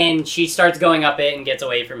 And she starts going up it and gets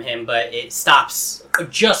away from him, but it stops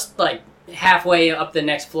just like halfway up the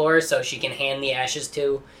next floor, so she can hand the ashes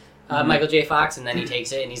to Michael J. Fox, and then he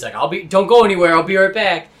takes it and he's like, don't go anywhere, I'll be right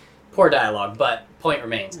back." Poor dialogue, but point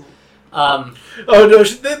remains. Oh no!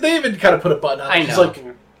 They even kind of put a button on it. I She's know. like,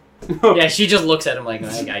 Yeah, she just looks at him like,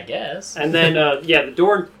 I guess. And then, the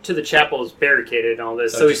door to the chapel is barricaded and all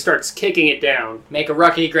this, So so he just- starts kicking it down. Make a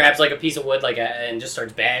ruck, he grabs like a piece of wood and just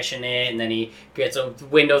starts bashing it, and then he gets a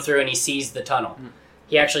window through and he sees the tunnel.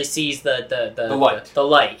 He actually sees the light. The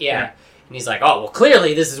light, yeah. And he's like, "Oh, well,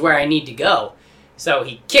 clearly this is where I need to go." So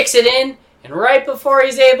he kicks it in, and right before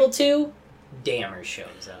he's able to, Dammers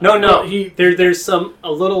shows up. No, he- there's a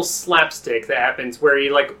little slapstick that happens where he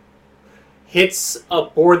like hits a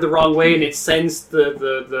board the wrong way and it sends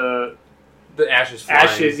the The ashes flying.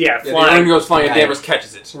 ashes, yeah, The flying. urn goes flying and Right. Dammers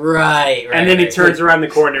catches it. Right. and then he right. turns around the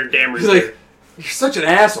corner and Dammers He's there. like, "You're such an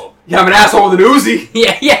asshole. Yeah, I'm an asshole with an Uzi."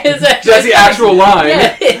 Yeah, That's the actual line.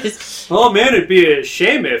 Yeah, it is. Oh man, it'd be a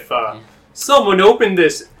shame if someone opened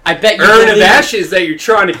this I bet you urn of believe- ashes that you're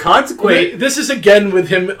trying to consecrate. this is again with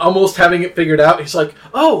him almost having it figured out. He's like,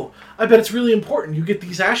 "Oh, I bet it's really important. You get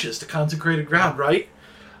these ashes to consecrated ground, right?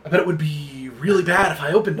 I bet it would be really bad if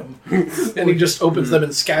I opened them." And he just opens them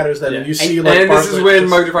and scatters them, and you see And like this is Bartlett when just-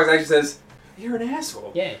 Michael J. Fox actually says, "You're an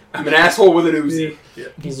asshole." Yeah. I'm an asshole with an Uzi.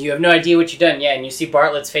 Because you have no idea what you've done. Yeah, and you see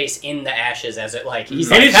Bartlett's face in the ashes as it like he's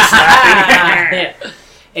And like, he's just laughing. Yeah.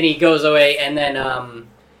 And he goes away, and then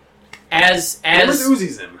as Dammers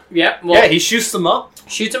Uzis him. yep, well, Yeah, he shoots them up.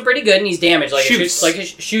 shoots him pretty good, and he's damaged. Like Shoots.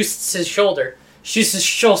 shoots his shoulder,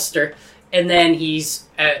 and then he's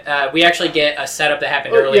we actually get a setup that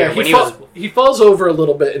happened earlier yeah, when he falls over a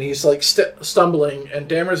little bit, and he's like stumbling, and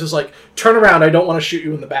Dammers is like, "Turn around! I don't want to shoot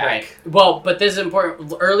you in the back." Right. Well, but this is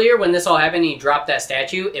important. Earlier, when this all happened, he dropped that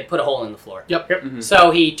statue. It put a hole in the floor. Yep.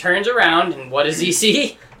 So he turns around, and what does he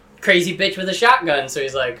see? Crazy bitch with a shotgun. So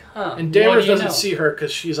he's like, huh. And what Dammers do you doesn't know? see her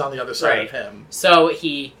because she's on the other side Right. of him. So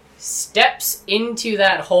he steps into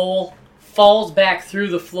that hole, falls back through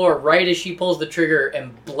the floor right as she pulls the trigger,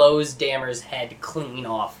 and blows Dammers' head clean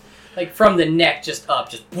off. Like from the neck just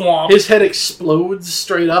up, just boom. His head explodes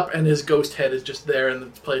straight up, and his ghost head is just there in the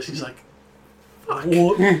place. He's like, "Fuck."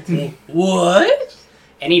 What?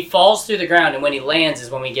 And he falls through the ground, and when he lands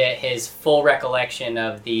is when we get his full recollection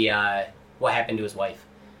of the what happened to his wife.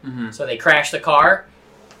 Mm-hmm. So they crash the car.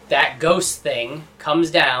 That ghost thing comes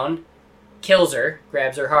down, kills her,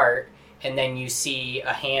 grabs her heart, and then you see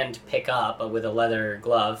a hand pick up with a leather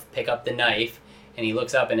glove, pick up the knife, and he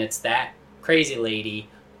looks up, and it's that crazy lady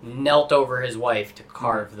knelt over his wife to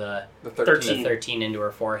carve the The 13. 13 into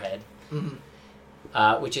her forehead,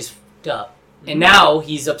 Mhm. which is fucked up. And now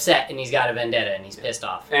he's upset, and he's got a vendetta, and he's pissed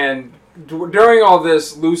off. And during all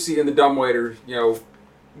this, Lucy and the dumbwaiter,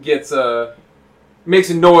 gets makes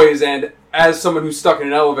a noise, and as someone who's stuck in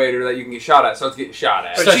an elevator that you can get shot at, starts getting shot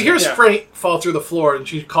at. But she hears Yeah. Frank fall through the floor, and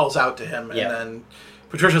she calls out to him, and Yeah. then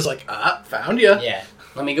Patricia's like, found you. Yeah,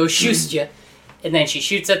 let me go shoot you. And then she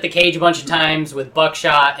shoots at the cage a bunch of times with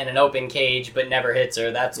buckshot and an open cage, but never hits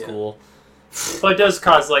her. That's Yeah. cool. But it does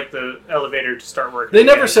cause like the elevator to start working. They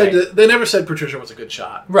never again. said they never said Patricia was a good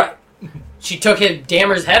shot. Right. She took his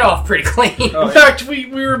Dammers' head off pretty clean. Oh, In fact, we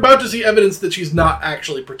were about to see evidence that she's not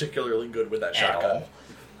actually particularly good with that At shotgun. all.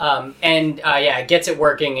 It gets it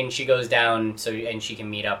working, and she goes down and she can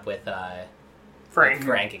meet up with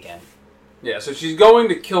Frank again. Yeah, so she's going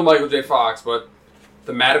to kill Michael J. Fox, but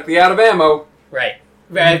thematically out of ammo. Right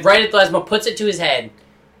at the last moment, puts it to his head,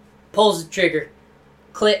 pulls the trigger,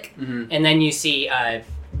 click, and then you see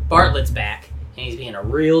Bartlett's back, and he's being a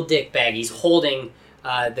real dickbag. He's holding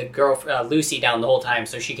the girl Lucy down the whole time,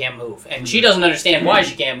 so she can't move, and she doesn't understand why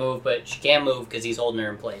she can't move, but she can't move because he's holding her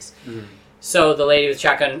in place. So the lady with the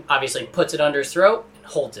shotgun obviously puts it under his throat and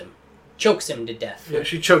holds him, chokes him to death. Yeah,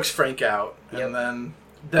 she chokes Frank out, and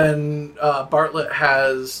then Bartlett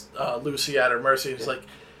has Lucy at her mercy. He's like,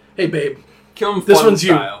 "Hey, babe, Kill him. This one's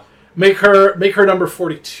style. you. Make her number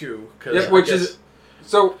 42." Which is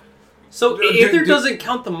so. So either doesn't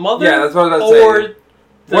count the mother. Yeah, that's what I was about to or say.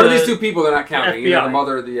 One of these two people they're not counting. FBI. Either the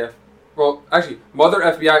mother or the well, actually, mother,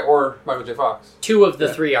 FBI, or Michael J. Fox. 2 of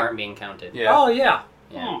the 3 aren't being counted. Yeah. Oh yeah.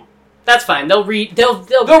 Yeah. That's fine. They'll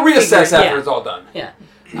reassess after it's all done. Yeah.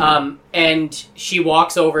 And she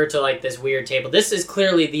walks over to like this weird table. This is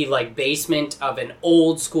clearly the like basement of an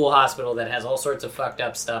old school hospital that has all sorts of fucked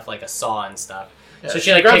up stuff, like a saw and stuff. Yeah, so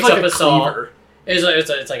she like grabs picks up a saw. cleaver.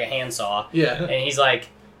 It's like a handsaw. Yeah. And he's like,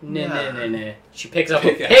 nah, Nah. nah, nah, nah. She picks up a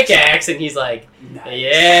Pickaxe. pickaxe, and he's like, Nice.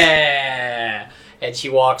 yeah. And she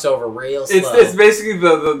walks over real slow. It's basically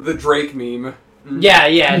the Drake meme. Yeah.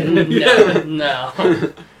 No.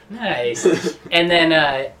 Nice. And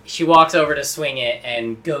then she walks over to swing it,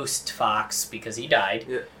 and Ghost Fox, because he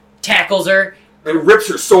died, tackles her. And rips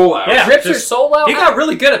her soul out. Yeah. Rips her just- soul out. He got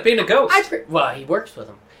really good at being a ghost. He works with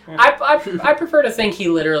him. I prefer to think he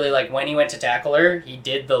literally, like, when he went to tackle her, he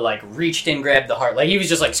did the, like, reached in, grabbed the heart. Like, he was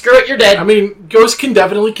just like, screw it, you're dead. I mean, Ghost can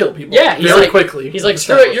definitely kill people. Yeah, he's very like- quickly. he's like,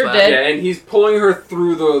 screw it, you're That. dead. Yeah, and he's pulling her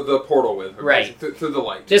through the portal with her. Right. Through the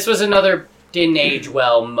light. This was another didn't age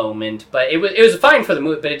well moment, but it was fine for the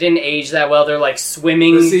movie, but it didn't age that well. They're, like,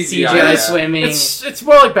 swimming, The CGI, CGI, swimming. It's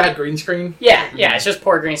more like bad green screen. Yeah, it's just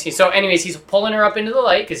poor green screen. So anyways, he's pulling her up into the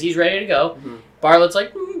light because he's ready to go. Mhm. Bartlett's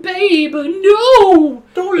like, babe, no!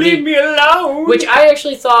 Don't leave me alone. Which I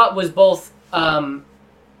actually thought was both,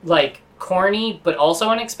 like, corny, but also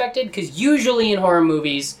unexpected, because usually in horror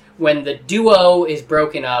movies, when the duo is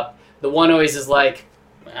broken up, the one always is like,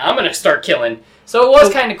 I'm gonna start killing. So it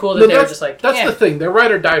was kind of cool that they were just like, That's the thing. They're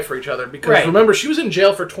ride or die for each other, because Right. remember, she was in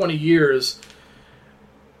jail for 20 years.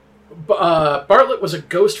 Bartlett was a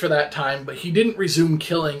ghost for that time, but he didn't resume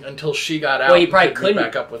killing until she got out. Well, he and probably could couldn't. meet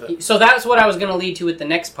back up with it. So that's what I was going to lead to with the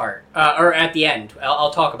next part, or at the end.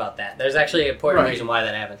 I'll talk about that. There's actually an important Right. reason why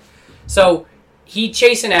that happened. So he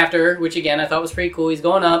chasing after her, which again I thought was pretty cool. He's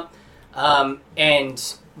going up,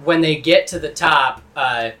 and when they get to the top,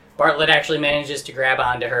 Bartlett actually manages to grab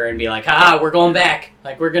onto her and be like, "Haha, we're going back.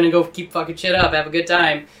 Like we're gonna go keep fucking shit up, have a good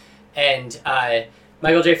time." And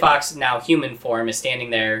Michael J. Fox, now human form, is standing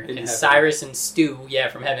there, In and heaven. Cyrus and Stu,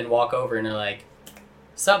 from heaven, walk over and they're like,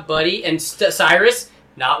 "Sup, buddy?" And Cyrus,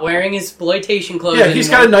 not wearing his exploitation clothes Yeah, he's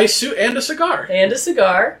got a anymore, nice suit and a cigar. and a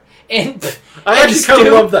cigar. And I and actually kind Stu-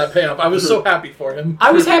 of love that payoff. I was so happy for him.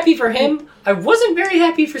 I was happy for him. I wasn't very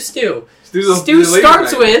happy for Stu. Stu Stu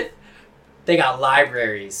starts with, they got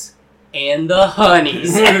libraries and the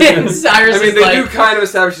honeys. And Cyrus I mean, is they like, do kind of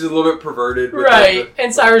establish he's a little bit perverted. with right.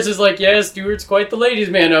 And Cyrus is like, yeah, Stuart's quite the ladies'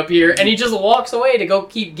 man up here. And he just walks away to go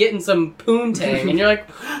keep getting some poontang. And you're like,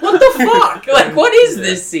 what the fuck? Like, what is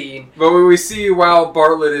this scene? But we see while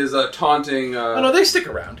Bartlett is taunting. Oh, no, they stick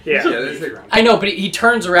around. Yeah. Yeah, they stick around. I know, but he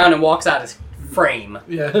turns around and walks out his frame.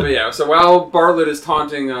 Yeah. But yeah, so while Bartlett is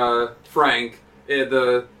taunting Frank,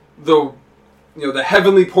 the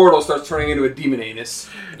heavenly portal starts turning into a demon anus.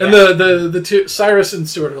 And the two, Cyrus and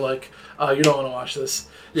Stuart, are like, you don't want to watch this.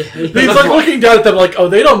 Yeah. He's like looking down at them like, oh,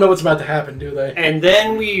 they don't know what's about to happen, do they? And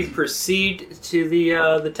then we proceed to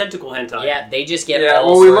the tentacle hentai. Yeah, they just get Yeah,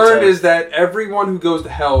 all what we sorts learned of- is that everyone who goes to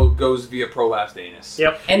hell goes via prolapsed anus.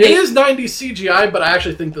 Yep. And It they, is 90s CGI, but I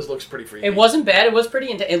actually think this looks pretty freaky. it wasn't bad. It was pretty.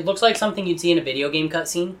 It looks like something you'd see in a video game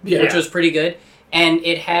cutscene, Yeah. which was pretty good. And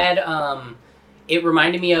it had, it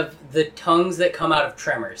reminded me of the tongues that come out of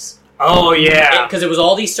Tremors. Oh yeah. Because it was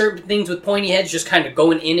all these certain things with pointy heads just kind of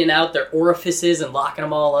going in and out their orifices and locking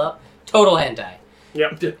them all up. Total hentai.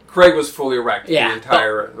 Craig was fully erect Yeah, the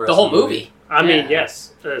entire rest The whole of the movie. I mean, Yeah.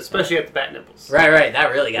 yes, especially at the bat nipples. Right.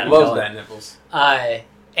 That really got him Loves going. that nipples.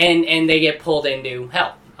 And they get pulled into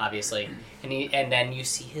hell, obviously. And then you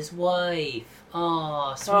see his wife.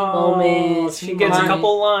 Oh, sweet moments. She gets a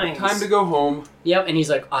couple lines. Time to go home. Yep, and he's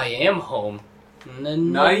like, I am home. No,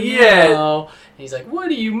 Not yet. And he's like, what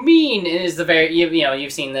do you mean? And it's the very,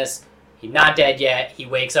 you've seen this. He's not dead yet. He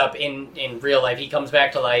wakes up in real life. He comes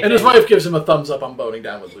back to life. and his wife gives him a thumbs up on boning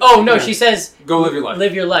down with Lucy. Oh, no, Yeah. she says, Go live your life.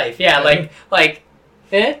 live your life. Yeah, like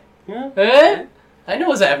Eh? Yeah. Eh? I know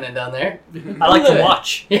what's happening down there. I like to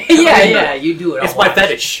watch. yeah, you do it. It's I'll my watch.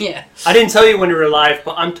 fetish. Yeah, I didn't tell you when we were live,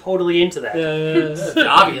 but I'm totally into that.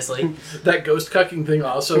 obviously. That ghost cucking thing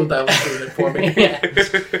also, that was doing it for me. Yeah.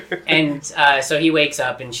 And so he wakes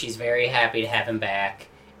up, and she's very happy to have him back,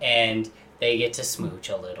 and they get to smooch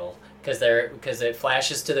a little because it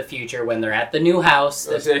flashes to the future when they're at the new house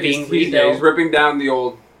that's being rebuilt. He's ripping down the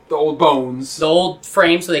old bones. The old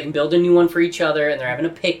frame so they can build a new one for each other, and they're having a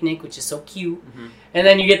picnic, which is so cute. Mm-hmm. And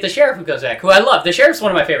then you get the sheriff who comes back, who I love. The sheriff's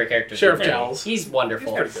one of my favorite characters. Sheriff in the movie. Giles. He's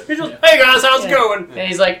wonderful. He's just, hey guys, how's it going? And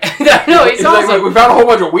he's like, no, he's He's awesome. like, we found a whole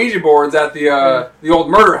bunch of Ouija boards at the old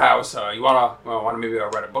murder house. You wanna maybe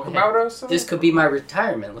write a book about us? This could be my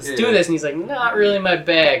retirement. Let's Yeah. do this. And he's like, not really my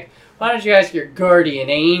bag. Why don't you ask your guardian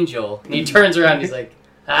angel? And he turns around and he's like,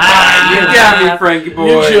 You got me, Frankie You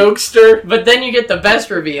boy. jokester. But then you get the best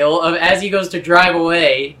reveal of as he goes to drive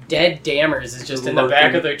away, dead Dammers is just in the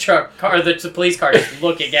back of the the police car, just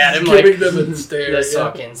looking at him like, Giving them a stare. this yeah.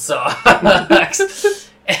 fucking sucks.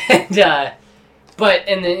 And I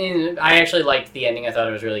actually liked the ending. I thought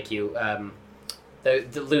it was really cute.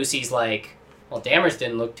 The Lucy's like, well, Dammers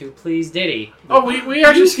didn't look too pleased, did he? Oh, we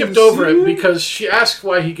actually skipped over it because she asks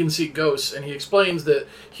why he can see ghosts, and he explains that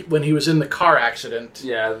when he was in the car accident.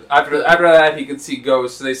 Yeah. After that, he can see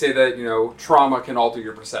ghosts. They say that trauma can alter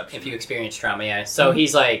your perception. If you experience trauma, yeah. So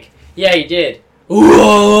he's like, yeah, he did.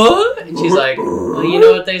 What? And she's like, well, you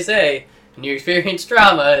know what they say. When you experience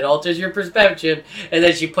trauma, it alters your perception. And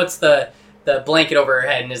then she puts the blanket over her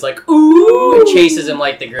head and is like, ooh, and chases him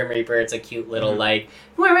like the Grim Reaper. It's a cute little, like,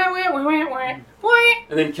 And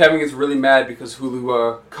then Kevin gets really mad because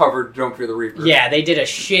Hulu covered Don't Fear the Reaper. yeah, they did a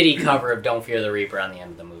shitty cover of Don't Fear the Reaper on the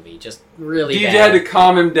end of the movie. Just really DJ bad. had to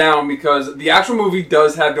calm him down because the actual movie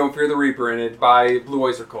does have Don't Fear the Reaper in it by Blue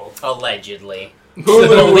Oyster Cult. Allegedly. Hulu-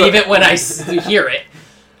 Believe it when I hear it.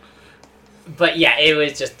 But yeah,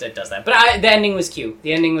 it does that. But the ending was cute.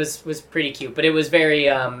 The ending was pretty cute, but it was very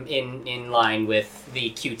in line with the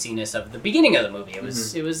cutesiness of the beginning of the movie. It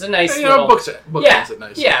was a nice little Book yeah, ends it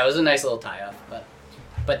nice. yeah, it was a nice little tie-up.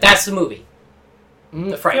 But that's the movie,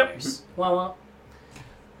 The Frighteners. Well,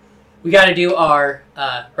 we got to do our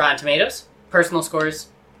Rotten Tomatoes, personal scores,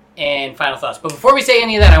 and final thoughts. But before we say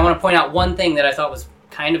any of that, I want to point out one thing that I thought was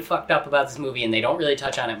kind of fucked up about this movie, and they don't really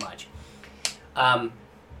touch on it much.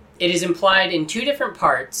 It is implied in two different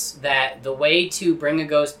parts that the way to bring a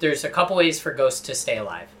ghost... There's a couple ways for ghosts to stay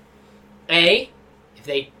alive. A, if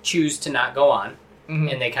they choose to not go on,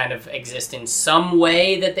 and they kind of exist in some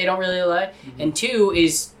way that they don't really like. And two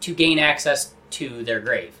is to gain access to their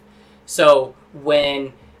grave. So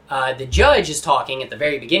when the judge is talking at the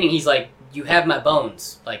very beginning, he's like, you have my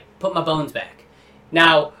bones. Like, put my bones back.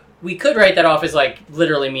 Now... We could write that off as, like,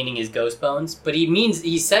 literally meaning his ghost bones, but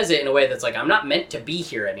he says it in a way that's like, I'm not meant to be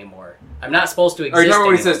here anymore. I'm not supposed to exist Are you talking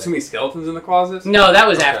when he anymore. says too many skeletons in the closet? No, that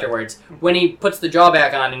was Okay. afterwards. When he puts the jaw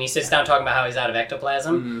back on and he sits down talking about how he's out of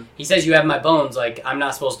ectoplasm, he says, you have my bones, like, I'm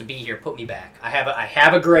not supposed to be here, put me back. I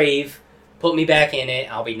have a grave, put me back in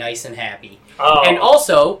it, I'll be nice and happy. Oh. And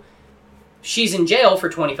also, she's in jail for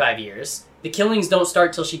 25 years. The killings don't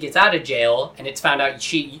start till she gets out of jail, and it's found out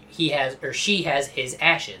she has his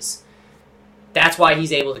ashes. That's why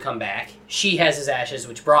he's able to come back. She has his ashes,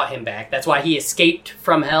 which brought him back. That's why he escaped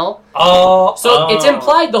from hell. So it's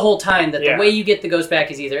implied the whole time that the way you get the ghost back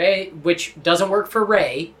is either A, which doesn't work for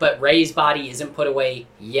Ray, but Ray's body isn't put away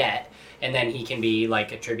yet, and then he can be,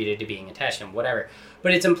 like, attributed to being attached to him, whatever.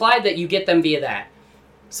 But it's implied that you get them via that.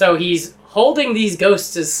 So he's holding these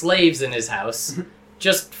ghosts as slaves in his house,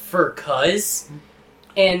 just for cuz.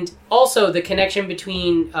 And also the connection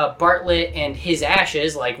between Bartlett and his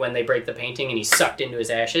ashes, like when they break the painting and he's sucked into his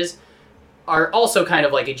ashes, are also kind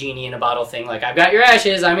of like a genie in a bottle thing. Like, I've got your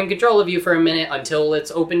ashes, I'm in control of you for a minute until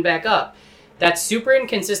it's opened back up. That's super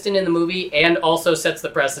inconsistent in the movie and also sets the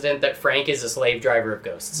precedent that Frank is a slave driver of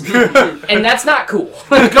ghosts. And that's not cool.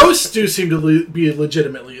 The ghosts do seem to be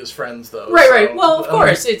legitimately his friends, though. Right. Well, of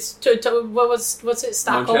course. It's what's it?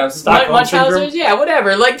 Stockholm Stockholm syndrome? Yeah,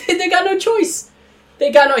 whatever. Like, they got no choice.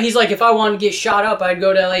 He's like, if I wanted to get shot up, I'd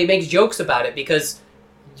go to LA. He makes jokes about it because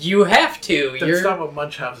you have to. That's not what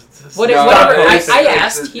Munchausen says. Whatever. I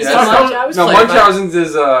asked. He said Munchausen's. No, Munchausen's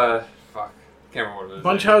is fuck. Can't remember what it is.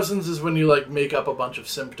 Munchausen's is when you, like, make up a bunch of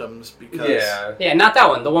symptoms because... Yeah, not that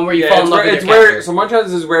one. The one where you fall in love with it's your where captor. so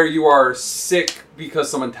Munchausen's is where you are sick because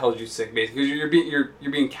someone tells you sick, basically. You're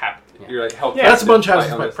being captive. Yeah. You're like held. That's captive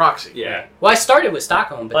Munchausen's by by proxy. Yeah. Well, I started with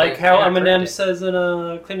Stockholm, but Like then how I Eminem corrected it. says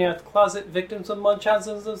in Cleaning Out the Closet, victims of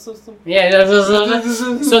Munchausen's system. Yeah.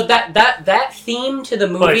 So that theme to the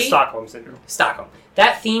Like movie, Stockholm Syndrome. Stockholm.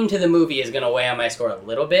 That theme to the movie is going to weigh on my score a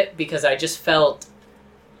little bit because I just felt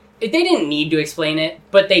They didn't need to explain it,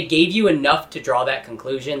 but they gave you enough to draw that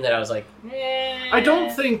conclusion that I was like, I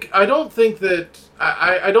don't think the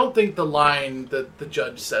line that the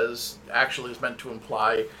judge says actually is meant to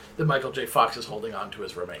imply that Michael J. Fox is holding on to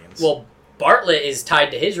his remains. Well, Bartlett is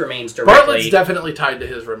tied to his remains directly. Bartlett's definitely tied to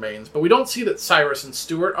his remains, but we don't see that Cyrus and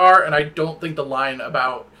Stewart are, and I don't think the line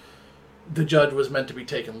about the judge was meant to be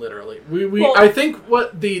taken literally. I think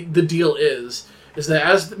what the deal is that,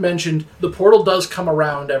 as mentioned, the portal does come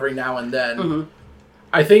around every now and then. Mm-hmm.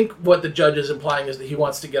 I think what the judge is implying is that he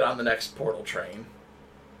wants to get on the next portal train.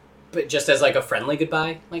 But just as like a friendly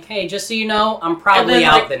goodbye? Like, hey, just so you know, I'm probably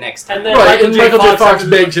out the next time. And then Michael J. Fox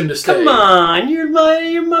begs him to stay. Come on, you're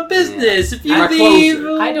my business. Yeah. If you leave...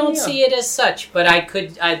 I don't see it as such, but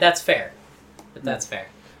that's fair. But that's fair.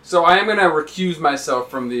 So I am going to recuse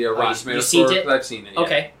myself from the Rotten Tomatoes score because I've seen it. Yeah.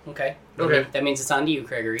 Okay. Okay. That means it's on to you,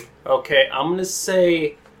 Gregory. Okay, I'm going to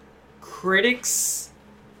say critics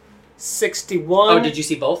 61. Oh, did you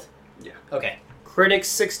see both? Yeah. Okay. Critics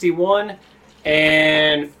 61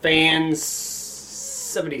 and fans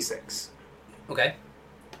 76. Okay.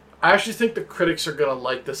 I actually think the critics are going to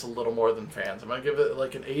like this a little more than fans. I'm going to give it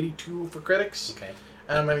like an 82 for critics. Okay.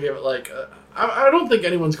 And I'm going to give it like... I don't think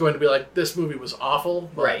anyone's going to be like, this movie was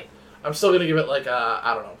awful. But right. I'm still going to give it like,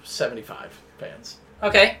 75 fans.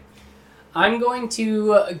 Okay. I'm going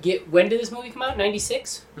to get... When did this movie come out?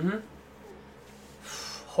 96? Mm-hmm.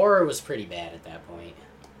 Horror was pretty bad at that point.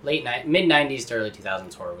 Mid-90s to early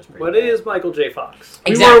 2000s horror was pretty bad. But it is Michael J. Fox.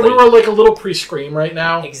 Exactly. We were like a little pre-Scream right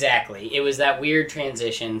now. Exactly. It was that weird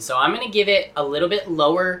transition. So I'm going to give it a little bit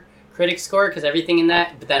lower critic score because everything in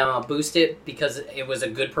that, but then I'll boost it because it was a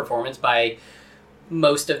good performance by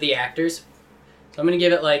most of the actors. So I'm going to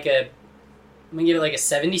give it like a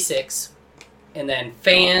 76. And then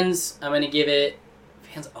fans, I'm going to give it...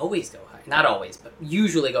 Fans always go higher. Not always, but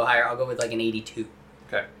usually go higher. I'll go with like an 82.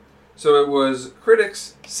 Okay. So it was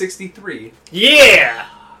critics 63. Yeah!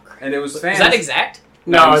 And it was fans... Is that exact?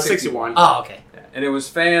 No, it's 61. Oh, okay. Yeah. And it was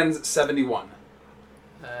fans 71.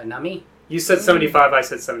 Not me. You said 75, I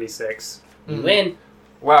said 76. You win.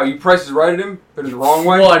 Wow, you prices righted him, but in the wrong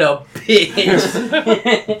way? What a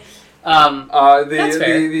bitch. That's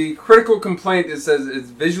fair. The critical complaint says it's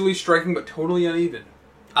visually striking but totally uneven.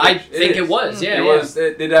 I think it was, yeah.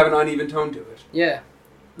 It did have an uneven tone to it. Yeah.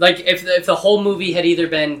 Like, if the whole movie had either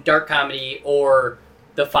been dark comedy or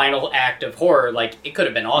the final act of horror, like, it could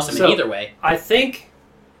have been awesome in either way. I think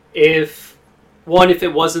if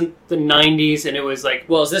it wasn't the 90s and it was like...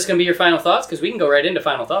 Well, is this going to be your final thoughts? Because we can go right into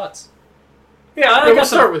final thoughts. Yeah, we'll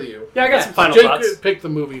start with you. Yeah, I got some final Jake thoughts. picked the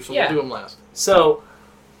movie, so we'll do them last. So...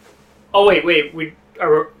 Oh, wait. We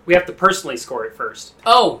have to personally score it first.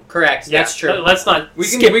 Oh, correct. Yeah, that's true. Let's not We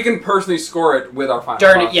skip. can personally score it with our final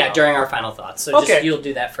thoughts. Yeah, during our final thoughts. So Okay. you'll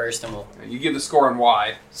do that first and we'll... You give the score and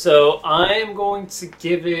why. So I'm going to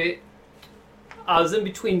give it... I was in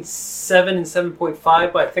between 7 and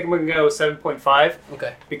 7.5, but I think I'm going to go 7.5.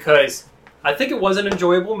 Okay. Because I think it was an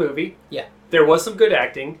enjoyable movie. Yeah. There was some good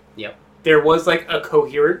acting. Yep. There was like a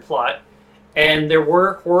coherent plot. And there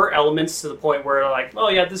were horror elements to the point where like, oh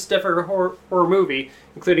yeah, this is definitely a horror movie,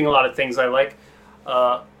 including a lot of things I like.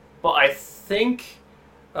 But I think,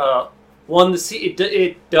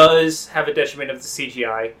 it does have a detriment of the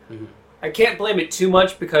CGI. Mm-hmm. I can't blame it too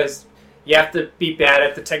much because you have to be bad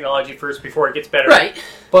at the technology first before it gets better. Right.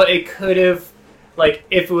 But it could have, like,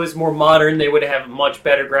 if it was more modern, they would have much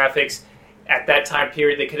better graphics. At that time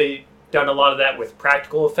period, they could have done a lot of that with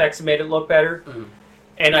practical effects and made it look better. Mm-hmm.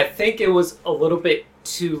 And I think it was a little bit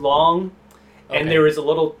too long, and there was a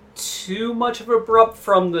little too much of abrupt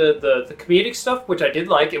from the comedic stuff, which I did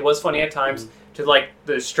like. It was funny at times, to like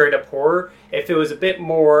the straight up horror. If it was a bit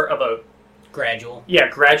more of a... Gradual. Yeah,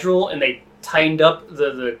 gradual, and they tightened up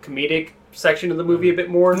the comedic section of the movie a bit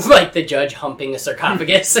more. Like the judge humping a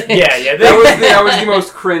sarcophagus. yeah. That was the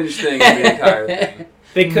most cringe thing in the entire thing.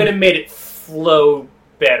 They could have made it flow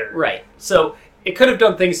better. Right. So it could have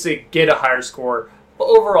done things to get a higher score. But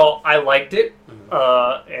overall, I liked it,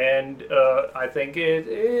 and I think it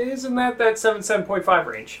is in that 7.5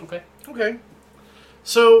 range. Okay.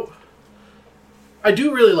 So, I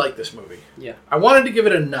do really like this movie. Yeah. I wanted to give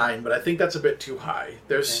it a 9, but I think that's a bit too high.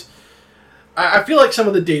 I feel like some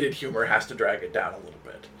of the dated humor has to drag it down a little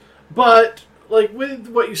bit. But, like, with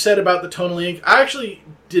what you said about the tonal link, I actually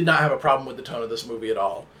did not have a problem with the tone of this movie at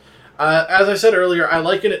all. As I said earlier, I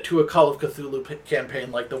liken it to a Call of Cthulhu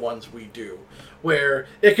campaign like the ones we do, where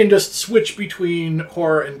it can just switch between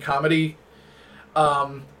horror and comedy.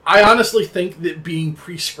 I honestly think that being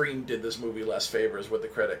pre-screened did this movie less favors with the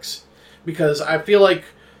critics. Because I feel like...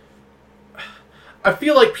 I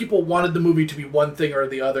feel like people wanted the movie to be one thing or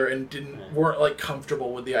the other and weren't like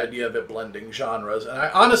comfortable with the idea of it blending genres. And I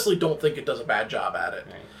honestly don't think it does a bad job at it.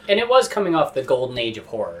 Right. And it was coming off the golden age of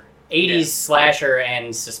horror. 80s slasher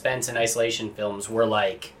and suspense and isolation films were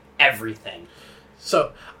like everything.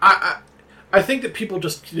 So I think that people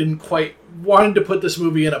just didn't quite wanted to put this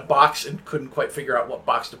movie in a box and couldn't quite figure out what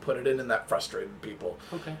box to put it in, and that frustrated people.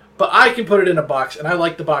 Okay. But I can put it in a box, and I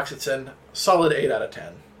like the box it's in. Solid 8 out of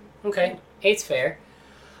 10. Okay, 8's fair.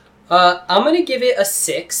 I'm going to give it a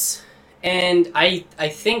 6, and I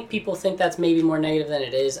think people think that's maybe more negative than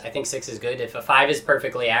it is. I think 6 is good. If a 5 is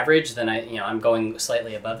perfectly average, then I'm going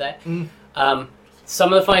slightly above that.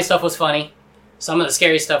 Some of the funny stuff was funny. Some of the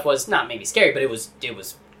scary stuff was not maybe scary, but it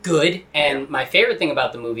was good. And my favorite thing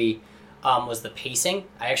about the movie was the pacing.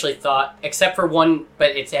 I actually thought, except for one,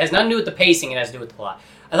 but it has nothing to do with the pacing, it has to do with the plot.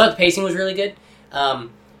 I thought the pacing was really good.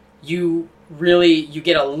 You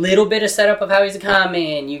get a little bit of setup of how he's a con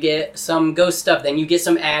man, you get some ghost stuff, then you get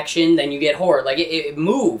some action, then you get horror. Like, it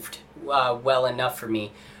moved well enough for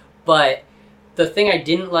me. But the thing I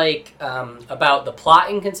didn't like about the plot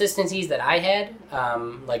inconsistencies that I had,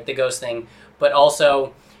 like the ghost thing, but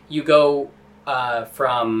also you go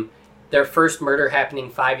from their first murder happening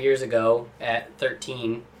 5 years ago at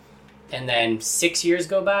 13, and then 6 years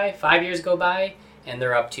go by, 5 years go by, and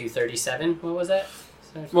they're up to 37. What was that?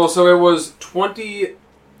 Well, so it was 28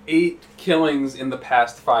 killings in the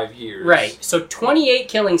past 5 years. Right. So 28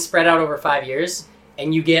 killings spread out over 5 years,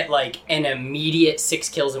 and you get like an immediate 6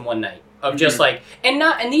 kills in one night of just like,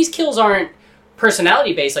 and these kills aren't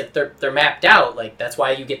personality based, like they're mapped out, like that's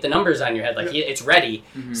why you get the numbers on your head, like it's ready.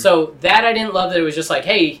 So that I didn't love, that it was just like,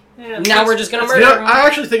 hey, now we're just gonna murder everyone. I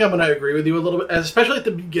actually think I'm gonna agree with you a little bit, especially at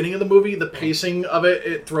the beginning of the movie. The pacing of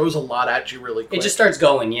it throws a lot at you really quick. It just starts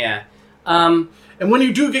going, and when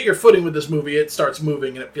you do get your footing with this movie, it starts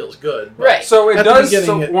moving and it feels good. But right. So it does.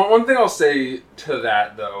 So one thing I'll say to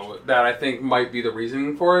that, though, that I think might be the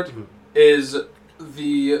reasoning for it, is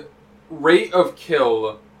the rate of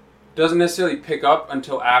kill doesn't necessarily pick up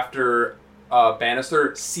until after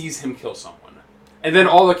Bannister sees him kill someone. And then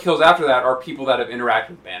all the kills after that are people that have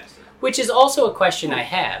interacted with Bannister. Which is also a question I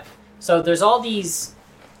have. So there's all these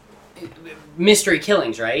mystery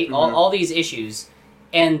killings, right? All these issues.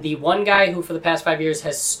 And the one guy who for the past 5 years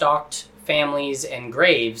has stalked families and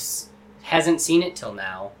graves hasn't seen it till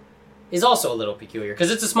now is also a little peculiar.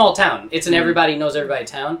 Because it's a small town. It's an everybody knows everybody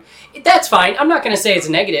town. That's fine. I'm not going to say it's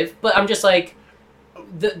negative, but I'm just like,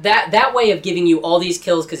 that way of giving you all these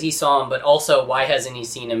kills because he saw him, but also why hasn't he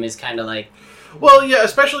seen him is kind of like... Well, yeah,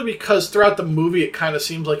 especially because throughout the movie it kind of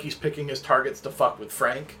seems like he's picking his targets to fuck with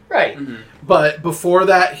Frank. Right. But before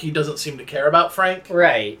that, he doesn't seem to care about Frank.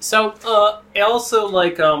 Right. So... also,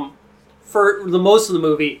 like, for the most of the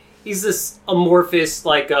movie, he's this amorphous,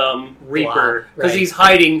 like, Reaper, because he's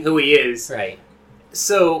hiding who he is. Right.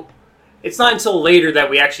 So, it's not until later that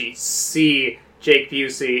we actually see Jake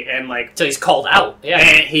Busey, and like, so he's called out,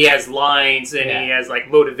 and he has lines, and he has like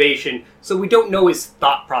motivation. So we don't know his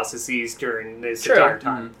thought processes during this entire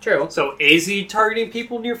time. True. So is he targeting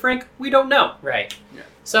people near Frank? We don't know. Right. Yeah.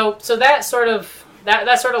 So that sort of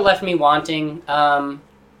left me wanting.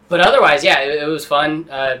 But otherwise, yeah, it was fun.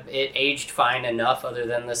 It aged fine enough, other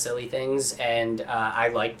than the silly things, and I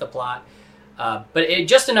liked the plot. But it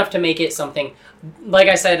just enough to make it something. Like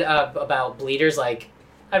I said about Bleeders, like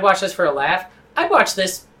I'd watch this for a laugh. I'd watch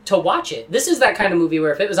this to watch it. This is that kind of movie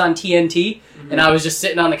where if it was on TNT and I was just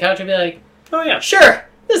sitting on the couch, I'd be like, oh yeah, sure,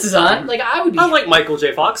 this is on. Like I would be. I like Michael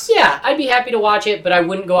J. Fox. Yeah, I'd be happy to watch it, but I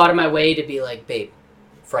wouldn't go out of my way to be like, babe,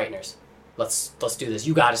 Frighteners, let's do this.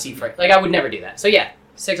 You got to see Fright. Like I would never do that. So yeah,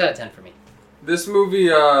 6 out of 10 for me. This movie,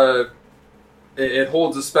 it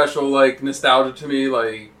holds a special like nostalgia to me.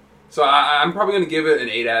 Like, so I'm probably gonna give it an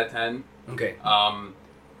 8 out of 10. Okay.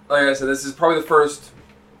 Like I said, this is probably the first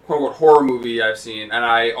quote-unquote horror movie I've seen, and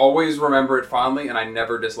I always remember it fondly, and I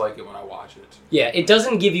never dislike it when I watch it. Yeah, it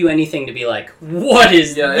doesn't give you anything to be like, what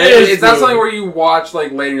is this? It's not something where you watch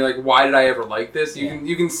like later and you're like, why did I ever like this?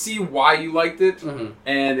 You can see why you liked it,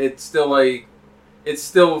 and it's still like, it's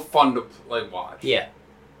still fun to like watch. Yeah.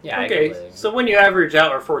 Yeah. Okay, so when you average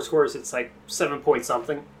out our 4 scores, it's like 7 point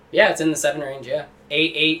something. Yeah, it's in the 7 range, yeah.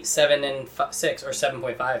 8, 8, 7, and 6, or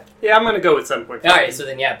 7.5. Yeah, I'm going to go with 7.5. Alright, so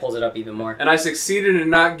then yeah, it pulls it up even more. And I succeeded in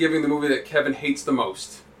not giving the movie that Kevin hates the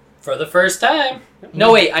most. For the first time.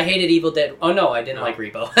 No, wait, I hated Evil Dead. Oh no, I didn't like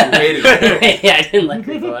Repo. You hated it. Yeah, I didn't like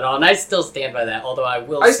Repo at all, and I still stand by that, although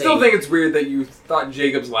I still think it's weird that you thought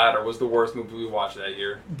Jacob's Ladder was the worst movie we watched that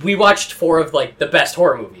year. We watched 4 of, like, the best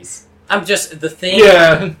horror movies. I'm just the thing.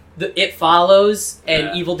 Yeah, It Follows and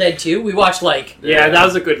Yeah. Evil Dead 2. We watched like Yeah, that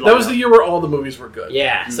was a good. that was the lineup. year where all the movies were good.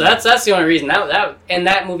 yeah. So that's the only reason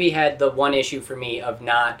that movie had the one issue for me of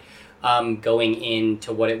not going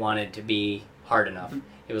into what it wanted to be hard enough.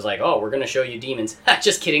 It was like, oh, we're gonna show you demons.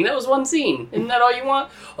 Just kidding. That was one scene. Isn't that all you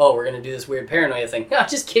want? Oh, we're gonna do this weird paranoia thing.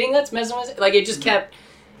 Just kidding. That's messing with it. Like it just kept.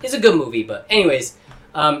 It's a good movie, but anyways,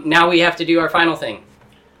 now we have to do our final thing.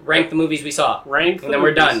 Rank the movies we saw. Rank, And then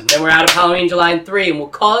we're done. Then we're out of Halloween July 3, and we'll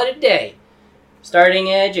call it a day. Starting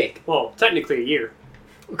at Jake. Well, technically a year.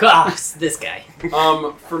 Gosh, this guy.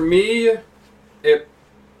 For me, it.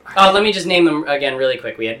 Let me just name them again really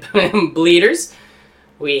quick. We had Bleeders.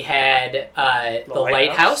 We had The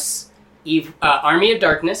Lighthouse. Army of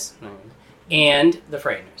Darkness. And The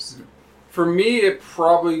Frighteners. For me, it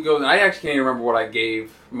probably goes. I actually can't even remember what I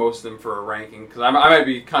gave most of them for a ranking because I might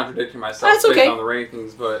be contradicting myself That's based okay. on the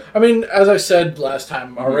rankings. But I mean, as I said last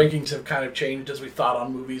time, our rankings have kind of changed as we thought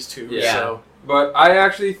on movies too. Yeah. So but I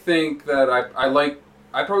actually think that I'd probably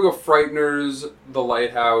go Frighteners, The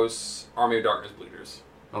Lighthouse, Army of Darkness, Bleeders.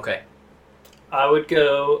 Okay. I would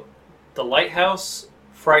go The Lighthouse,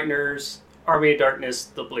 Frighteners, Army of Darkness,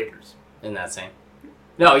 The Bleeders. In that same.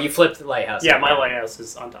 No, you flipped The Lighthouse. Yeah, my Lighthouse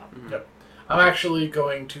is on top. Yep. I'm actually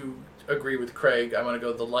going to agree with Craig. I'm going to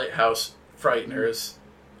go The Lighthouse, Frighteners,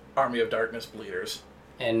 Army of Darkness, Bleeders.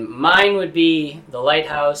 And mine would be The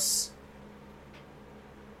Lighthouse,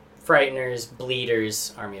 Frighteners,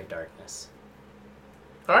 Bleeders, Army of Darkness.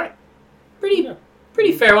 All right.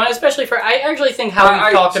 Pretty fair one, especially for... I actually think how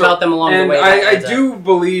we've talked so- about them along the and way. I adds up. do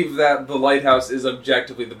believe that The Lighthouse is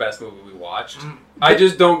objectively the best movie we watched. I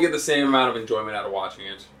just don't get the same amount of enjoyment out of watching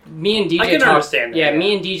it. Me and DJ I can understand that, Yeah, yeah.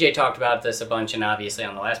 me and DJ talked about this a bunch, and obviously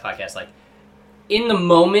on the last podcast, like, in the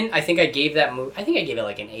moment, I think I gave that movie... I think I gave it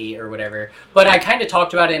like an 8 or whatever. But I kind of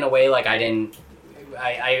talked about it in a way like I didn't...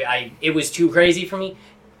 it was too crazy for me.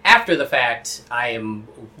 After the fact, I am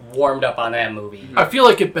warmed up on that movie. I feel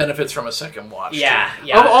like it benefits from a second watch. Yeah, too.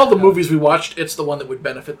 yeah. Of all the movies we watched, it's the one that would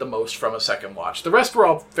benefit the most from a second watch. The rest were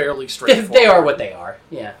all fairly straightforward. They are what they are.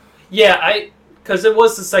 Yeah. Yeah, because it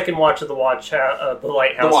was the second watch of the the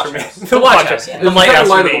Lighthouse Watch for me. House. The Watch House, yeah. It was The Lighthouse second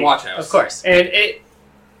line for of The me. Watch House. Of course. And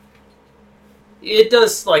it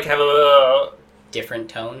does like have a Different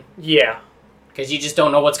tone. yeah. Because you just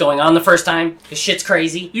don't know what's going on the first time. Because shit's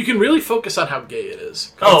crazy. You can really focus on how gay it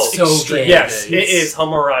is. Oh, so extremely gay. Yes, gay. it is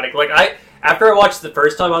homoerotic. Like after I watched it the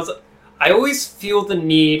first time, I always feel the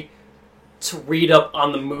need to read up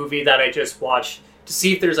on the movie that I just watched to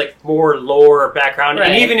see if there's like more lore or background,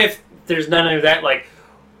 Right. and even if there's none of that, like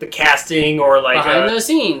the casting or like Behind the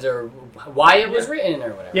scenes or why it was written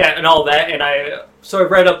or whatever. yeah, and all that. And I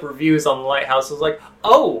read up reviews on The Lighthouse. I was like,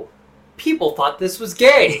 oh, people thought this was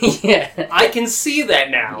gay. Yeah. I can see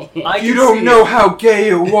that now. I You can don't see know it. how gay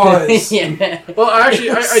it was. Yeah. Well,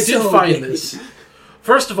 actually, I did So find gay. this.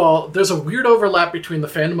 First of all, there's a weird overlap between the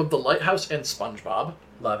fandom of The Lighthouse and SpongeBob.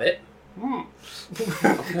 Love it.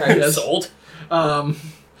 Okay. Yes. Sold.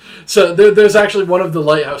 So there's actually one of the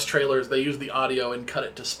Lighthouse trailers, they use the audio and cut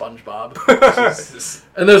it to SpongeBob. Jesus.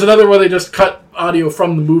 And there's another where they just cut audio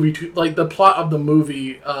from the movie to, like, the plot of the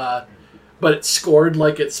movie, but it's scored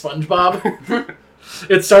like it's SpongeBob.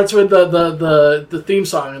 It starts with the theme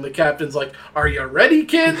song, and the captain's like, "Are you ready,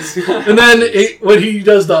 kids?" And then when he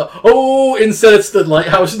does the instead it's the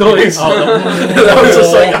lighthouse noise. That was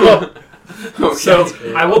just like, Okay.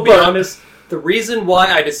 So I will be But- honest. The reason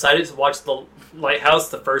why I decided to watch The Lighthouse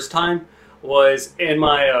the first time was in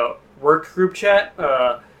my work group chat.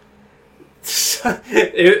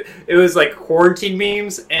 It was like quarantine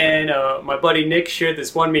memes, and my buddy Nick shared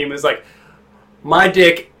this one meme. It was like, my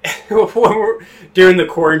dick during the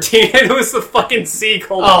quarantine, and it was the fucking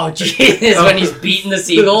seagull. Oh, jeez. When he's beating the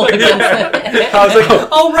seagull. I was like,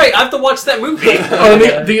 oh right, I have to watch that movie.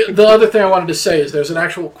 and the other thing I wanted to say is there's an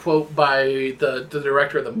actual quote by the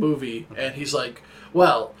director of the movie, and he's like,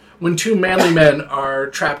 "Well, when two manly men are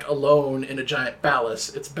trapped alone in a giant palace,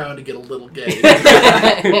 it's bound to get a little gay."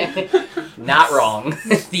 Not wrong.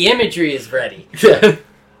 The imagery is ready. Yeah.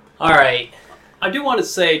 All right. I do want to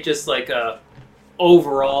say, just like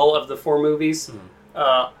overall of the four movies,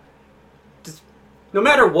 just, no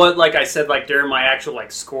matter what, like I said, like during my actual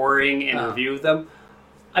like scoring and review of them,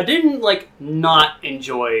 I didn't like not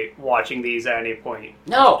enjoy watching these at any point.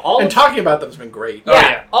 No, And talking about them has been great. yeah,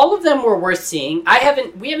 yeah. all of them were worth seeing.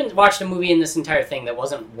 We haven't watched a movie in this entire thing that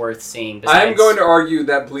wasn't worth seeing. I'm Besides, going to argue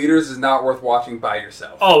that Bleeders is not worth watching by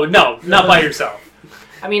yourself. Oh no, not by yourself.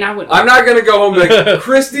 I mean, I wouldn't. I'm not going to go home and be like,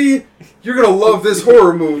 Christy, you're gonna love this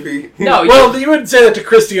horror movie. No, Well, you wouldn't say that to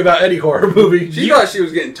Christy about any horror movie. She thought she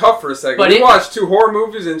was getting tough for a second. But We watched 2 horror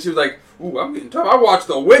movies, and she was like, "Ooh, I'm getting tough." I watched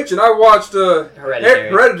The Witch, and I watched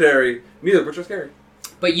Hereditary. Neither of which are scary.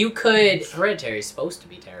 But you could. Hereditary is supposed to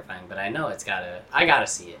be terrifying, but I know I gotta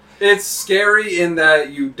see it. It's scary in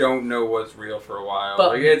that you don't know what's real for a while. But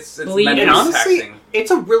like it's Bleed- mentally And honestly, taxing.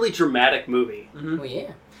 it's a really dramatic movie. Well,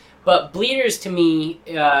 yeah. But Bleeders to me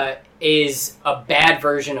is a bad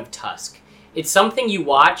version of Tusk. It's something you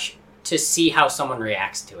watch to see how someone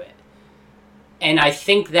reacts to it, and I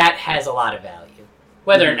think that has a lot of value.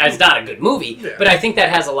 Whether it's not a good movie, but I think that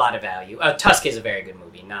has a lot of value. Tusk is a very good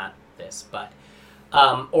movie, not this, but.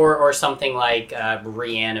 Or something like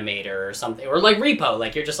Reanimator or something, or like Repo.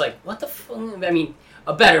 Like you're just like, what the fuck? I mean,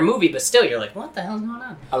 a better movie, but still, you're like, what the hell's going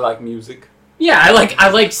on? I like music. Yeah, I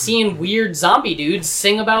like seeing weird zombie dudes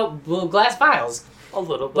sing about glass vials. A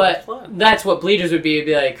little bit But fun. that's what Bleeders would be. It'd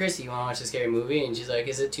be like, Chrissy, you want to watch a scary movie? And she's like,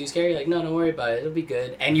 is it too scary? Like, no, don't worry about it. It'll be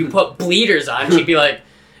good. And you put Bleeders on, she'd be like,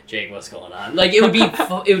 Jake, what's going on? Like, it would be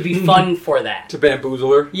it would be fun for that. To bamboozle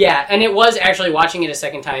her. Yeah, and it was actually watching it a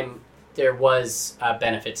second time. There was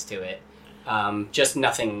benefits to it. Just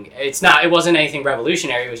nothing. It wasn't anything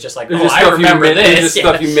revolutionary. It was just like, There's oh, just I stuff remember you missed, this. there's just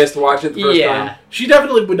stuff you missed watching the first Yeah, time. She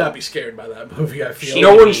definitely would not be scared by that movie, I feel.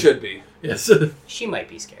 No one should be. Yes. she might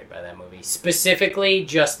be scared by that movie. Specifically,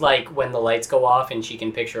 just like when the lights go off and she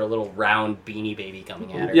can picture a little round beanie baby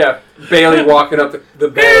coming at her. Yeah, Bailey walking up the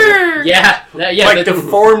bed. Yeah, Like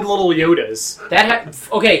deformed little Yodas.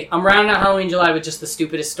 Okay, I'm rounding out Halloween July with just the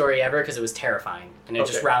stupidest story ever because it was terrifying and it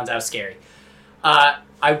just Okay. rounds out scary.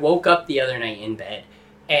 I woke up the other night in bed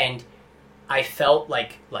and I felt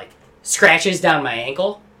like scratches down my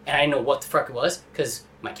ankle and I didn't know what the fuck it was because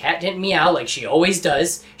my cat didn't meow like she always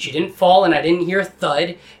does. She didn't fall and I didn't hear a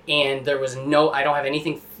thud and there was I don't have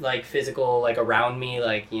anything like physical like around me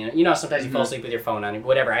like you know sometimes you fall asleep with your phone on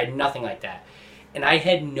whatever. I had nothing like that. And I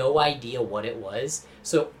had no idea what it was.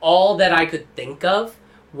 So all that I could think of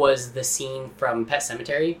was the scene from Pet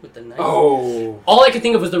Sematary with the knife. Oh. All I could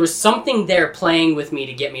think of was there was something there playing with me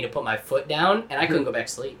to get me to put my foot down, and I couldn't go back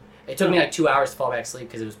to sleep. It took me like 2 hours to fall back to sleep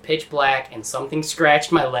because it was pitch black and something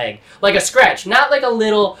scratched my leg. Like a scratch, not like a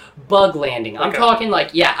little bug landing. I'm talking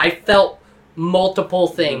like, I felt multiple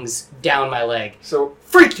things down my leg. So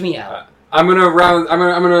Freaked me out. I'm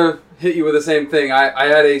gonna hit you with the same thing. I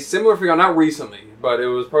had a similar feeling, not recently, but it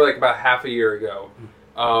was probably like about half a year ago.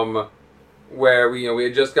 Where we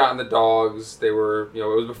had just gotten the dogs. They were it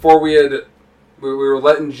was before we were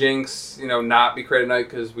letting Jinx not be created at night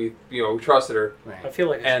because we trusted her. Right. I feel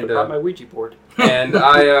like I should have brought my Ouija board. And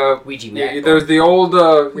I Ouija Mac. there was the old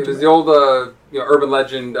urban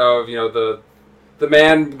legend of the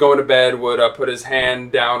man going to bed would put his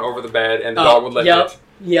hand down over the bed and the dog would lick it.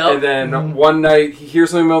 Yep. And then one night he hears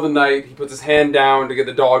something in the middle of the night. He puts his hand down to get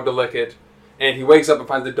the dog to lick it. And he wakes up and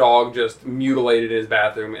finds the dog just mutilated in his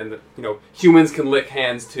bathroom, and humans can lick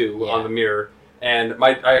hands too on the mirror. And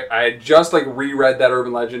I had just reread that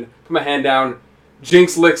urban legend, put my hand down,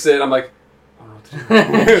 Jinx licks it. I'm like,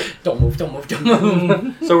 I don't know what to do. Don't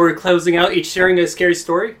move. So we're closing out, each sharing a scary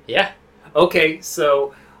story? Yeah. Okay,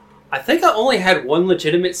 so I think I only had one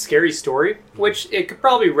legitimate scary story, which it could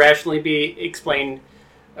probably rationally be explained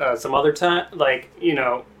some other time,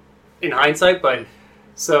 in hindsight. But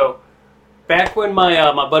so back when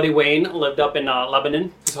my buddy Wayne lived up in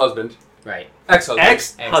Lebanon, His husband, Right. ex-husband,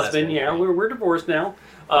 ex-husband, yeah, right. we're divorced now.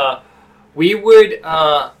 We would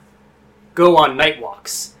go on night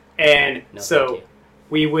walks, and No, so thank you.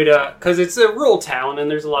 we would because it's a rural town and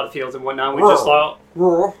there's a lot of fields and whatnot. We Rural. just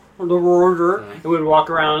rural, and we'd walk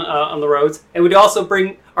around on the roads, and we'd also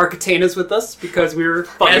bring our katanas with us because we were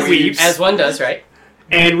fucking weebs. As one does, right?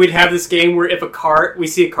 And we'd have this game where if we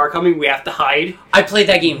see a car coming, we have to hide. I played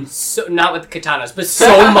that game not with katanas, but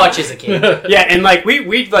so much as a kid. Yeah, and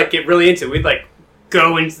we'd get really into it. We'd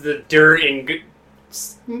go into the dirt and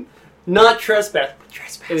not trespass.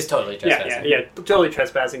 It was totally trespassing. Yeah, totally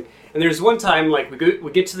trespassing. And there's one time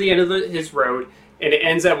we get to the end of his road, and it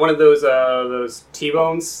ends at one of those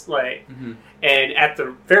T-bones, and at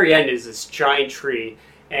the very end is this giant tree,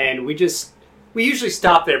 and we usually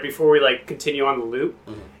stop there before we continue on the loop,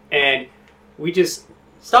 and we just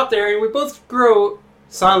stop there, and we both grow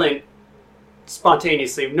silent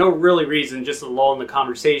spontaneously, no really reason, just a lull in the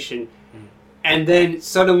conversation, and then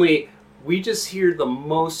suddenly we just hear the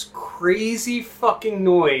most crazy fucking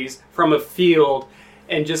noise from a field,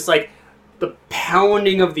 and just the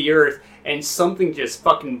pounding of the earth, and something just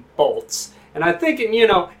fucking bolts. And I'm thinking,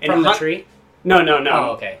 From the tree? No.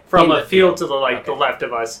 Oh, okay. From In a the field field. to the Okay. the left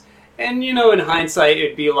of us. And in hindsight,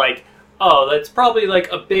 it'd be oh, that's probably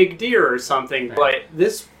a big deer or something. Right. But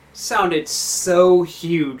this sounded so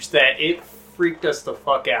huge that it freaked us the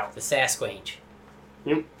fuck out. The Sasquatch.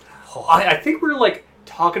 Yep. I think we were like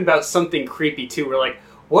talking about something creepy too. We're like,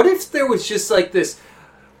 what if there was just like this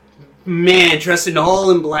man dressed in all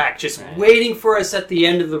in black, just waiting for us at the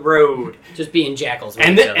end of the road, just being jackals.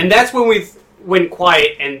 And that's when we went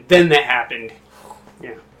quiet, and then that happened.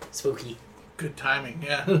 Yeah, spooky. Good timing.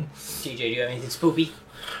 Yeah. TJ, do you have anything spooky?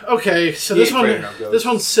 Okay, so this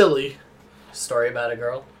one's silly. Story about a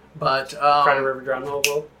girl. But Crying River Drown the Whole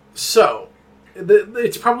World. So,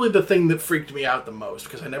 it's probably the thing that freaked me out the most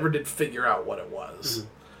because I never did figure out what it was.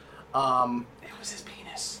 Mm-hmm. It was his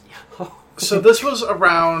penis. Yeah. So this was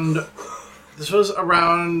around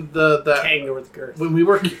the King North Girth. when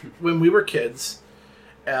we were kids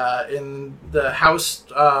in the house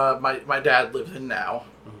my dad lives in now.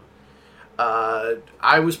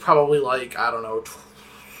 I was probably like, I don't know,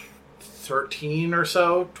 13 or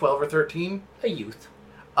so, 12 or 13. A youth.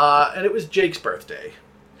 And it was Jake's birthday.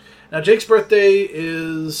 Now, Jake's birthday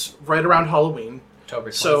is right around Halloween. October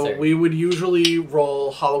 23rd. So we would usually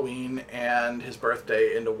roll Halloween and his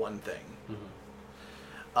birthday into one thing.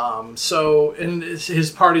 And his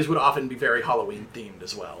parties would often be very Halloween themed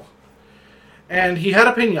as well. And he had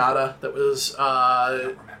a piñata that was... I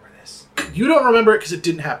don't remember this. You don't remember it because it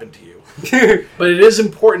didn't happen to you. But it is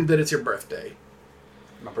important that it's your birthday.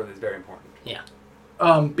 My birthday is very important. Yeah.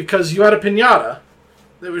 Because you had a piñata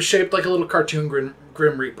that was shaped like a little cartoon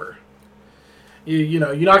Grim Reaper. You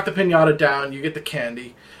knock the piñata down, you get the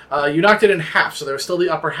candy. You knocked it in half, so there was still the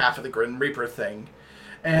upper half of the Grim Reaper thing.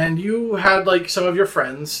 And you had like some of your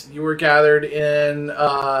friends. You were gathered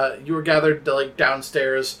like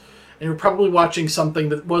downstairs, and you were probably watching something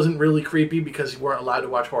that wasn't really creepy because you weren't allowed to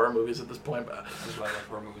watch horror movies at this point. But I was allowed to watch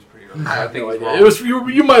horror movies pretty early. I have no idea. It was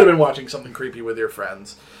you might have been watching something creepy with your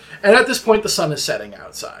friends. And at this point, the sun is setting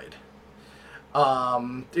outside.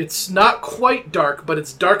 It's not quite dark, but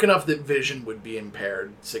it's dark enough that vision would be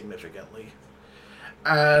impaired significantly.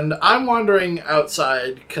 And I'm wandering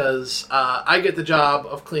outside because I get the job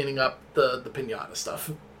of cleaning up the piñata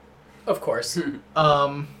stuff. Of course.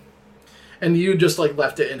 And you just like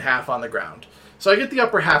left it in half on the ground. So I get the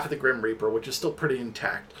upper half of the Grim Reaper, which is still pretty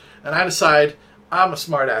intact. And I decide, I'm a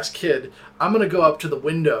smart-ass kid. I'm going to go up to the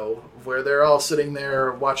window where they're all sitting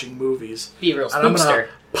there watching movies. Be a real And I'm spookster. going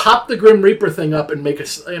to pop the Grim Reaper thing up and make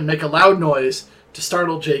a loud noise to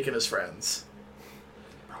startle Jake and his friends.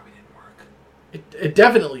 Probably didn't work. It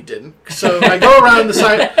definitely didn't. So I go around the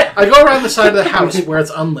side. I go around the side of the house where it's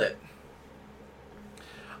unlit.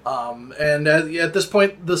 And at this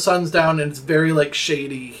point, the sun's down and it's very like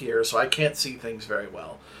shady here, so I can't see things very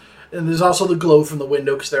well. And there's also the glow from the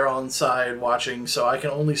window because they're all inside watching, so I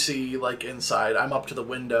can only see like inside. I'm up to the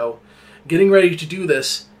window, getting ready to do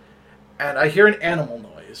this, and I hear an animal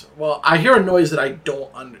noise. Well, I hear a noise that I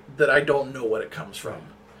don't know what it comes from.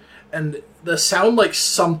 And the sound like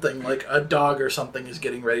something, like a dog or something is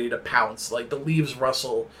getting ready to pounce. Like the leaves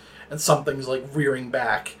rustle and something's like rearing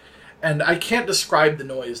back. And I can't describe the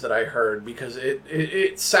noise that I heard because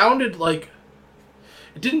it sounded like...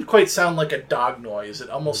 It didn't quite sound like a dog noise. It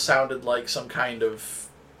almost sounded like some kind of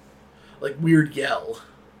like weird yell.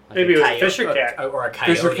 Like Maybe a it was a coyote, Fisher cat. Or a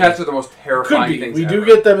coyote. Fisher cats are the most Could terrifying be. things We ever. do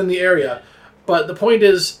get them in the area. But the point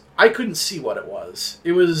is, I couldn't see what it was.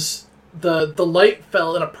 It was... The light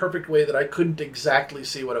fell in a perfect way that I couldn't exactly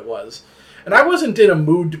see what it was. And I wasn't in a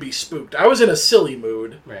mood to be spooked. I was in a silly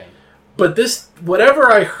mood. Right. But this,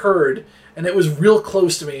 whatever I heard, and it was real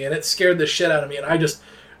close to me, and it scared the shit out of me, and I just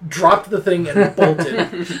dropped the thing and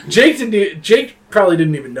bolted. Jake probably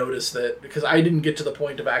didn't even notice that, because I didn't get to the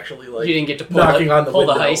point of actually, like, You didn't get to knocking on the pull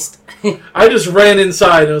window. the heist. I just ran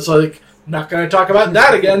inside, and was like, not going to talk about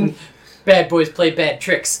that again. Bad boys play bad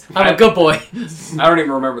tricks. I'm a good boy. I don't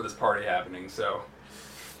even remember this party happening, so...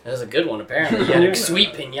 That was a good one, apparently. You had a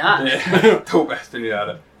sweet pinata. Yeah. Dope ass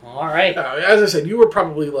pinata. All right. As I said, you were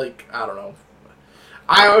probably like, I don't know.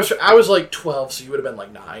 I was like 12, so you would have been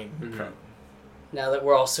like 9. Mm-hmm. Now that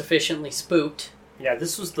we're all sufficiently spooked. Yeah,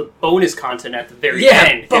 this was the bonus content at the very Yeah,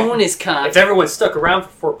 end. bonus If content. everyone stuck around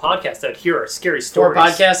for 4 podcasts, they'd hear our scary 4 stories.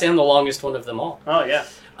 podcasts and the longest one of them all. Oh, yeah.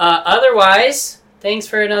 Otherwise, thanks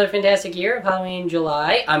for another fantastic year of Halloween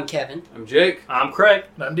July. I'm Kevin. I'm Jake. I'm Craig.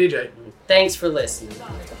 And I'm DJ. Thanks for listening. I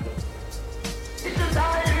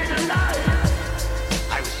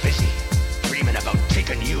was busy dreaming about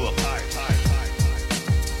taking you apart.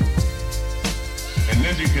 And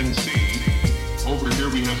as you can see, over here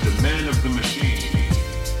we have the man of the machine.